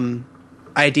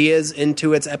ideas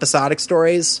into its episodic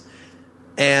stories,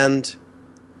 and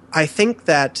I think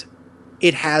that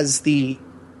it has the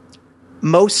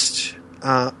most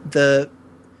the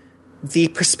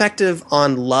perspective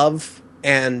on love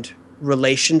and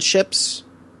relationships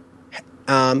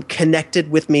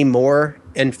connected with me more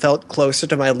and felt closer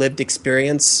to my lived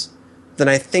experience than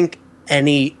I think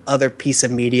any other piece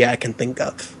of media I can think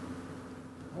of.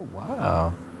 Oh,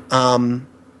 wow.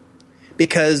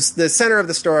 Because the center of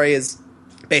the story is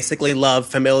basically love,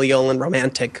 familial and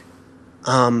romantic.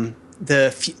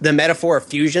 The metaphor of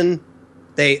fusion,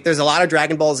 there's a lot of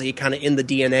Dragon Ball Z kind of in the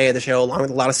DNA of the show, along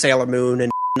with a lot of Sailor Moon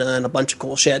and a bunch of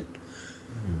cool shit.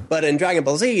 But in Dragon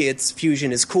Ball Z, its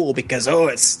fusion is cool because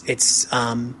it's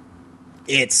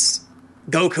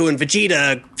Goku and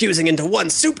Vegeta fusing into one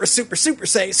super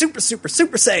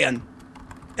Saiyan,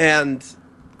 and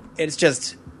it's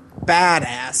just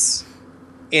badass.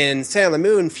 In Sailor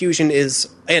Moon, fusion is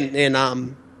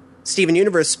in Steven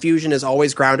Universe, fusion is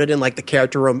always grounded in the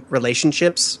character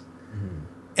relationships,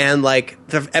 and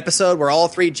the episode where all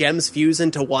 3 gems fuse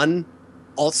into one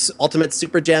ultimate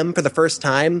super gem for the first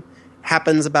time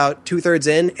happens about 2/3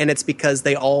 in, and it's because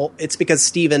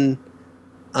Steven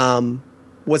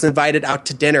was invited out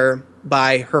to dinner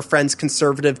by her friend's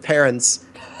conservative parents,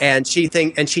 and she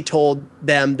told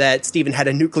them that Steven had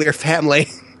a nuclear family.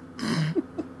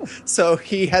 So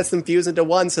he has them fuse into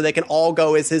one so they can all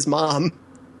go as his mom.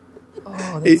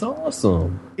 Oh, that's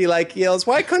awesome. He yells,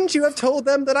 "Why couldn't you have told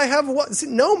them that I have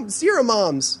 0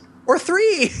 moms or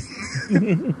 3?"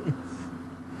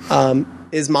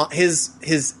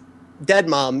 His dead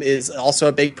mom is also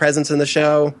a big presence in the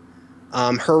show.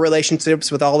 Her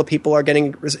relationships with all the people are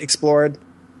getting explored.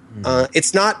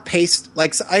 It's not paced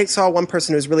I saw one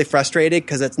person who was really frustrated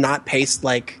because it's not paced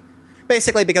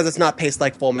basically because it's not paced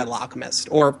like Full Metal Alchemist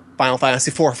or Final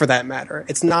Fantasy IV for that matter.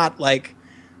 It's not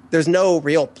there's no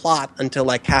real plot until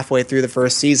halfway through the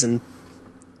first season.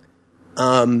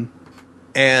 And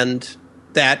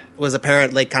that was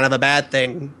apparently kind of a bad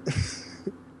thing.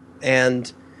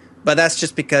 But that's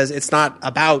just because it's not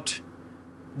about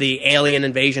the alien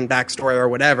invasion backstory or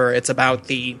whatever. It's about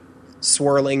the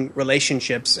swirling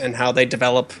relationships and how they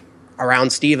develop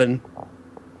around Steven.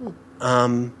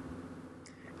 And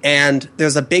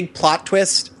there's a big plot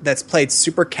twist that's played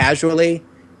super casually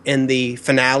in the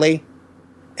finale,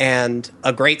 and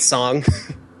a great song.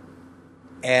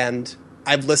 And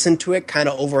I've listened to it kind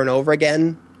of over and over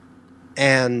again,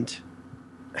 and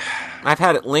I've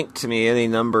had it linked to me any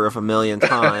number of 1,000,000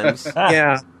 times.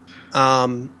 Yeah.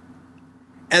 And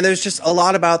there's just a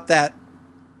lot about that.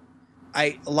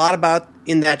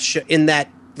 In that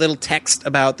little text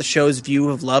about the show's view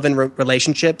of love and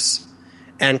relationships,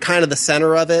 and kind of the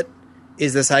center of it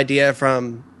is this idea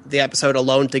from the episode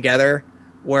Alone Together,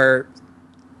 where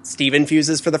Steven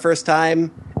fuses for the first time,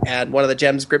 and one of the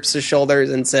gems grips his shoulders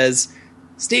and says,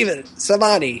 "Steven,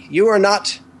 Savani, you are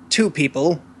not 2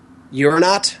 people. You're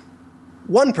not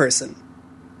one person.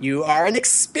 You are an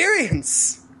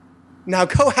experience. Now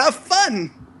go have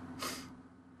fun.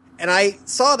 And I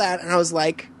saw that and I was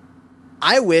like,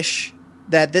 I wish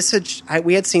that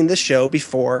we had seen this show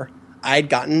before I'd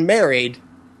gotten married.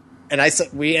 And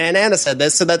and Anna said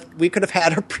this so that we could have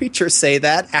had a preacher say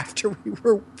that after we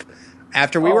were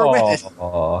wedded.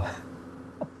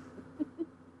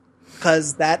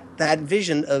 Because that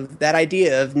vision of that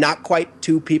idea of not quite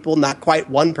two people, not quite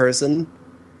one person,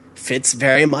 fits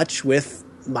very much with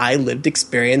my lived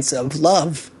experience of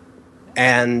love.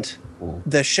 And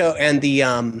the show and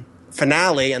the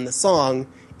finale and the song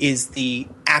is the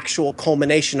actual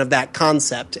culmination of that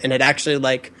concept, and it actually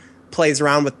like plays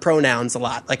around with pronouns a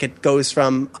lot. Like it goes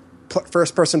from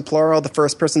first person plural to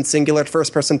first person singular to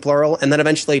first person plural, and then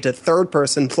eventually to third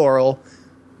person plural,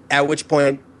 at which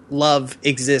point love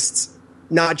exists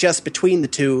not just between the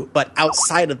two, but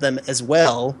outside of them as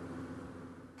well.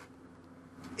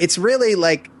 It's really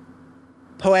like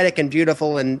poetic and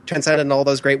beautiful and transcendent and all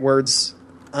those great words.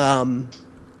 And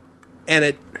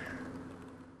it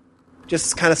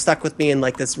just kind of stuck with me in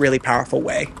like this really powerful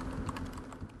way.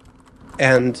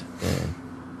 And,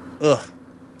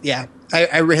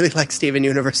 I really like Steven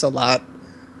Universe a lot.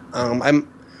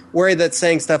 I'm worried that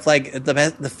saying stuff like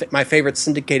my favorite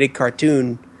syndicated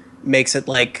cartoon makes it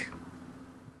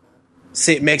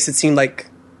seem like,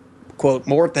 quote,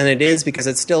 more than it is, because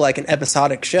it's still like an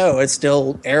episodic show. It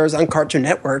still airs on Cartoon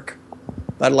Network,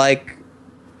 but like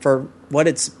for what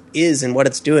it is and what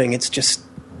it's doing, it's just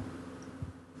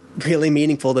really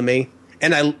meaningful to me.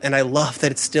 And I love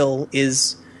that it still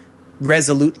is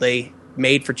resolutely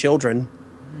made for children.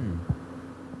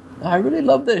 I really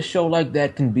love that a show like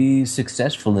that can be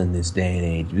successful in this day and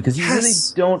age, because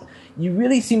you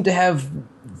really seem to have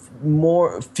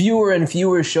fewer and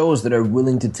fewer shows that are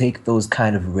willing to take those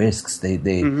kind of risks.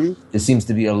 There seems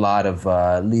to be a lot of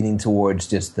leaning towards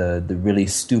just the really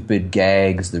stupid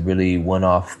gags, the really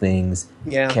one-off things,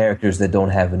 characters that don't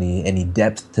have any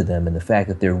depth to them, and the fact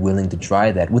that they're willing to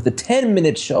try that with a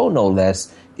 10-minute show, no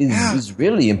less, is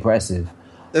really impressive.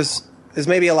 There's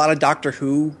maybe a lot of Doctor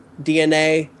Who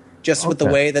DNA, just with the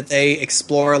way that they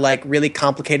explore like really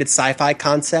complicated sci-fi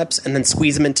concepts and then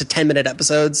squeeze them into 10-minute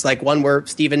episodes, like one where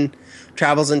Steven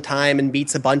travels in time and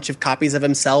meets a bunch of copies of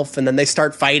himself, and then they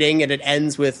start fighting, and it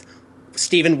ends with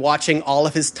Steven watching all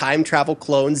of his time travel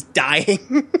clones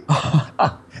dying.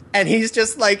 And he's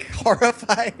just like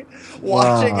horrified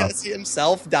watching as he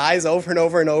himself dies over and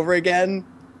over and over again.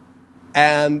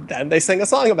 And then they sing a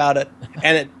song about it.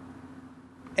 And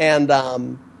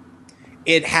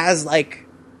it has like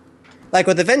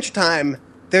with Adventure Time,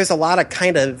 there's a lot of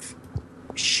kind of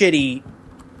shitty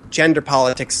gender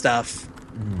politics stuff.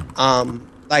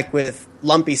 Like with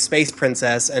Lumpy Space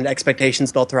Princess and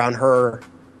expectations built around her.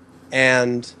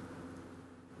 And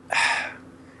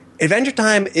Adventure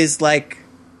Time is like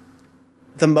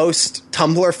the most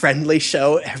Tumblr-friendly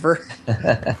show ever.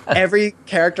 Every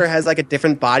character has like a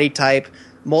different body type.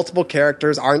 Multiple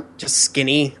characters aren't just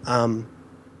skinny,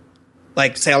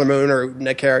 like Sailor Moon or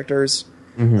Nick characters.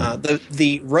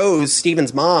 The Rose,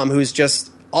 Steven's mom, who's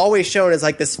just always shown as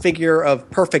like this figure of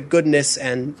perfect goodness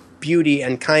and beauty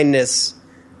and kindness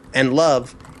and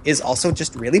love, is also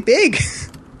just really big.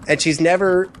 And she's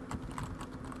never...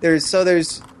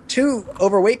 There's two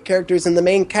overweight characters in the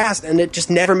main cast, and it just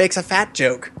never makes a fat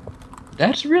joke.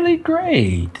 That's really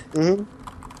great.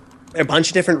 A bunch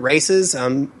of different races.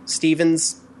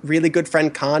 Steven's really good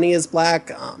friend Connie is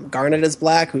black. Garnet is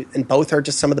black, and both are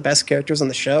just some of the best characters on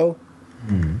the show.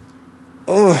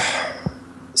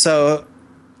 So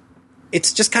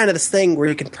it's just kind of this thing where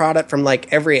you can prod it from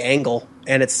like every angle,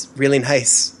 and it's really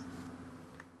nice.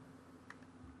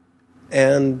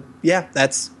 And yeah,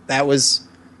 that was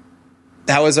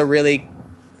a really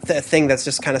thing that's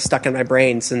just kind of stuck in my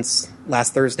brain since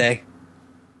last Thursday.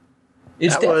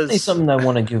 It's definitely something I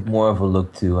want to give more of a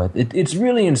look to. It's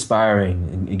really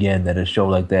inspiring, again, that a show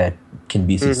like that can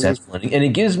be successful. And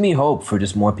it gives me hope for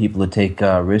just more people to take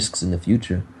risks in the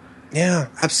future. Yeah,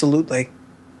 absolutely.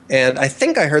 And I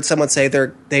think I heard someone say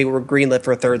they were greenlit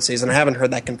for a third season. I haven't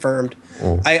heard that confirmed.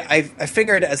 I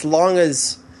figured as long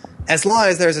as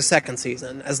there's a second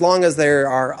season, as long as there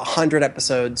are 100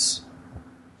 episodes,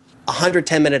 100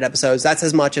 10-minute episodes, that's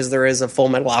as much as there is of Full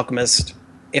Metal Alchemist.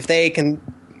 If they can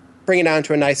bring it around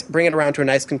to a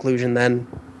nice conclusion, then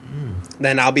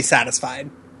I'll be satisfied.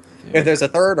 Yeah. If there's a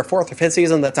third or fourth or fifth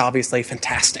season, that's obviously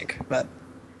fantastic. But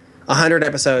 100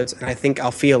 episodes, and I think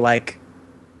I'll feel like,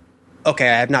 okay,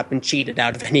 I have not been cheated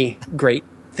out of any great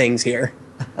things here.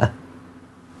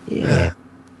 Yeah.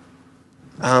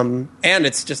 And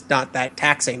it's just not that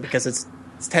taxing because it's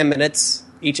 10 minutes,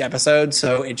 each episode,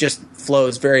 so it just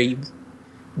flows very,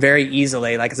 very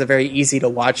easily. Like, it's a very easy to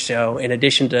watch show in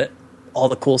addition to all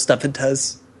the cool stuff it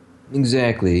does.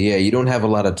 Exactly. Yeah, you don't have a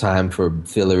lot of time for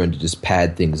filler and to just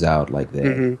pad things out like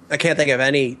that. I can't think of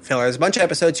any filler. There's a bunch of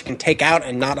episodes you can take out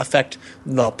and not affect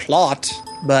the plot,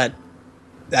 but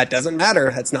that doesn't matter.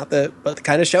 That's not the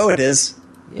kind of show it is.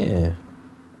 Yeah.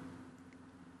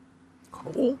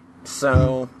 Cool.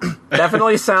 So,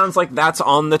 definitely sounds like that's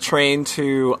on the train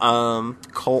to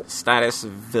cult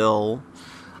statusville.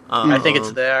 I think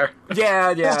it's there.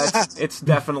 Yeah, it's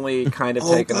definitely kind of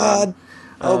taken on.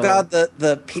 Oh god,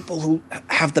 the people who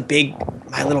have the big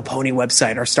My Little Pony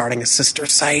website are starting a sister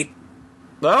site.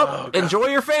 Oh, enjoy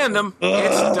your fandom.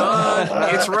 It's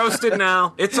done. It's roasted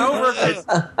now. It's over.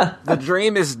 The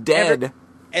dream is dead.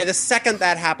 And the second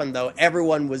that happened, though,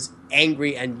 everyone was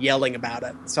angry and yelling about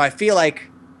it. So I feel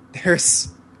like there's...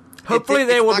 Hopefully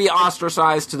they will be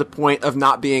ostracized to the point of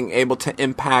not being able to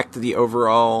impact the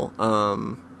overall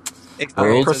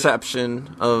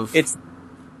perception of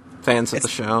fans of the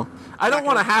show. I don't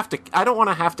want to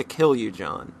have to kill you,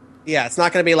 John. Yeah, it's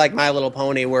not going to be like My Little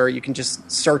Pony where you can just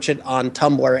search it on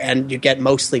Tumblr and you get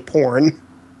mostly porn.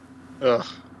 Ugh.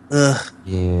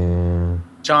 Yeah.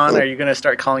 John, are you going to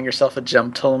start calling yourself a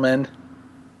gentleman?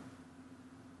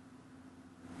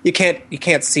 You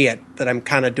can't see it, that I'm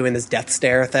kind of doing this death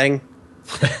stare thing.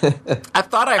 I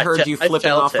thought I heard you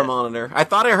flipping off the monitor. I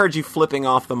thought I heard you flipping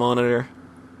off the monitor.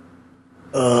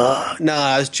 No,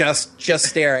 I was just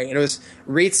staring. And it was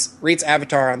Reet's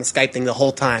avatar on the Skype thing the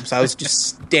whole time, so I was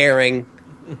just staring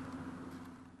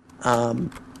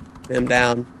him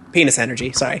down. Penis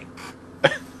energy, sorry.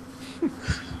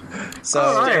 So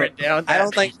I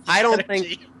don't think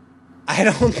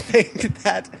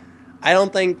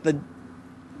the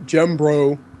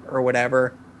Gembro or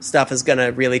whatever stuff is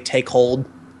gonna really take hold.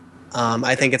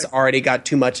 I think it's already got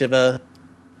too much of a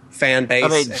fan base.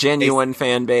 Of a genuine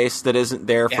fan base that isn't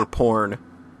there for porn.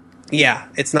 Yeah,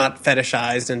 it's not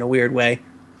fetishized in a weird way.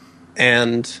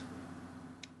 And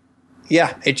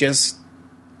yeah,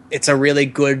 it's a really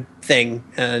good thing.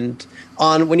 And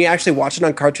when you actually watch it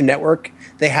on Cartoon Network,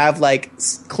 they have like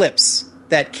clips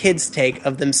that kids take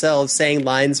of themselves saying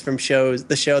lines from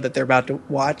the show that they're about to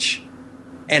watch.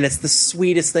 And it's the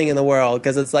sweetest thing in the world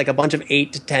because it's like a bunch of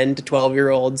 8 to 10 to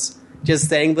 12-year-olds just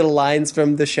saying little lines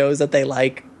from the shows that they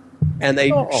like. And they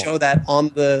show that on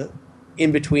the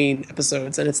in-between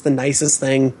episodes, and it's the nicest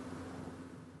thing.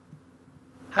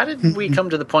 How did we come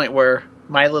to the point where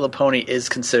My Little Pony is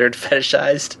considered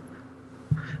fetishized?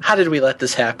 How did we let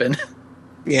this happen?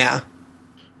 Yeah.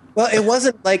 Well, it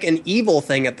wasn't like an evil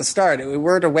thing at the start. We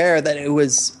weren't aware that it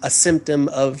was a symptom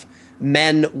of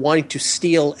men wanting to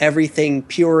steal everything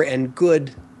pure and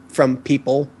good from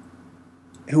people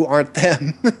who aren't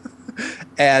them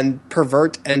and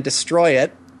pervert and destroy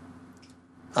it.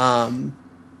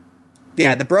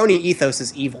 Yeah, the brony ethos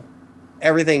is evil.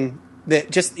 Everything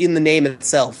that just in the name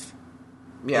itself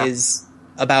is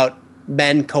about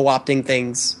men co-opting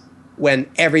things when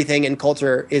everything in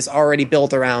culture is already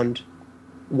built around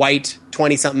white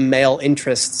 20-something male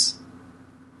interests,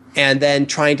 and then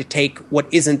trying to take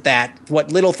what isn't that,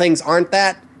 what little things aren't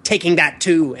that, taking that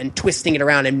too and twisting it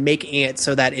around and making it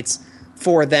so that it's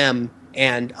for them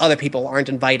and other people aren't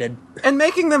invited. And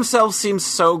making themselves seem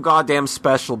so goddamn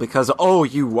special because,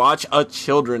 you watch a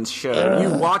children's show. You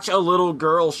watch a little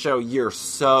girl show. You're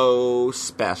so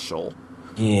special.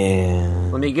 Yeah.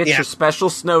 Let me get your special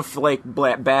snowflake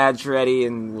badge ready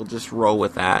and we'll just roll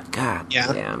with that. God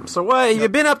damn. So what, have you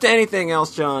been up to anything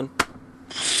else, John?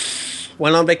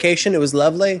 Went on vacation. It was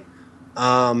lovely.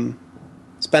 Spent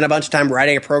a bunch of time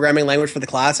writing a programming language for the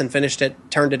class and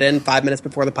turned it in 5 minutes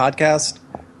before the podcast.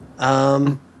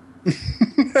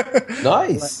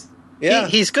 Nice. Yeah,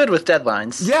 he's good with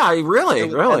deadlines. Yeah, really.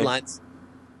 Deadlines.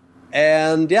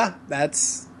 And yeah,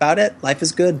 that's about it. Life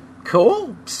is good.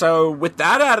 Cool. So with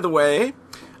that out of the way,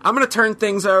 I'm going to turn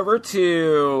things over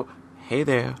to, hey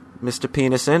there, Mr.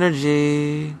 Penis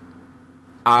Energy.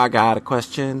 I got a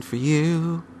question for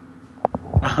you.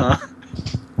 Uh-huh.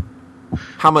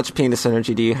 How much penis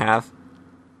energy do you have?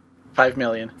 5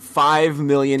 million. 5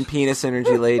 million penis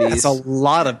energy, ladies. That's a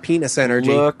lot of penis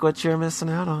energy. Look what you're missing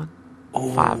out on.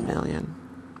 5 million.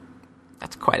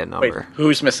 That's quite a number. Wait,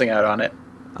 who's missing out on it?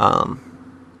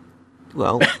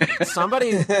 Well,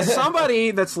 somebody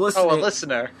that's listening. Oh, a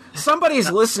listener. Somebody's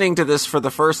listening to this for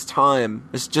the first time.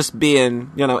 Is just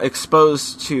being,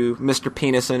 exposed to Mr.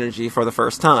 Penis Energy for the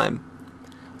first time.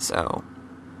 So,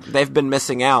 they've been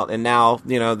missing out, and now,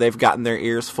 they've gotten their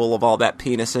ears full of all that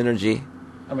penis energy.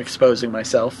 I'm exposing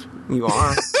myself. You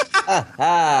are.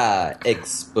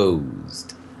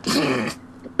 Exposed.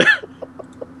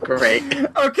 Gross. Great.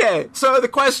 Okay, so the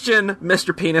question,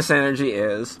 Mr. Penis Energy,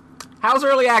 is, how's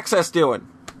early access doing?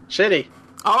 Shitty.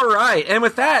 All right, and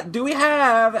with that, do we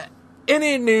have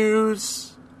any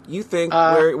news you think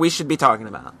we should be talking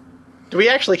about? Do we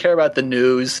actually care about the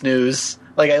news?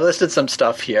 Like, I listed some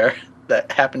stuff here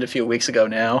that happened a few weeks ago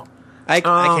now. I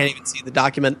can't even see the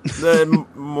document.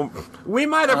 We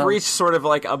might have reached sort of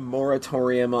like a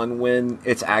moratorium on when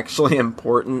it's actually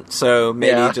important, so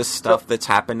maybe just stuff that's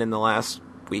happened in the last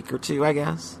week or two, I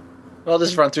guess. Well, I'll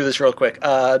just run through this real quick.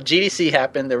 GDC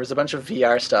happened. There was a bunch of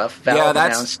VR stuff. Valve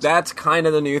announced. That's kind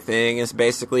of the new thing, is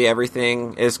basically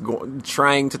everything is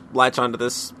trying to latch onto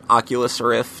this Oculus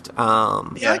Rift.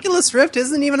 The Oculus Rift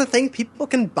isn't even a thing people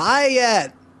can buy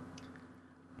yet.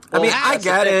 I mean, I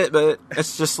get it, but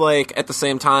it's just like, at the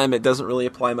same time, it doesn't really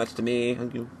apply much to me.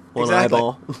 One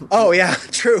eyeball. Oh, yeah,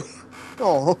 true.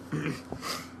 Oh.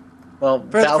 Well,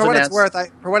 for what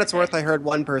it's worth, I heard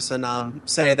one person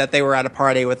say that they were at a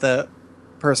party with a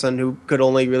person who could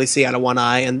only really see out of one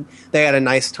eye, and they had a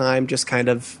nice time just kind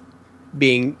of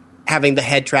having the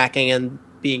head tracking and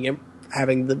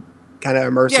having the kind of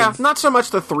immersive. Yeah, not so much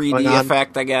the 3D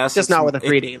effect, I guess. Just not with the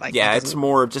 3D. It's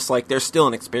more just like there's still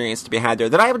an experience to be had there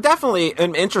that I definitely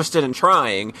am interested in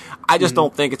trying. I just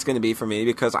don't think it's going to be for me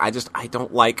because I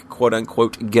don't like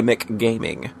quote-unquote gimmick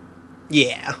gaming.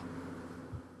 Yeah.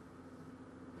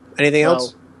 Anything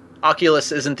else?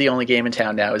 Oculus isn't the only game in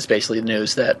town now, is basically the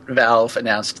news that Valve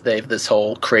announced they have this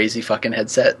whole crazy fucking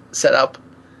headset set up.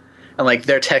 And, like,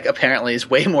 their tech apparently is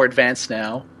way more advanced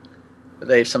now.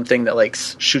 They have something that, like,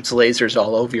 shoots lasers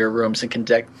all over your rooms and can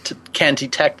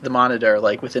detect the monitor,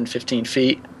 like, within 15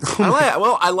 feet.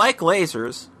 I like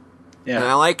lasers. Yeah. And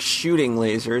I like shooting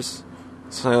lasers.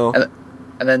 So...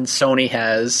 And then Sony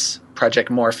has Project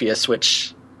Morpheus,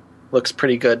 which looks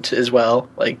pretty good as well.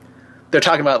 Like, they're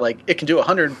talking about, like, it can do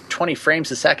 120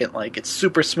 frames a second. Like, it's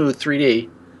super smooth 3D.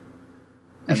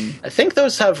 And I think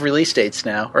those have release dates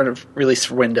now, or release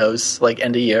windows, like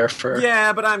end of year for.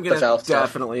 Yeah, but I'm going to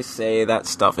definitely say that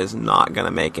stuff is not going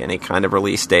to make any kind of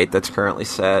release date that's currently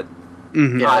set.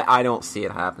 Mm-hmm. Yeah. I don't see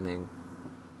it happening.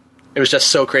 It was just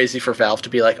so crazy for Valve to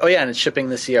be like, oh yeah, and it's shipping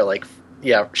this year. Like,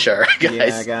 yeah, sure, guys.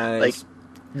 Yeah, guys. Like,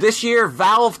 this year,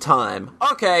 Valve time.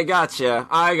 Okay, gotcha.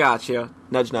 I gotcha.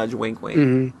 Nudge, nudge, wink, wink.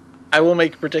 Mm-hmm. I will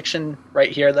make a prediction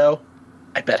right here, though.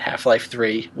 I bet Half-Life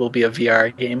 3 will be a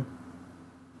VR game.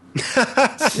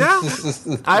 Yeah,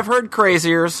 I've heard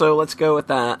crazier, so let's go with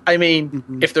that. I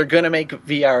mean, if they're going to make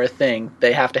VR a thing,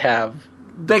 they have to have...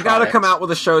 They got to come out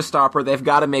with a showstopper. They've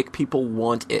got to make people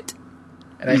want it.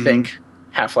 And I think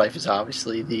Half-Life is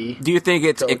obviously the... Do you think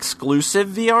it's exclusive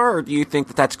VR, or do you think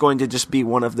that that's going to just be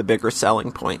one of the bigger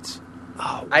selling points? Oh,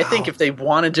 wow. I think if they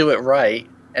want to do it right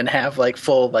and have like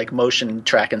full like motion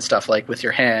track and stuff like with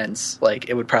your hands, like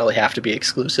it would probably have to be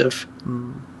exclusive.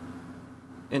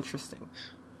 Interesting.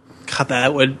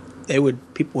 God,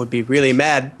 people would be really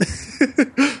mad.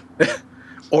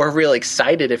 Or really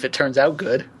excited if it turns out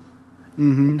good.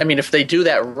 Mm-hmm. I mean, if they do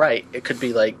that right, it could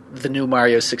be like the new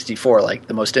Mario 64, like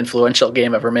the most influential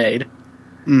game ever made.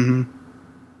 Mm-hmm.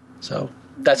 So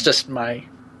that's just my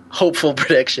hopeful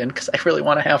prediction, because I really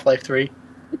want a Half-Life 3.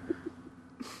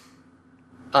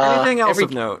 Anything else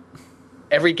of note?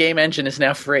 Every game engine is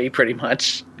now free, pretty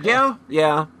much. Yeah.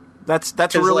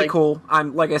 That's really like, cool.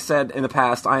 I'm, like I said in the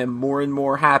past, I am more and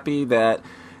more happy that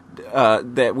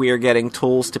we are getting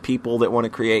tools to people that want to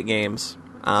create games.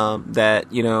 That,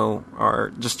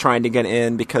 are just trying to get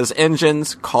in, because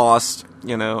engines cost,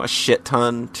 a shit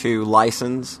ton to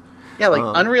license. Yeah, like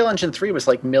Unreal Engine 3 was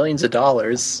like millions of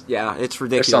dollars. Yeah, it's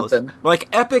ridiculous. Or something. Like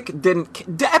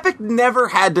Epic never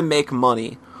had to make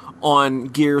money on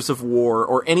Gears of War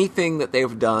or anything that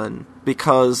they've done,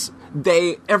 because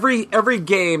every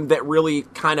game that really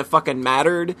kind of fucking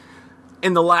mattered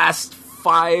in the last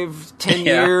 5-10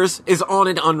 years is on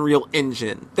an Unreal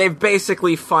Engine. They've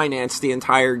basically financed the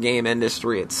entire game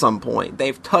industry at some point.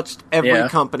 They've touched every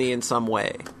company in some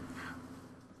way.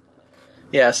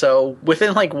 Yeah, so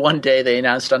within like one day they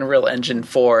announced Unreal Engine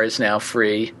 4 is now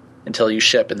free until you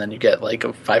ship, and then you get like a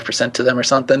 5% to them or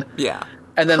something. Yeah.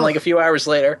 And then like a few hours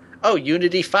later,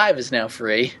 Unity 5 is now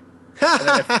free.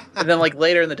 and then like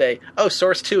later in the day,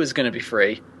 Source 2 is going to be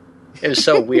free. It was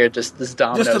so weird, just this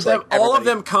dominoes. Just like all of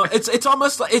them come. It's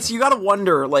almost like you got to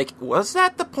wonder, like, was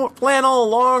that the plan all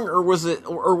along, or was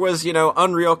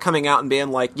Unreal coming out and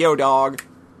being like, "Yo, dog,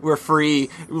 we're free"?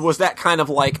 Was that kind of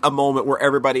like a moment where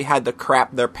everybody had to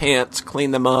crap their pants,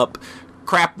 clean them up,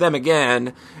 crap them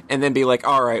again, and then be like,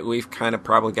 "All right, we've kind of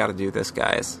probably got to do this,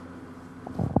 guys."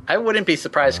 I wouldn't be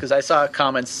surprised, because I saw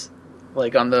comments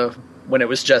like when it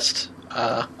was just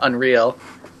Unreal,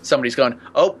 somebody's going,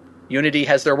 Unity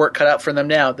has their work cut out for them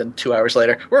now. Then 2 hours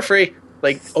later, we're free.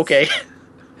 Like, okay.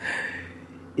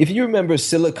 If you remember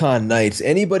Silicon Knights,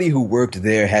 anybody who worked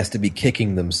there has to be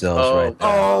kicking themselves right now.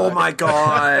 Oh my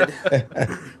god.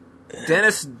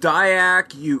 Dennis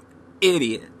Dyack, you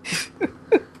idiot.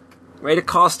 Way to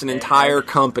cost an entire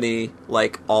company,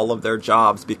 like, all of their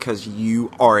jobs because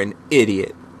you are an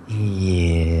idiot.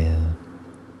 Yeah.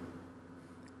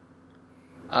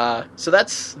 So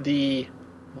that's the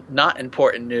not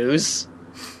important news.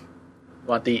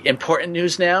 Want the important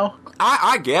news now?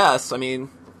 I guess. I mean...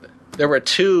 There were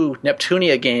 2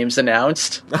 Neptunia games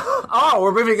announced. Oh,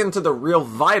 we're moving into the real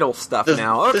vital stuff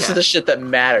now. Okay. This is the shit that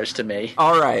matters to me.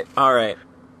 All right. The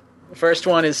first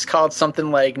one is called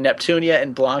something like Neptunia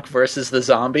and Blanc versus the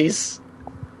Zombies.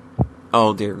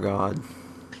 Oh, dear God.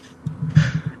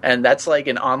 And that's like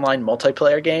an online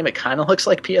multiplayer game. It kind of looks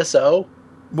like PSO.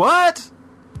 What?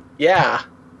 Yeah.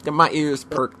 Get my ears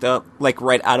perked up, like,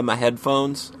 right out of my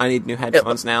headphones. I need new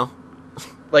headphones now.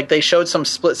 Like, they showed some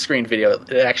split-screen video.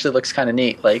 It actually looks kind of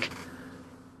neat. Like,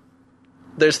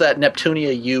 there's that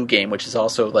Neptunia U game, which is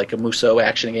also like a Musou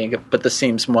action game, but this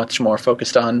seems much more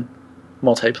focused on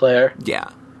multiplayer. Yeah.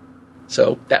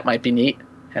 So that might be neat.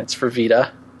 And it's for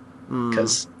Vita.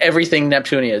 Because everything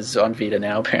Neptunia is on Vita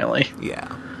now, apparently.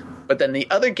 Yeah. But then the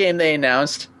other game they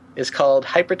announced is called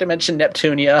Hyperdimension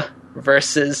Neptunia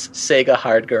versus Sega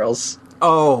Hard Girls.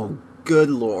 Oh, good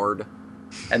lord.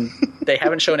 And they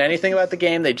haven't shown anything about the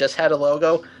game. They just had a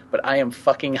logo, but I am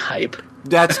fucking hype.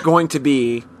 That's going to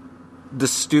be the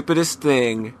stupidest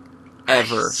thing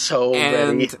ever. So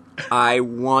and ready. I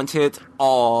want it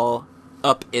all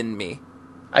up in me.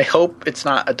 I hope it's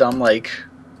not a dumb, like,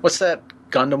 what's that?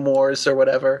 Gundam Wars or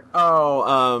whatever?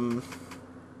 Oh,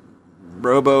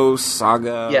 Robo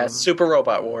Saga. Yeah, Super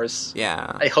Robot Wars.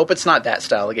 Yeah. I hope it's not that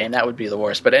style of game. That would be the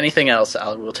worst. But anything else,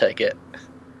 I will take it.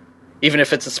 Even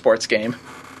if it's a sports game.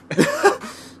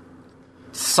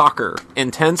 Soccer.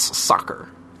 Intense soccer.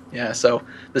 Yeah, so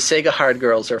the Sega Hard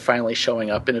Girls are finally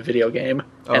showing up in a video game.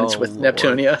 And it's with Lord.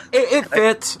 Neptunia. It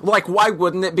fits. Like, why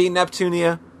wouldn't it be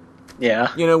Neptunia?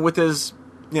 Yeah. You know, with his,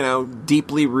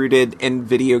 deeply rooted in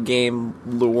video game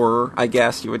lore, I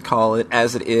guess you would call it,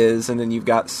 as it is. And then you've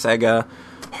got Sega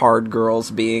Hard Girls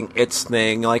being its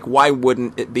thing. Like, why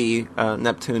wouldn't it be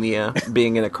Neptunia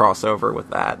being in a crossover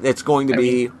with that? It's going to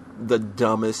be the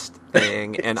dumbest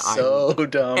thing. And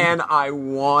dumb. And I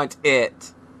want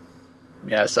it.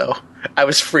 Yeah, so I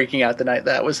was freaking out the night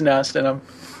that was announced, and I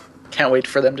can't wait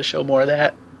for them to show more of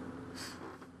that.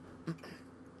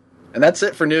 And that's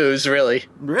it for news, really.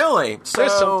 Really?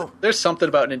 So There's something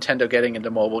about Nintendo getting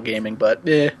into mobile gaming, but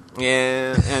yeah,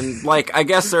 and I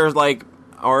guess there's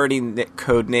already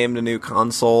codenamed a new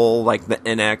console, like the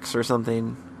NX or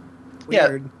something.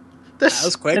 Weird. Yeah, that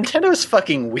was quick. Nintendo's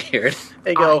fucking weird.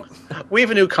 They go, we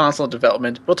have a new console in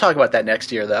development. We'll talk about that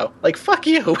next year, though. Like, fuck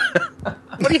you. What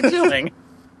are you doing?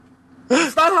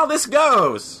 That's not how this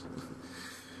goes.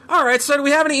 All right, so do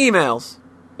we have any emails?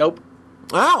 Nope.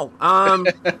 Oh,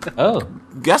 Oh.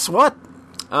 guess what?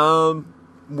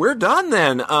 We're done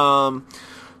then.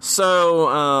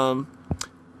 So,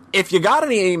 if you got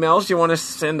any emails you want to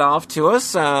send off to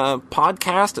us,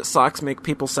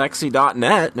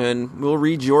 podcast@socksmakepeoplesexy.net, and we'll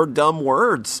read your dumb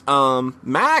words.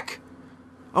 Mac,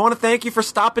 I want to thank you for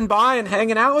stopping by and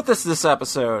hanging out with us this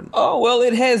episode. Oh, well,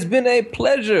 it has been a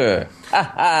pleasure.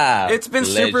 It's been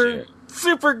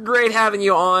super great having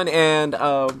you on, and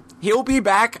he'll be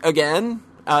back again,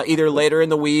 either later in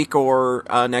the week or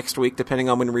next week, depending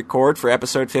on when we record, for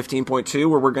episode 15.2,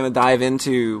 where we're going to dive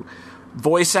into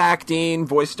voice acting,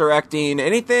 voice directing,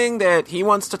 anything that he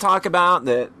wants to talk about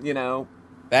that,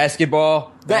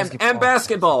 Basketball. And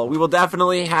basketball. We will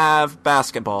definitely have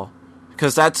basketball,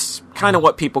 because that's kind of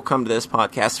what people come to this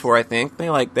podcast for, I think. They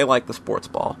like the sports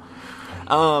ball.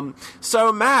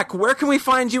 So, Mac, where can we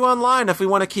find you online if we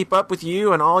want to keep up with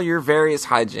you and all your various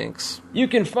hijinks? You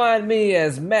can find me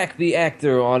as Mac the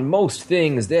Actor on most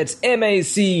things. That's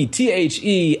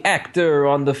MACTHE Actor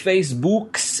on the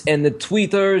Facebooks and the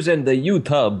Twitters and the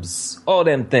YouTubes. All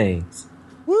them things.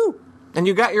 Woo! And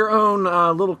you got your own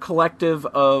little collective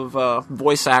of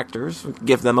voice actors.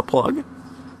 Give them a plug.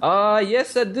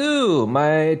 Yes, I do.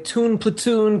 My Toon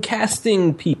Platoon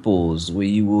casting peoples, where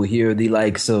you will hear the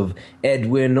likes of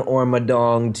Edwin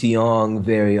Ormadong Tiong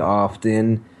very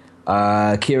often.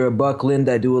 Kira Buckland,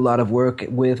 I do a lot of work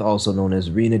with, also known as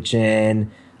Rena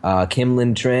Chan.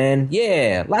 Kimlin Tran.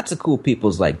 Yeah, lots of cool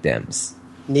peoples like thems.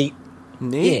 Neat.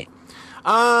 Yeah.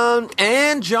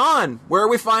 And John, where are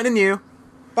we finding you?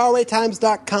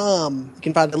 FarawayTimes.com. You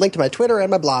can find a link to my Twitter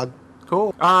and my blog.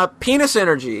 Cool. Penis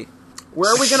Energy. Where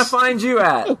are we going to find you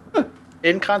at?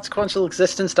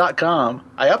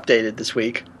 inconsequentialexistence.com. I updated this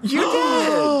week. You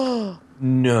did.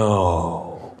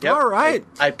 No. Yep. All right.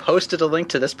 I posted a link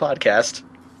to this podcast.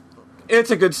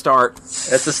 It's a good start.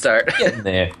 That's the start. Getting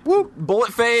there. Whoop.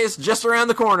 Bullet phase just around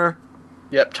the corner.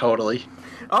 Yep, totally.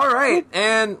 All right,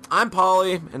 and I'm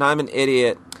Polly, and I'm an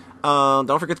idiot.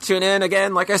 Don't forget to tune in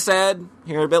again, like I said,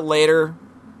 here a bit later.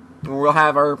 We'll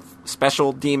have our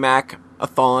special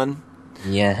DMAC-a-thon.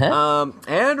 Yeah.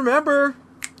 And remember,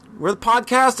 we're the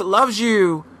podcast that loves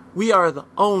you. We are the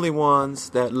only ones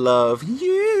that love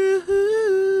you.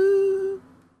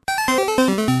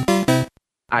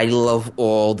 I love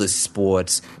all the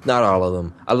sports. Not all of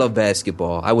them. I love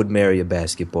basketball. I would marry a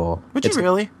basketball. Would you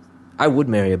really? I would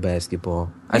marry a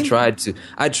basketball. I tried to.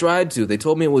 They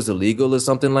told me it was illegal or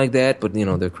something like that, but,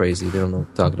 they're crazy. They don't know what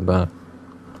I'm talking about.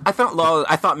 I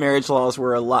thought marriage laws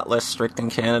were a lot less strict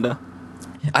in Canada.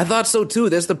 I thought so, too.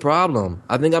 That's the problem.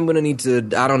 I think I'm going to need to,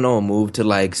 move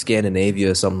to,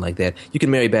 Scandinavia or something like that. You can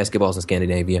marry basketballs in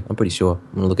Scandinavia. I'm pretty sure.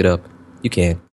 I'm going to look it up. You can.